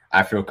man,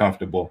 I feel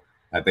comfortable.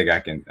 I think I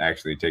can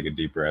actually take a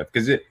deep breath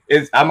because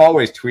I'm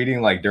always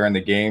tweeting like during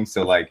the game.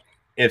 So like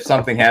if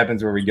something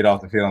happens where we get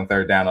off the field on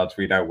third down, I'll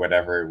tweet out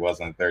whatever it was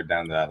on third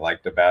down that I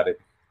liked about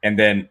it. And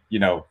then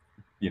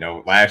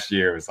last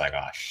year it was like,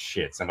 oh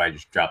shit, somebody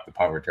just dropped the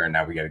punt return.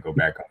 Now we got to go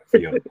back on the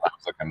field. I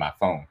was looking at my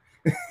phone.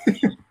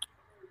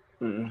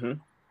 Mm-hmm.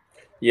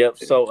 Yep.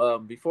 So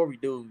before we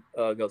do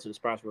go to the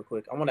sponsor real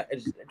quick, I want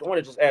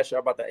to just ask you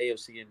about the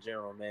AFC in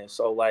general, man.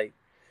 So like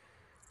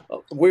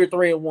we're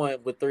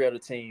 3-1 with three other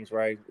teams,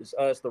 right? It's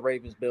us, the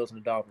Ravens, Bills, and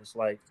the Dolphins.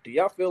 Like, do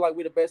y'all feel like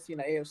we're the best team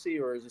in the AFC,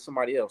 or is it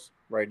somebody else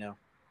right now?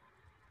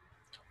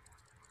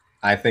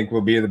 I think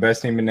we'll be the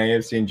best team in the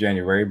AFC in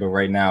January, but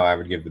right now I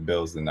would give the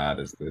Bills the nod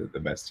as the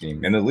best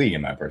team in the league,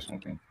 in my personal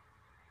opinion.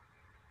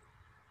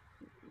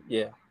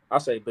 Yeah, I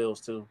say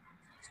Bills too,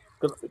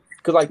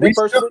 because like that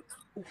first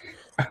week,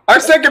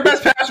 our second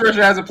best pass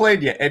rusher hasn't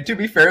played yet, and to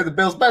be fair, the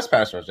Bills' best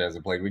pass rusher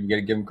hasn't played. We got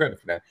to give him credit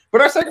for that. But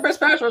our second best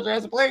pass rusher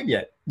hasn't played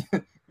yet.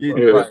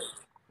 Yeah.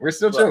 We're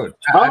still chilling.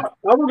 I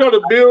would go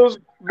to Bills.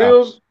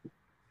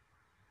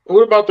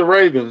 What about the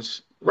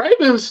Ravens?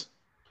 Ravens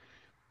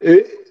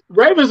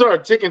are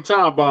a ticking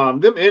time bomb.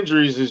 Them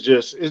injuries it's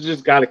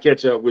just got to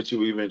catch up with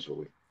you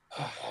eventually.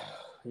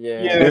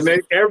 Yeah.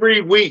 And every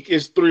week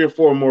is 3 or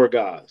 4 more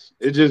guys.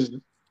 It just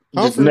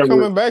Humphrey never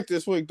coming back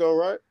this week though,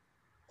 right?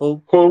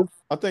 Who?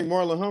 I think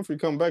Marlon Humphrey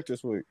coming back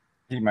this week.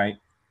 He might.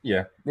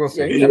 Yeah, we'll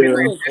see. Yeah,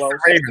 it's the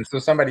Ravens, so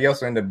somebody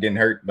else will end up getting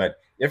hurt. But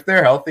if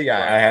they're healthy,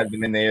 I had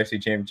them in the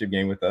AFC Championship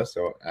game with us,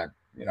 so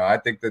I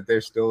think that they're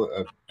still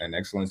an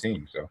excellent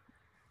team. So,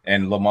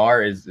 and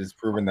Lamar is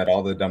proven that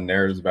all the dumb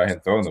narratives about him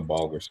throwing the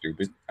ball were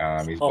stupid.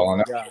 He's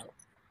balling up.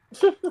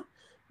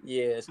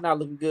 Yeah, it's not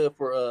looking good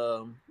for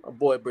our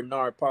boy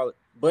Bernard Pollard.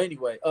 But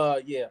anyway,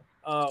 yeah.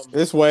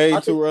 It's way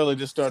too early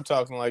to start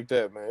talking like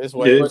that, man. It's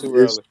way too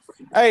early.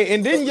 Hey,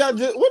 and then what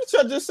did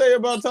y'all just say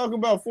about talking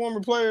about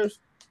former players?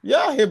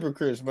 Y'all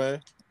hypocrites,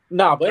 man.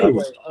 Nah, but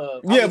anyway.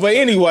 But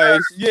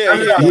anyways, yeah.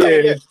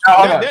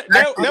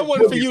 That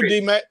wasn't for you,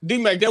 D-Mac.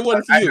 D-Mac, that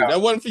wasn't for you. That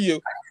wasn't for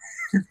you.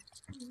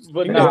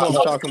 But you know who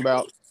I'm talking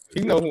about.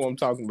 You know who I'm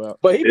talking about.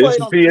 But he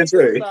played on the defensive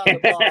side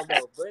of the ball,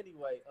 though. But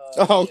anyway.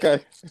 Okay.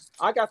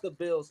 I got the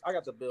Bills. I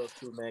got the Bills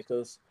too, man,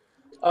 because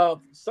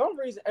some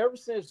reason, ever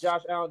since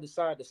Josh Allen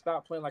decided to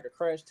stop playing like a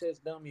crash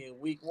test dummy in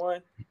week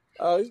 1,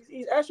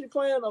 he's actually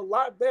playing a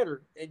lot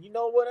better. And you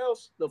know what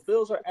else? The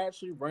Bills are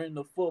actually running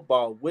the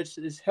football, which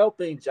is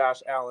helping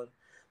Josh Allen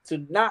to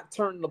not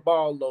turn the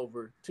ball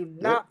over, to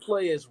not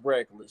play as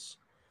reckless.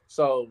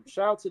 So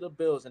shout out to the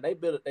Bills, and they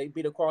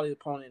beat a quality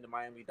opponent in the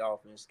Miami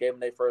Dolphins, gave them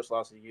their first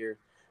loss of the year.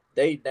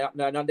 They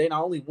not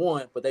only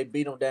won, but they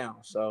beat them down.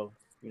 So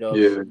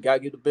gotta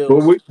give the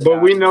Bills.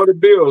 But we know the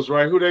Bills,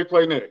 right? Who they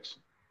play next?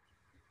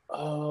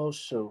 Oh,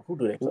 sure. Who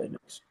do they play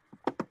next?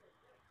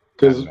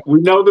 Because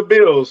we know the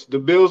Bills. The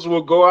Bills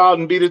will go out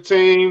and beat a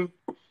team,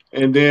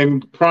 and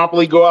then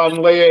promptly go out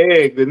and lay an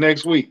egg the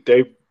next week.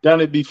 They've done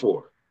it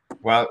before.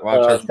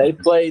 They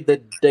play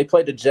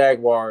the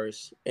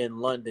Jaguars in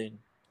London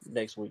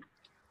next week.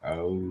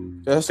 Oh,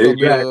 that's gonna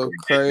be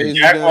crazy.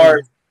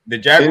 The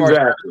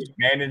Jaguars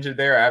manager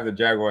there. I have the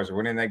Jaguars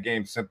winning that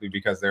game simply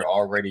because they're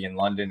already in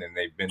London and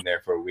they've been there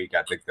for a week.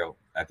 I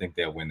think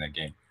they'll win that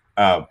game.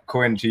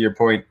 Quinn, to your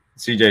point,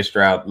 CJ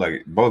Stroud,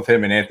 like both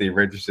him and Anthony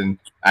Richardson.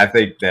 I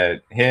think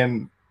that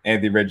him,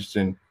 Anthony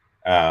Richardson,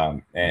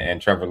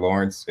 and Trevor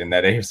Lawrence in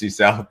that AFC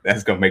South,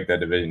 that's gonna make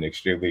that division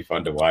extremely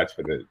fun to watch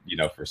for the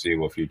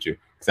foreseeable future.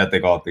 Because I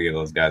think all three of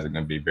those guys are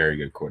gonna be very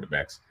good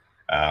quarterbacks.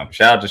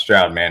 Shout out to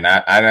Stroud, man.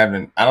 I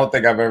don't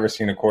think I've ever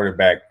seen a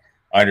quarterback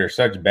under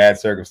such bad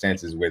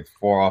circumstances with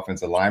 4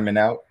 offensive linemen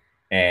out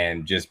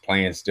and just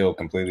playing still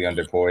completely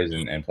under poise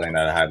and playing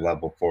at a high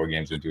level 4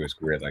 games into his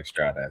career like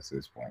Stroud has to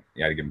this point.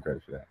 You got to give him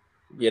credit for that.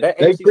 Yeah,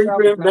 they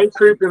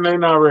creeping. They're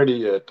not ready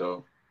yet,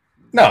 though.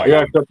 No, they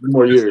got a couple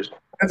more years.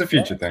 That's a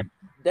future thing.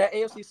 That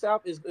AFC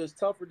South is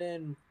tougher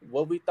than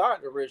what we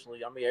thought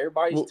originally. I mean,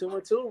 everybody's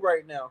 2-2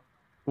 right now.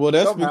 Well,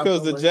 that's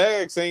because the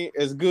Jags ain't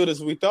as good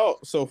as we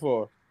thought so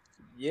far.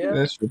 Yeah,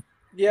 that's true.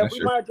 Yeah, we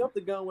might jump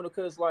the gun with it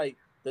because, like,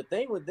 the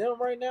thing with them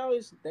right now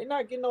is they're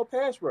not getting no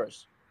pass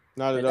rush.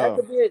 Not at all.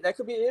 That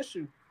could be an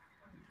issue.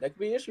 That could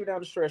be an issue down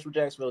the stretch with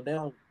Jacksonville. They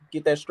don't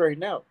get that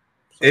straightened out.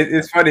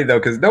 It's funny though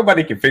because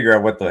nobody can figure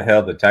out what the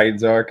hell the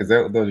Titans are because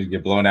they'll just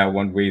get blown out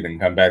one week and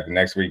come back the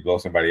next week, blow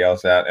somebody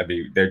else out. I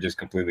mean, they're just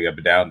completely up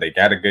and down. They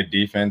got a good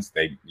defense.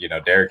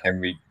 Derrick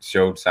Henry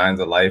showed signs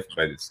of life,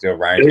 but it's still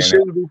Ryan. They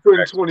shouldn't be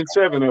putting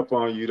 27 up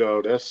on you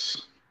though.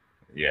 That's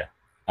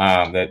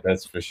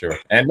that's for sure.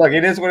 And look,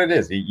 it is what it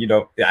is.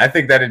 I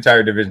think that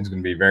entire division is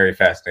going to be very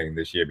fascinating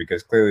this year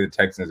because clearly the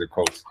Texans or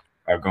Colts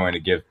are going to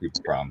give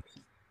people problems.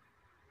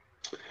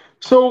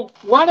 So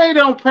why they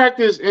don't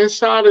practice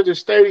inside of the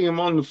stadium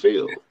on the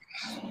field?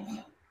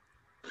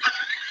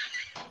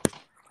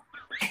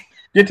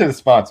 Get to the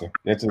sponsor.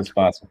 Country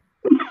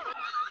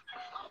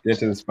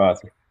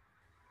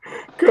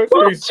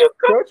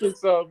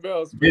something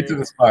else, man. Get to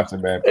the sponsor,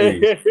 man,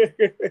 please.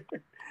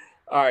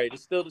 All right,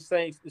 it's still the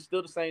same. It's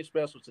still the same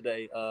special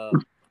today. Buy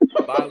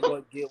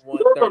one, get one,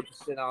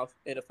 30% off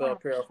NFL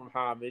apparel from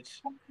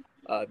Homage.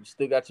 You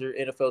still got your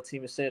NFL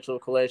Team Essential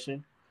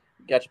collection.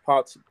 Got your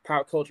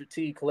pop culture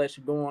tee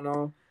collection going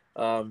on.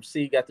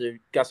 See, got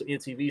some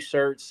MTV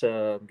shirts.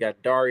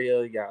 Got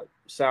Daria. You got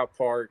South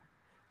Park.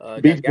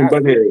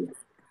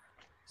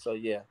 So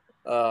yeah,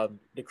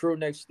 the crew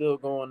next still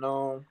going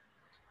on.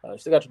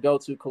 Still got your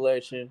go-to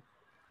collection,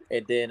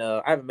 and then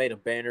I haven't made a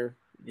banner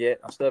yet.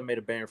 I still haven't made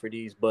a banner for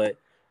these, but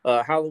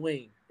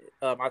Halloween,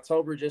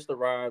 October just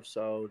arrived,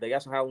 so they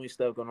got some Halloween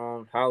stuff going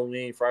on.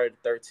 Halloween, Friday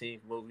the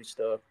 13th, movie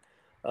stuff.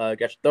 Got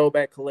your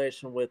throwback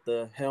collection with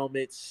the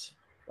helmets,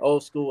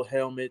 old school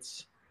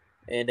helmets,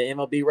 and the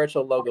MLB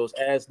retro logos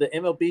as the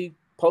MLB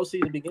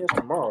postseason begins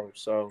tomorrow.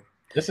 So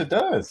yes, it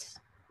does.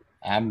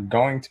 I'm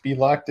going to be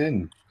locked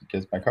in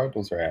because my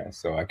Cardinals are ass,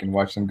 so I can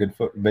watch some good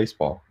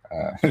baseball.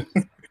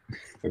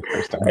 The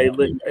first time. Hey,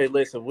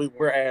 listen,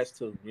 we're ass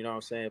too. You know what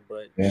I'm saying?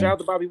 But shout out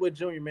to Bobby Wood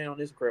Jr., man, on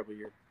this incredible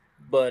year.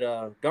 But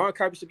go on,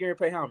 copy Segura and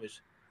pay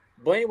homage.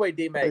 But anyway,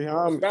 D-Mac,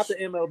 about the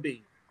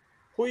MLB.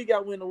 Who you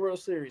got win the World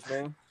Series,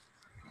 man?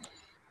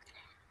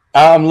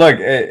 Look,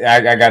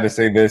 I got to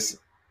say this.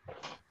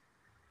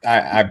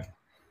 I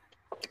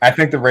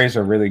think the Rays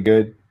are really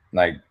good.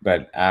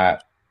 But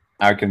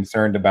I'm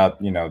concerned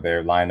about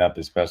their lineup,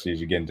 especially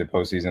as you get into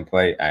postseason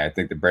play. I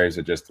think the Braves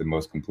are just the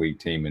most complete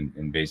team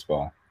in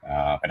baseball,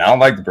 and I don't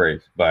like the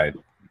Braves, but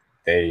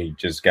they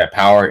just got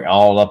power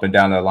all up and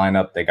down the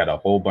lineup. They got a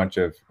whole bunch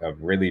of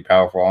really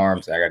powerful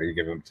arms. I got to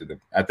give them to them.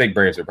 I think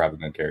Braves are probably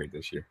going to carry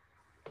this year.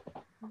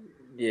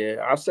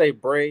 Yeah, I say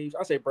Braves.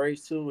 I say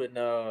Braves too, and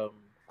I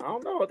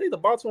don't know. I think the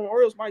Baltimore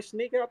Orioles might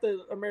sneak out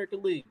the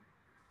American League.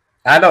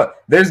 I know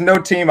there's no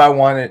team I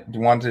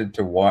wanted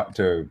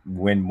to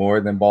win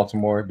more than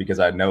Baltimore because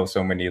I know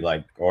so many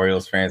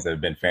Orioles fans that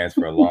have been fans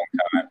for a long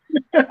time.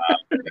 It's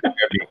gonna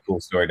be a cool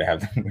story to have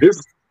them.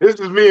 This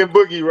is me and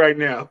Boogie right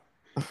now.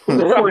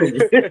 I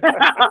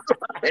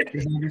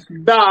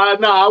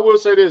will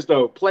say this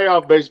though: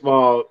 playoff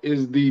baseball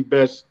is the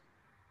best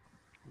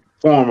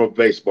form of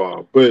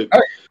baseball, but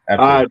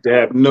I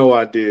have no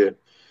idea.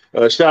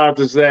 Shout out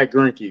to Zach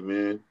Greinke,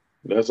 man.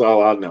 That's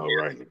all I know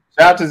right now.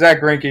 Shout out to Zach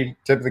Greinke,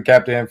 tip of the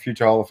cap to him,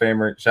 future Hall of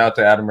Famer. Shout out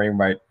to Adam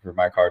Wainwright for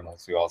my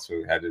Cardinals, who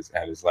also had his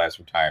last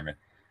retirement.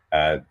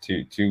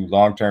 Two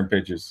long-term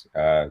pitchers,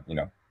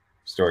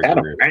 story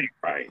Adam career.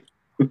 Wainwright.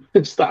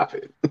 Stop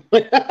it.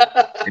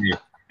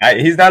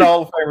 He's not a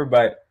Hall of Famer,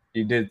 but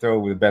he did throw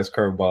with the best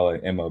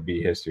curveball in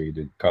MLB history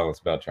to Carlos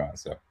Beltran.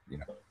 So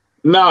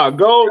Nah,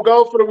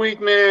 go for the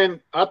week, man.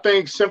 I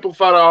think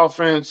simplify the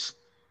offense.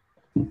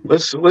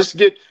 Let's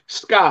get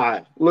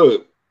Sky.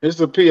 Look, it's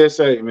a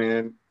PSA,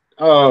 man.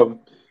 I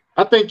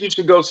think you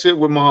should go sit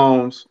with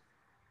Mahomes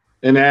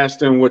and ask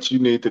them what you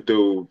need to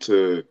do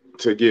to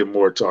get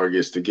more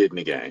targets to get in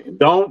the game.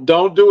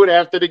 Don't do it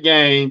after the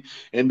game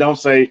and don't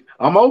say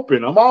I'm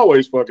open. I'm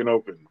always fucking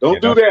open. Don't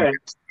do that.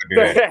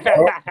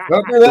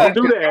 Don't do that. Don't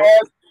do that.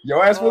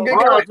 Your ass will get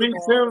caught. Tim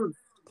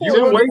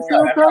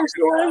Wakefield.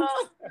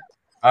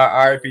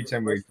 RIP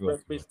Tim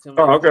Wakefield.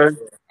 Oh, okay.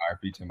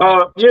 RIP Tim.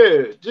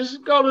 Yeah,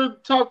 just go to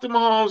talk to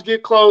Mahomes,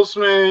 get close,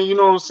 man. You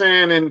know what I'm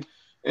saying,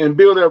 and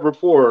build that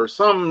rapport.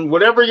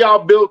 Whatever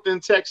y'all built in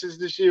Texas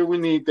this year, we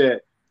need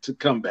that to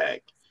come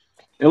back.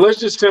 And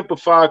let's just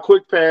simplify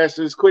quick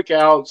passes, quick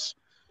outs,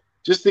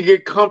 just to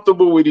get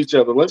comfortable with each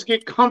other. Let's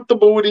get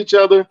comfortable with each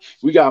other.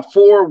 We got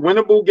 4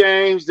 winnable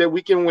games that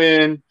we can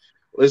win.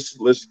 Let's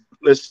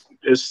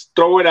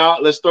throw it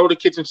out. Let's throw the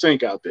kitchen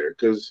sink out there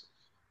because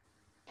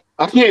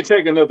I can't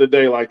take another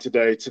day like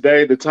today.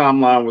 Today the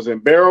timeline was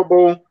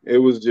unbearable. It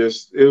was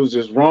just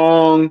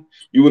wrong.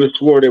 You would have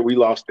swore that we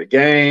lost the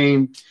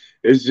game.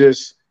 It's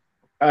just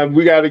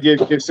we got to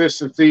get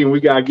consistency and we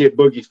got to get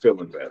Boogie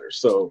feeling better.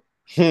 So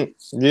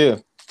yeah,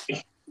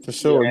 for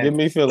sure. Yeah. Get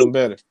me feeling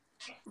better.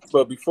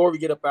 But before we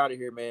get up out of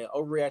here, man,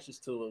 overreactions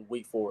to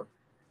week 4.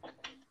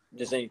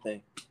 Just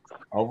anything.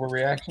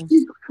 Overreactions?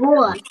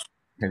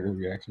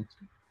 Overreactions.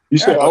 You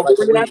said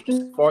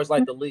overreactions? As far as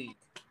the league.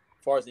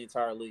 As far as the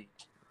entire league.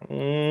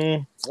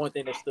 One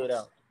thing that stood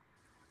out.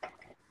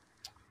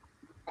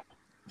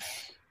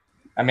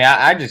 I mean,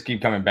 I just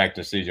keep coming back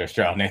to C.J.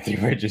 Stroud and Anthony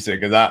Richardson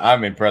because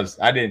I'm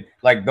impressed. I didn't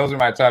those are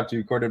my top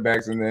 2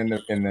 quarterbacks in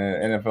the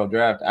NFL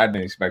draft. I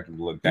didn't expect them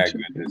to look that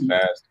good this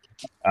fast.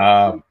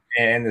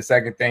 And the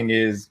second thing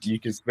is you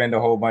can spend a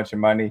whole bunch of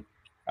money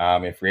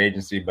in free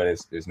agency, but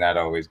it's not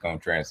always going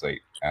to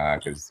translate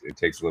because it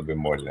takes a little bit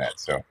more than that.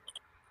 So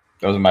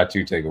those are my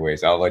two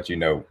takeaways. I'll let you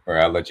know, or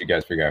I'll let you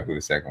guys figure out who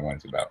the second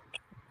one's about.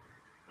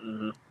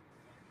 Mm-hmm.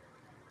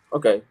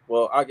 Okay,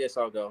 well, I guess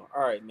I'll go.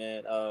 All right,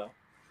 man.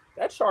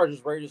 That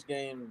Chargers Raiders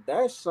game,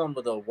 that's some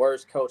of the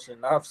worst coaching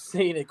I've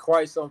seen in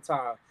quite some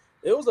time.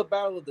 It was a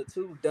battle of the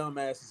two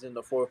dumbasses in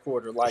the fourth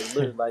quarter. Like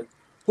literally, like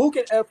who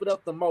can F it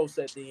up the most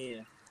at the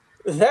end?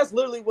 That's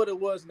literally what it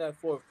was in that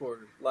fourth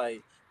quarter.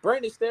 Like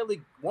Brandon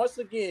Staley, once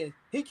again,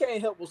 he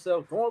can't help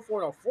himself going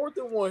for it on 4th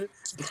and 1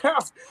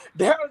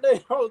 down in their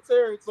own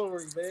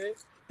territory, man.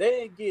 They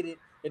didn't get it.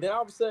 And then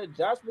all of a sudden,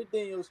 Josh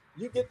McDaniels,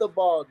 you get the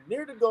ball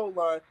near the goal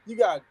line. You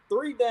got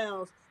 3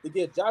 downs to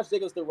get Josh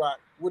Jacobs the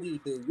rock. What do?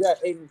 You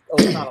got Aiden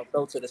O'Connell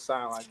throw to the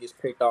sideline, gets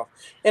picked off.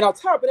 And on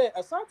top of that,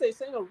 Asante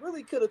Samuel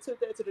really could have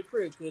took that to the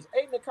crib because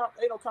Aiden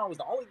O'Connell was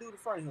the only dude in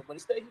front of him, but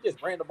instead he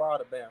just ran the ball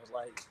out of bounds.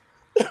 Like,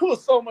 there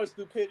was so much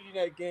stupidity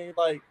in that game.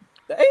 Like,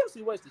 the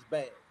AFC West is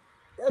bad.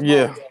 That's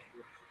Yeah.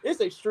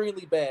 It's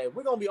extremely bad.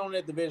 We're going to be on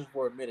that division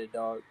for a minute,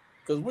 dog,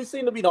 because we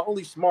seem to be the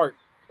only smart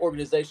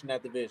organization in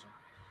that division.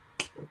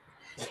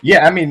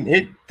 Yeah, I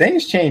mean,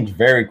 things change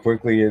very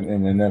quickly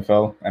in the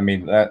NFL. I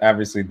mean,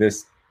 obviously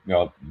this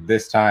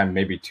time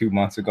maybe 2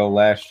 months ago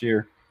last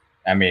year,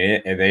 I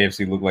mean, the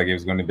AFC looked like it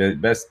was going to be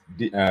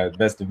the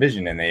best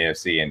division in the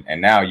AFC,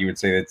 and now you would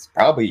say it's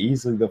probably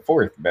easily the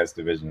 4th best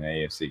division in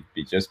the AFC,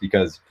 just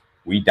because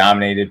we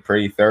dominated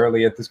pretty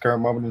thoroughly at this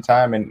current moment in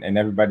time, and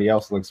everybody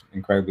else looks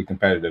incredibly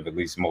competitive, at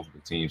least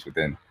multiple teams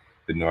within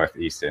the North,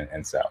 East,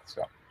 and South.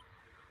 So,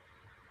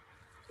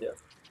 yeah.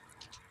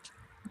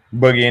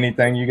 Boogie,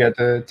 anything you got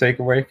to take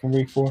away from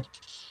week 4?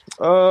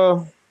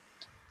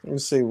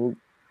 Let's see. We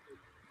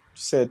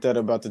said that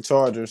about the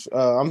Chargers.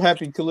 I'm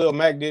happy Khalil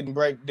Mack didn't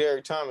break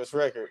Derek Thomas'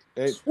 record.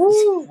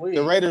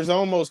 The Raiders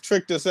almost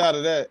tricked us out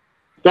of that.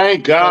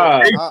 Thank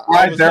God.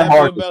 I was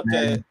happy about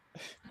that.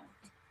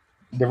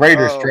 The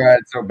Raiders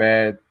tried so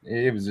bad.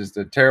 It was just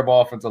a terrible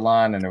offensive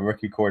line and a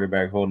rookie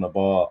quarterback holding the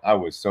ball. I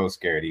was so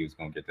scared he was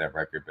going to get that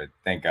record, but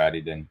thank God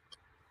he didn't.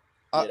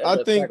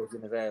 I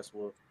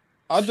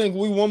think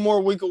we one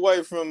more week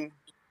away from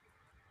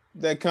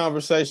that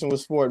conversation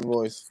with Sport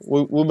Voice.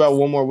 We're about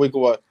one more week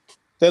away.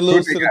 They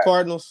lose to the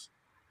Cardinals.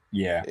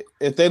 Yeah.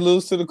 If they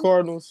lose to the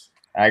Cardinals,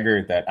 I agree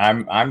with that.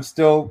 I'm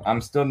still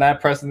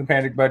not pressing the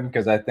panic button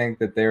because I think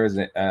that there is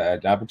an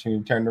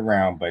opportunity to turn it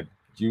around. But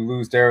you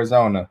lose to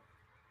Arizona.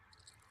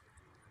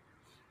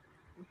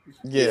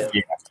 Yeah.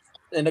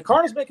 And the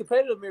Cardinals been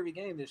competitive every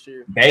game this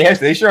year.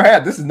 They sure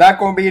have. This is not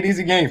going to be an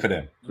easy game for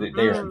them. Mm-hmm.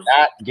 They are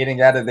not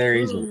getting out of there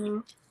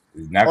easily.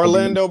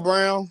 Orlando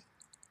Brown.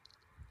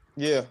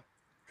 Yeah.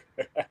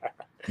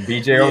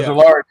 BJ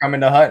Ojolari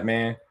coming to hunt,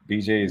 man.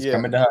 BJ is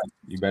coming to hunt.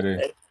 You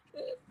better.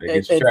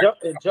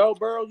 And Joe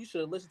Burrow, you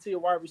should have listened to your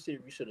wide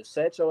receiver. You should have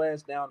sat your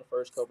ass down the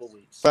first couple of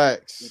weeks.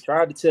 Facts. We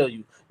tried to tell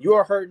you. You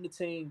are hurting the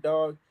team,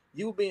 dog.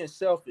 You were being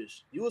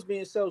selfish. You was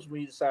being selfish when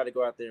you decided to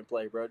go out there and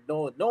play, bro.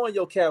 Knowing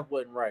your calf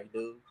wasn't right,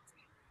 dude.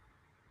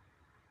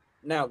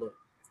 Now look.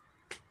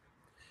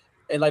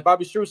 And like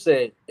Bobby Shrew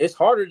said, it's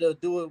harder to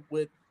do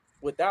it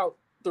without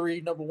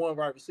 3 number 1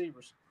 wide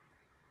receivers.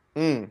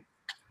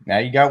 Now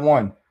you got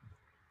one.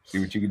 See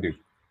what you can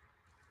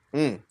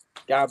do.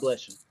 God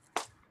bless you.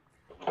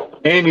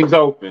 And he's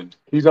open.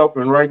 He's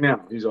open right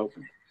now. He's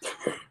open.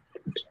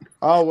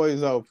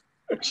 Always open.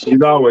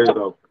 He's always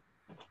open.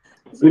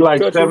 He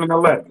like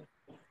 7-11.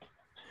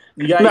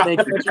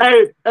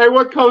 Hey,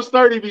 what Coach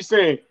 30 be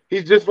saying?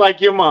 He's just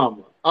like your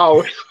mama.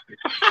 Oh.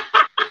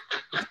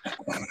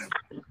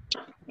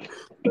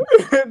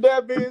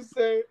 That being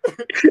said,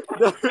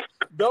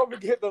 don't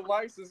forget to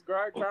like,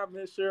 subscribe,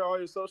 comment, share all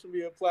your social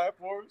media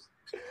platforms.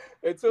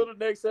 Until the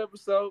next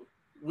episode,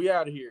 we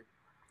out of here.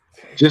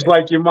 Just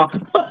like your mama.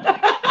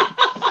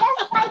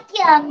 Just like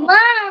your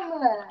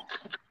mama.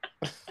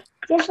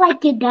 Just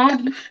like your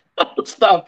daddy. Stop.